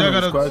is Nah, Stunner.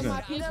 that It's gotta-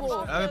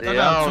 cracking.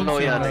 Yeah, I don't know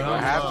y'all nigga. What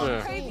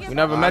happened? We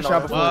never met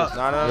y'all before.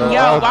 Nah. Nah.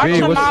 Yo, watch RB,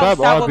 your what's mouth, up,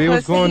 sour RB?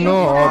 What's pussy. going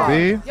on,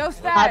 RB? Yo,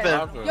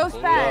 Happened. Spazz. Yo,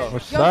 Spazz.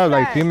 What's Yo, up?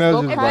 Like Spazz.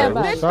 females Go is cry like, about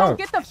what's Bitch, don't up?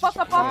 get the fuck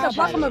up off the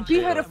block. I'ma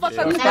beat her the fuck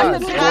up. You Fuck got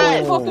the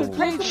that. talking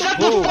crazy.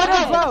 Blue. What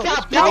up, bro?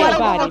 Stop Y'all yelling don't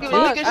about give it, a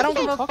fuck. bitch. I don't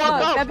give a fuck.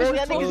 That bitch was Y'all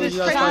niggas talking is crazy.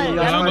 crazy.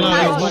 Yeah, I'm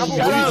gonna- Who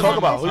you talk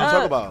about? Who you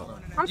talk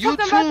about? I'm You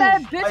talking about too.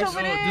 that bitch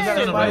over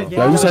there. Just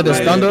Yo, you said the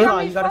Stunner?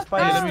 You gotta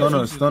Hey, let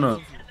me- Stunner.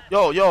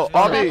 Yo,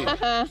 RB.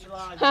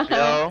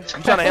 Yo. You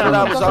trying to handle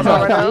that with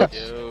Southside right now?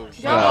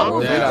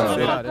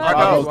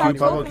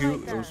 Papa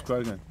Q. It was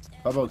cracking.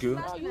 Papa Q.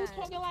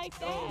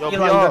 Yo, You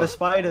got a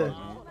spider.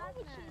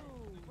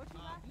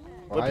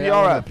 What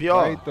PR at? PR.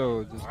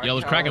 Yo,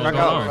 what's cracking? What's going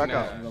on?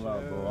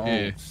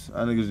 Yeah.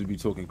 I niggas just be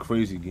talking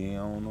crazy, gang.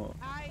 I don't know.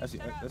 That's Yo,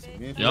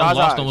 I'm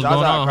lost on what's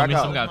going on,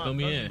 homie. Some guy fill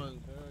me in.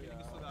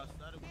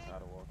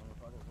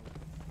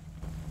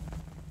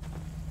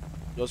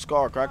 Yo,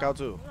 Scar, crack out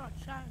too.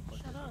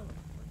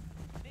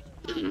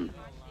 Come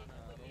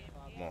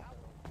on.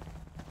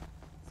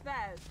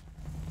 Spazz.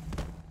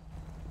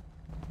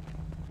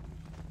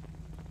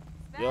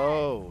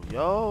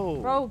 Yo.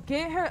 Bro,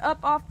 get her up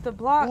off the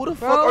block. Who the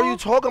fuck are you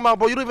talking about,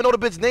 bro? You don't even know the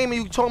bitch name,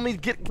 and you told me to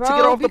get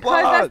off the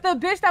block. Because that's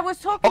the bitch that was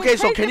talking. Okay,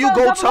 so can you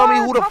go tell me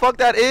who the fuck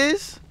that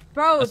is?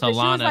 Bro, that's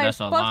Alana. That's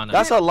Alana.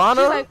 That's Alana.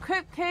 She's like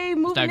Crip K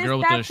moving that girl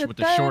with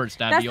the shorts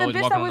that be always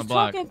walking on the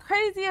block. That's the bitch that was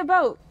talking crazy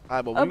about. All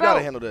right, but we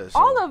gotta handle this.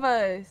 All of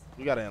us.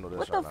 We gotta handle this.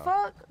 What the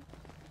fuck?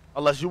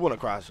 Unless you wanna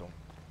crash him.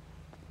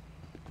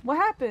 What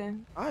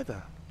happened?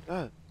 Either. Go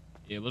ahead.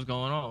 Yeah, what's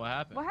going on? What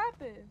happened? What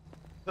happened?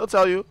 He'll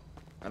tell you.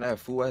 I had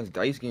full ass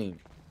dice game.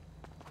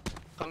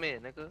 Come here,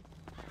 nigga.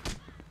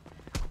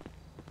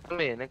 Come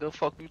here, nigga.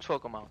 Fuck you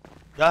talking about?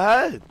 Go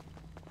ahead.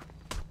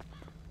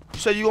 You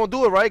said you gonna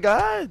do it, right? Go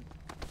ahead.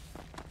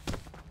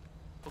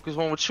 Fuck is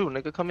wrong with you,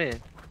 nigga? Come in.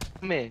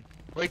 Come in.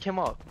 Wake him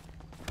up.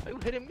 Why you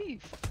hitting me?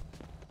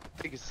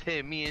 Niggas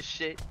hitting me and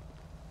shit.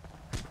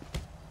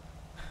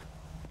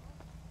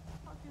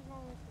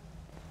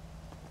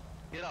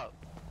 Get up.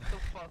 Get the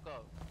fuck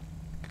up.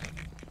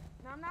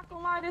 Now, I'm not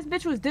gonna lie, this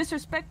bitch was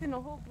disrespecting the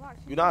whole block.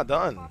 You're not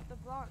done.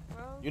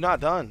 You're not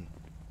done.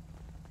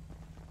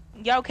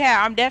 Yo,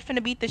 Cat, I'm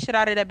definitely finna beat the shit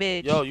out of that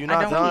bitch. Yo, you're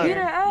not done.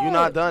 You're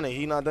not done, and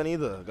he not done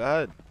either. Go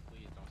ahead.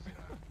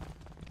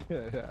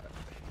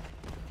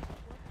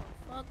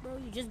 Fuck, bro,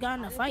 you just got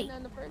in a fight.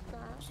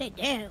 Say,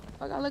 damn.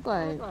 Fuck I look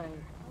like?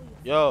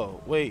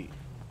 Yo, wait.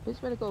 Bitch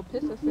better go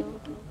piss herself.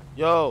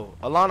 Yo,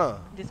 Alana.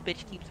 This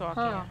bitch keep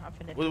talking. Huh. I'm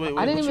finna Wait,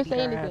 I didn't even beat say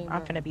her anything. up.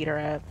 I'm finna beat her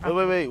up.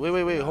 Wait.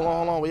 Hold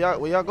on. Where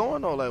y'all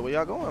going though? Like, where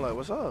y'all going? Like,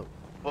 what's up?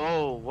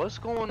 Oh, what's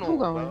going on, Who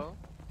going? bro?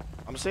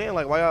 I'm saying,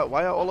 like, why y'all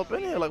all up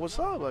in here? Like, what's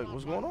up? Like,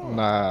 what's going on?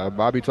 Nah,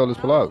 Bobby told us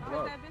pull up.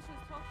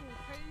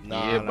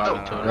 Nah,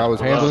 Bobby told Y'all was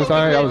handling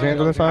something? Y'all was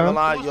handling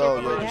something?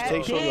 Yo, just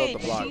take Shorty off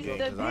the block, gang,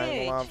 because I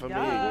ain't gonna lie for me.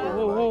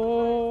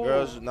 Like,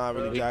 girls is not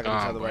really jacking each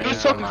other right now. You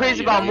talking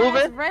crazy about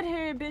moving?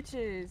 Red-haired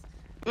bitches.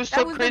 You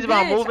talking crazy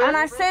about moving? And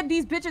I said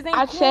these bitches ain't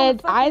I cool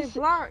said on the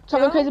block,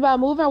 talking yo. crazy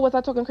about moving, or was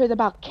I talking crazy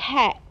about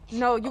cat?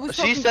 No, you was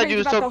She talking said crazy you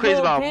was about talking the crazy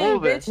whole about game,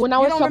 moving. bitch. When I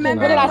You was don't talking,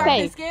 remember what did I that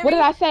say? scary? What did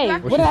I say?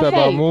 What she said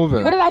about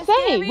moving? What did I say?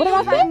 Scary, What did you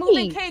was like I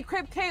moving say? K,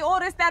 Crip K, all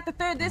this, that, the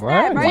third, this, What?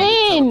 that, right?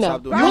 When? She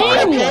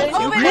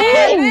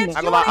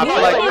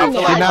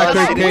not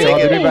Crip K.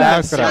 Did anybody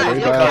ask for that?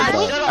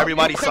 because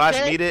everybody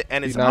slash meet it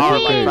and it's our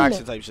like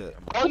faction type shit.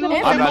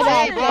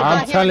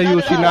 I'm telling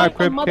you, she not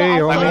Crip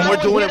K. Like when homie. we're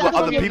doing it with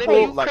other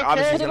people, like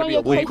obviously it's gonna be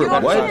a way quicker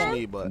What? slash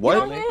me, but Put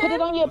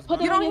it on your,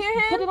 put it on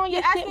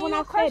your shit when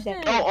I said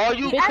that. Yo, are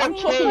you Bitch, I'm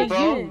Crip talking K, to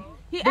bro? you.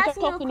 He Bitch, I'm asked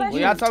me a talking to question.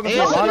 you. y'all talking to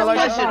Answer Alana this like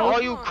question. that?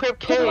 Are you Crip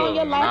Put it on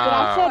your K? life that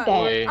I said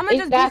that. I'ma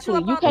just Exactly.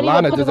 beat you You up can't Alana,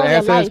 even put just it on your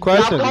answer his life.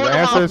 question. Just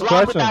answer his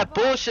question. That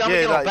bullshit. I'm Yeah,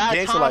 getting like, bad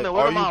gangster, time. like, And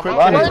what are am you I Crip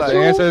wrong? K? Word Like,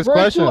 answer his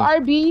question.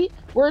 Word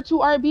to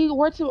RB,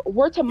 word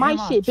to my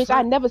shit, bitch.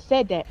 I never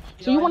said that.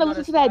 So you want to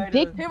listen to that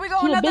dick? Here we go,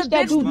 to a another bitch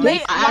that do bitch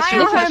dick? I asked you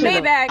a lying on her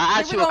question. Maybach. I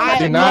asked Here you we a go, question.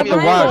 She's another not the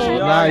bitch watch. lying She's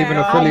on not her even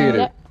Maybach.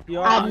 affiliated. I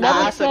never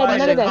asked a said none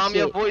question. of that Calm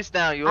your shit. voice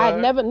down. You I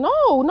heard? never, no,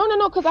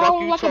 because I Fuck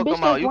don't you like a talking bitch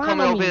about? that's You lying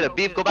coming on over me. here to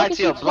beef? Go What back is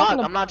to your she block.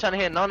 talking I'm not trying to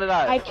hear none of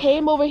that. I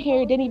came over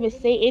here and didn't even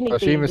say anything.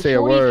 She even The say a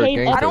shorty word, came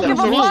gangster. up I don't to give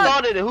a me. Who fuck.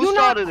 started it? Who You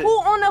not started it?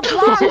 cool on the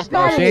block.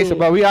 No, she ain't.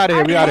 But we out of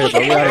here. We out of here.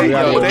 Bro. We out of here. We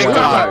out of Yo, here. thank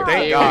God,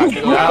 thank God.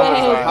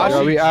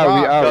 Yo, we out.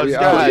 We out. We out. We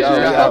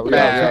out. We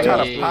out. She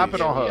trying to pop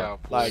it on her.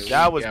 Like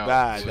that was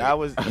bad. That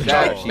was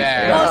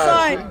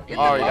bad.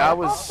 Ari, that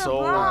was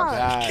so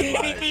bad.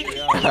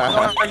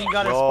 Like, You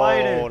got a yo,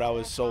 spider. that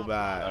was so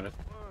bad.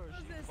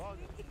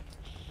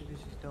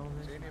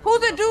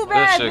 Who's a do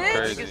bad, This shit bitch?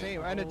 crazy.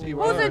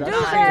 Who's a do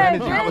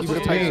bad, I was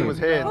bitch? texting his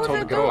head and told him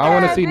to get I over.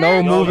 want to see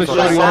no moving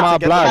shorty on my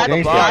block,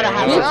 gangster.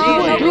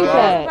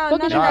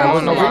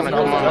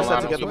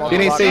 She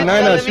didn't say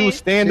none of that. She was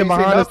standing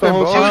behind us the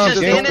whole time,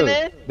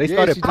 gangster. They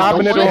started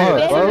popping it on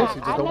her, bro. She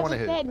just don't want to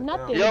hit.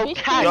 Yo,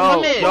 Cat,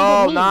 come in.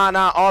 Yo,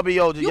 nah,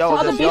 RBO,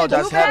 yo,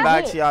 just head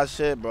back to y'all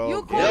shit, bro.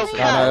 Yo, Nah, Cat.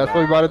 that's what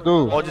we about to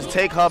do. Or just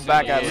take her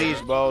back at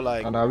least, bro.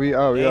 Like, Nah, we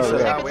out. We out.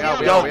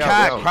 yo,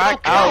 Cat, crack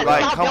out.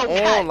 Like, come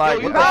on,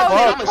 like, what the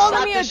fuck?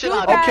 Calling me a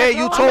do-bad, Okay,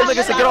 you told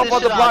niggas to get off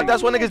on the block.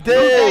 That's what niggas That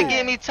get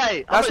did. me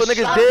tight. That's what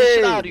niggas I'ma slap the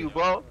shit out of did. you,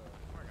 bro.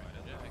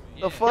 The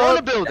Go in the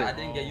fuck? building.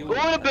 Go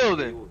in the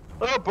building.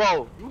 Oh,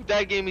 bro, you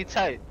that get me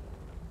tight.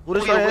 Who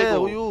this Who you right here?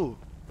 wiggle? Who you?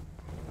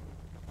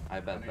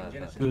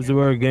 This is the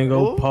word, Gango.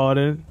 Who?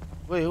 Pardon.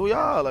 Wait, who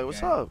y'all? Like,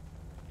 what's up?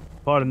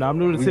 Pardon. I'm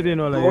new to the city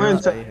and all that.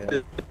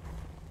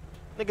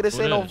 Nigga,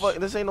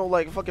 this ain't no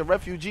like fucking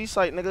refugee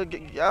site,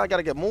 nigga. Y'all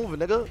gotta get moving,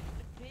 nigga.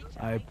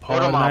 I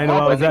pardon. I know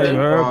I was at you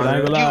heard, but I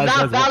ain't gonna lie. You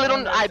not valid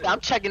on. I'm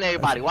checking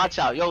everybody. Watch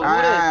out, yo. Who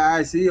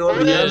I see. Nah,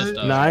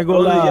 I ain't gonna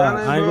lie.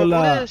 I ain't gonna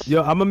lie. Yo,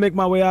 I'm gonna make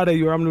my way out of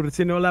here. I'm new to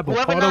see no lap,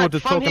 but pardon with the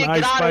talking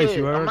Ice Spice,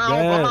 you heard?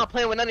 I'm not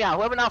playing with none of y'all.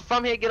 Whoever not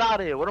from here, get out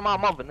of here. What am I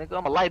mother, nigga?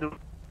 I'm a lighter.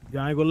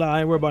 Yeah, I ain't gonna lie. I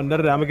ain't worried about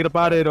none of that. I'm gonna get up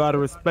out of here though, out of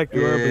respect,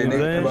 you heard?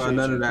 None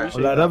of that shit.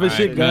 All that other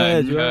shit,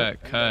 guys.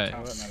 Cut.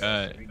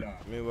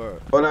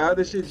 All that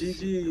other shit,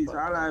 GG's.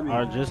 Holla at me.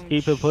 Or just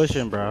keep it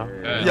pushing, bro.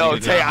 Yo,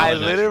 Tay, I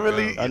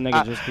literally, that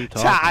nigga just keep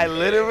talking. I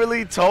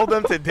literally told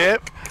them to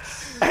dip,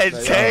 and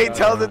Tay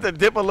tells them to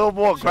dip a little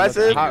more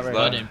aggressive, and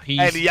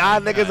y'all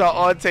niggas are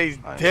on Tay's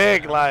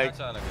dick, like,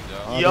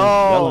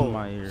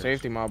 yo.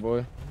 Safety, my boy.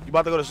 You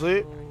about to go to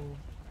sleep?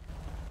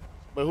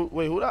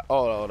 Wait, who that?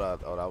 Oh, that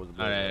was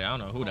the I don't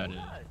know who that is.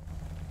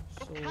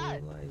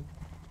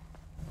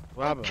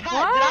 What happened? Did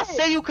I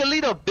say you could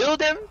lead a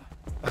building?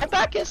 Come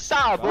back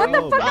inside, bro. What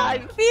the fuck did I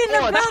be in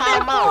the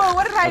building for?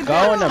 What did I do?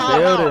 Go in the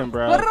building,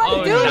 bro. What did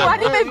I do? I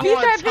didn't even beat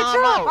that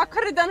bitch up. I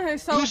could have done her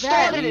so You bad.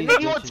 started it,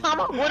 nigga. You on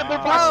timeout? What if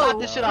I slap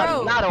this shit out of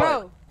you? Not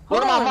on.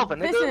 What am I muffin,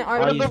 nigga? Listen,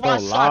 What if I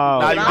slap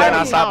Nah, you? you dead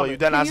not cyber. You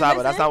dead not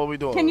cyber. That's not what we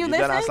doing. Can you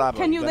dead not listen? cyber.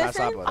 Can you dead not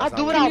listen? cyber. I That's do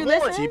not what I you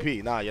want. listen?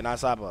 TP, nah, you're not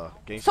cyber.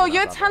 Gangsta, So not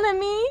you're cyber.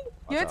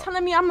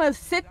 telling me I'm gonna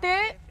sit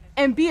there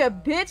and be a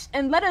bitch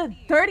and let a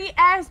dirty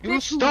ass bitch You who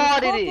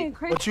started talking it.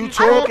 crazy. But you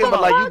talking, but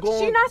like you She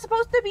going. not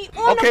supposed to be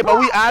on Okay, the but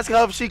we block. ask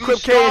her if she Crip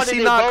K and started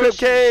she it, not bro. Crip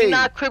K. She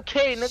not Crip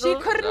K, nigga. She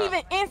couldn't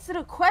even answer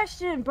the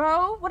question,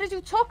 bro. What are you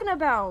talking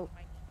about?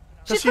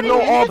 Cause she couldn't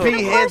know even all answer P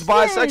the hands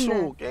question.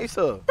 bisexual.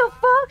 Gangsta. The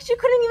fuck? She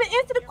couldn't even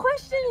answer the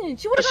question.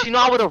 She would have. She know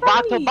I would have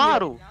rocked her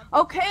bottle.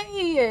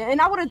 Okay,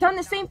 and I would have done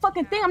the same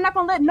fucking thing. I'm not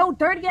gonna let no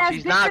dirty ass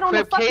She's bitch not get on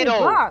the Crip K, fucking though.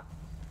 block.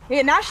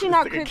 Yeah, now she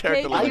not This Crip nigga K.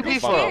 character Why you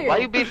beef for her? Why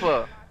you beef for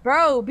her?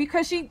 Bro,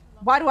 because she.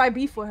 Why do I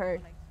beef with her?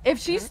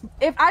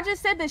 If I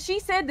just said that she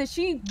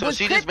So was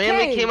she Crip just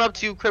randomly K. came up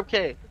to you, Crip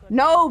K.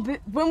 No, but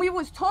when we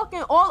was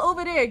talking all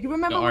over there, you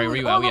remember Yo, when we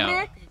was all over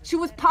there? She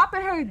was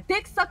popping her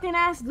dick sucking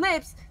ass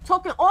lips,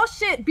 talking all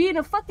shit, being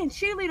a fucking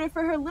cheerleader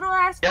for her little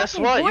ass Guess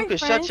fucking what? boyfriend. You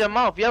can shut your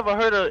mouth. You ever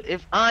heard of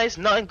if I ain't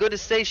nothing good to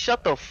say,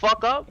 shut the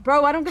fuck up?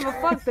 Bro, I don't give a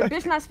fuck. The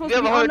bitch not supposed You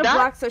to be ever on heard the that?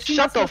 block, so she's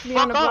Shut not the supposed to be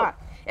on the fuck up. block.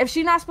 If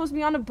she's not supposed to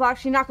be on the block,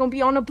 she's not gonna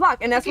be on the block,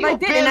 and that's what I You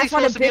did, and barely that's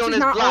why the supposed to be bitch on is this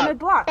not on block. the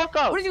block. Fuck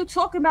up. What are you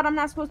talking about? I'm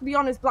not supposed to be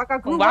on this block. I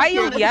grew Why up you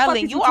here. What the fuck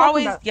yelling? is You talking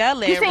always about?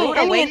 yelling. You saying Rude any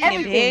and awakening,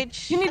 everything.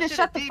 bitch. You need to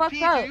shut the fuck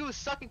up. You was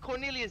sucking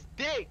Cornelius'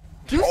 dick.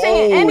 You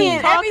saying any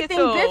and Talking everything,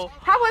 to. bitch?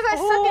 How was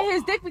I sucking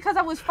his dick because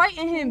I was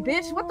fighting him,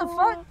 bitch? What the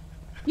fuck?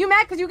 You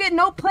mad because you get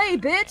no play,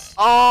 bitch?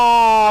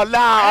 Oh, nah,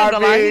 I ain't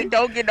gonna lie, he I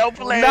don't get no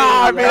play.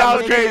 Nah, I mean, that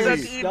was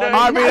crazy.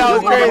 I mean, that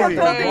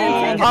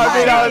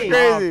was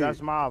crazy.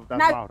 That's mouth. That's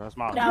Not- mouth. That's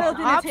mouth. Bill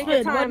didn't take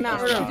her time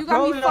out. You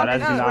got me fucked up.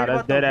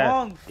 That's dead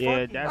ass.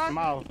 Yeah, that's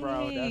mouth,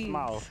 bro. That's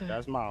mouth.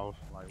 That's mouth.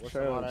 Like, what's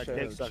all that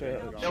dick sucking?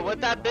 Yo, what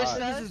that bitch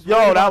says?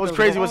 Yo, that was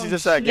crazy what she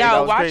just said. Gang. That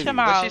Yo, was watch crazy. your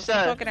What mouth. she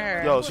said? Talking to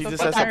her. Yo, she just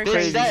said What some that bitch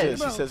crazy said? shit.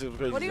 She said some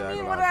crazy What do you shit.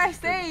 mean? What did I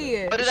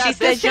say? What did She I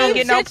said say? you don't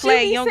get no shit you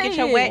play. be You don't get your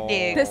saying. wet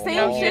dick. The same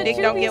Your shit dick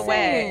you don't be get wet.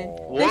 saying.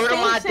 The Word of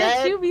my same shit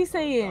dad? you be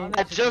saying.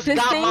 I just The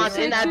got same mine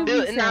shit in that you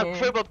build, be in that saying.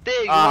 crib up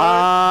there. You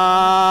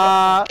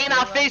know? Ain't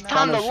Ain't I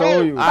FaceTime the show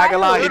room? you. I ain't gonna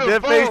lie, he Word did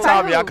of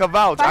FaceTime me. I By can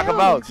vouch. By I can who?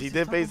 vouch. He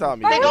did FaceTime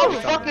me. By Nigga, I'm who?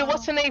 fucking,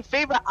 what's her name?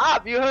 Favorite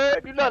op, you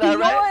heard? You know You that, know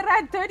right?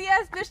 that dirty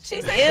ass bitch?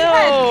 She said she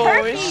had Ew,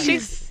 herpes.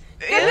 she's.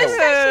 The bitch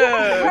said she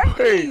had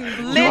herpes.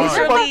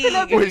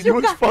 Literally. Wait, you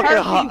was fucking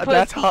hot.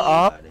 That's her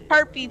up?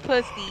 Herpy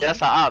pussy. That's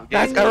her op,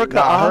 That's gang. Erica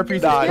Nah, up?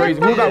 herpes is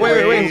crazy. Who got?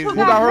 Wait. Who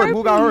got hurt?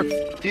 Who got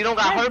hurt? You don't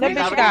got herpes. That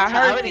bitch I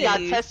got already got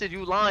herpes. tested.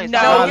 You lying. No,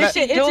 Stop. this she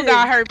shit do itches.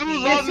 got You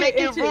herpes. love shit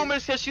making itches.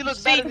 rumors because she looks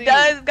She better than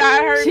does you.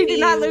 got herpes. She did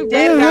not look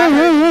Dead good. got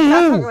herpes.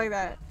 Stop talking like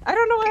that. I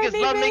don't know what her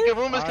Niggas love name making is.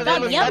 rumors because Stop they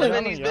look better yelling.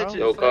 than these bitches.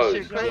 Yo, That cuz.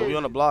 shit Yo, we crazy.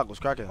 on the block. What's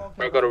cracking?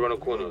 I gotta run a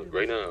corner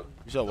right now.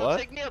 You said what?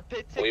 Take me a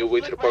pic, On take your a way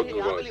to the flick right parking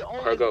here. I garage. really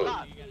own Crack this out.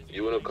 block.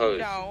 You and a cuz.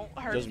 No,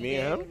 her Just me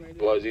and him?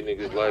 YG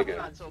niggas lagging.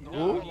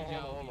 Who?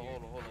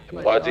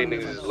 YG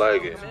niggas is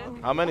lagging.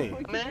 How many?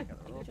 Man.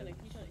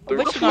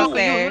 What you gonna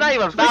say? You're not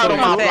even What found you on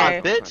my gonna block,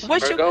 say? bitch.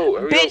 What you, Hurry go,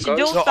 bitch, cuz.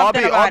 do So,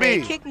 something RB, about RB.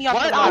 it. Kick me off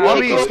What? the I block.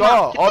 will RB go score.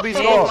 my- RB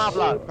Get off my score.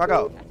 block. Crack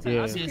out. Yeah.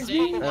 Yo,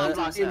 CC.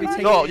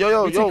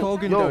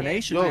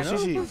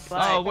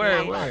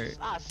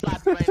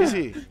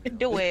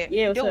 Do it.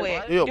 Yeah, Do what's it.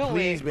 up? Yo, Do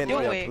please, it. man. Do Yo,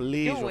 it.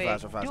 please, Do real it.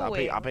 fast, real fast. Do I'll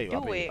pay you. it. I'll pay you. Do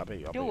I'll it. pay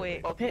you. Do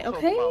it. Okay.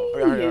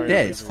 Yeah,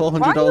 it's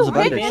 $400 Why you of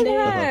bandage. hitting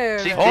her?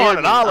 She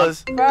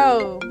 $400.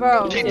 Bro. She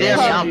Bro. damn,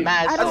 I'm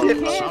mad. I don't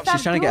care. She's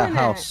Stop trying to get a doing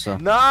house, so.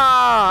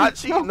 Nah, that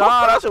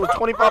shit was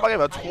 25. I gave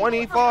her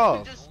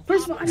 25.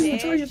 First of all, I didn't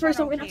tell you first.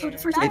 We're not talking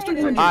first.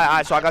 that.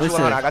 Alright, so I got you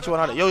Listen. 100. I got you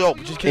 100. Yo,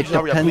 just can It you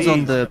hurry up, depends please?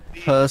 on the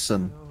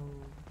person.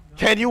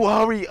 Can you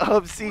hurry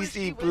up,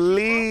 CC,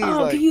 please?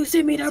 Oh, Like, can you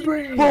send me that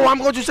bread? bro, I'm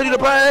going to send you the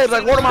bread.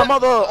 Like, word of my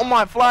mother. On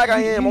my flag, I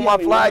am. On my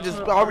flag, just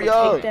hurry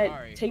up.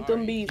 Take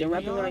them beads and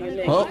wrap them around your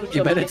neck. Well,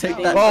 you better take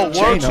that Bro,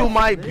 chain word to off.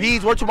 my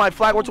beads, word to my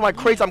flag, word to my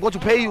crates. I'm going to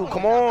pay you.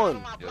 Come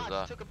on.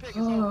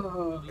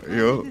 Oh,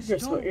 Yo. you're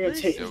so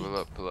irritating.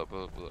 Pull up.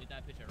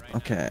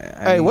 Okay.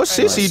 Hey, what's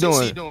Sissy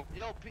doing? Yo,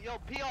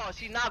 PR,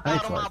 she not I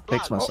bad on my need to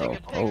fix block. myself.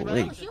 Oh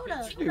wait.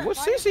 What's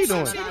Sissy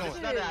doing?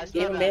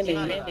 Yeah, Mandy.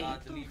 Here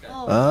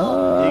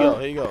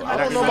you go. I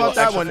don't know about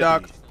that one,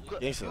 Doc.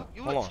 Gangsta,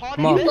 hold on.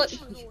 Come on.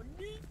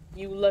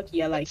 You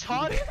lucky I like you.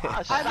 Yo,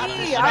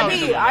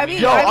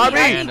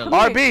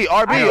 RB,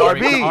 Ari,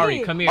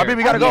 come here. RB,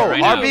 we gotta go. Right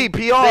now. RB,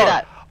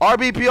 PR,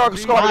 RB, PR,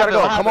 squad, we gotta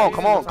go. Come on.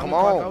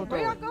 Where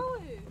y'all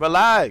going?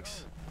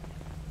 Relax.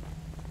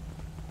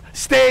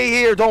 Stay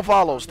here, don't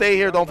follow. Stay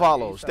here, don't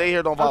follow. Okay.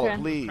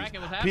 Please.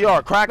 PR,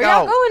 crack Where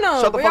y'all out. going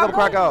though? Shut the Where fuck y'all up,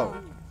 crack going?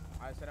 out.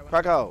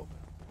 Crack out.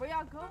 Where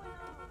y'all going?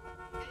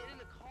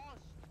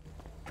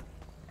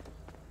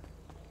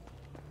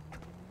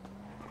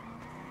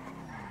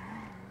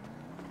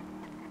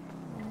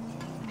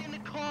 In the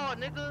car,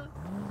 nigga.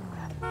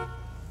 Oh,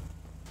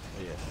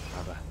 yeah,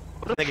 my bad.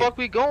 Where the fuck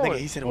we going? Nigga,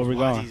 he said it was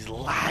YG's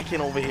lacking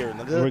over here,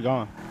 nigga. Where we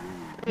going?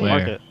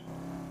 Where?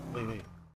 Wait.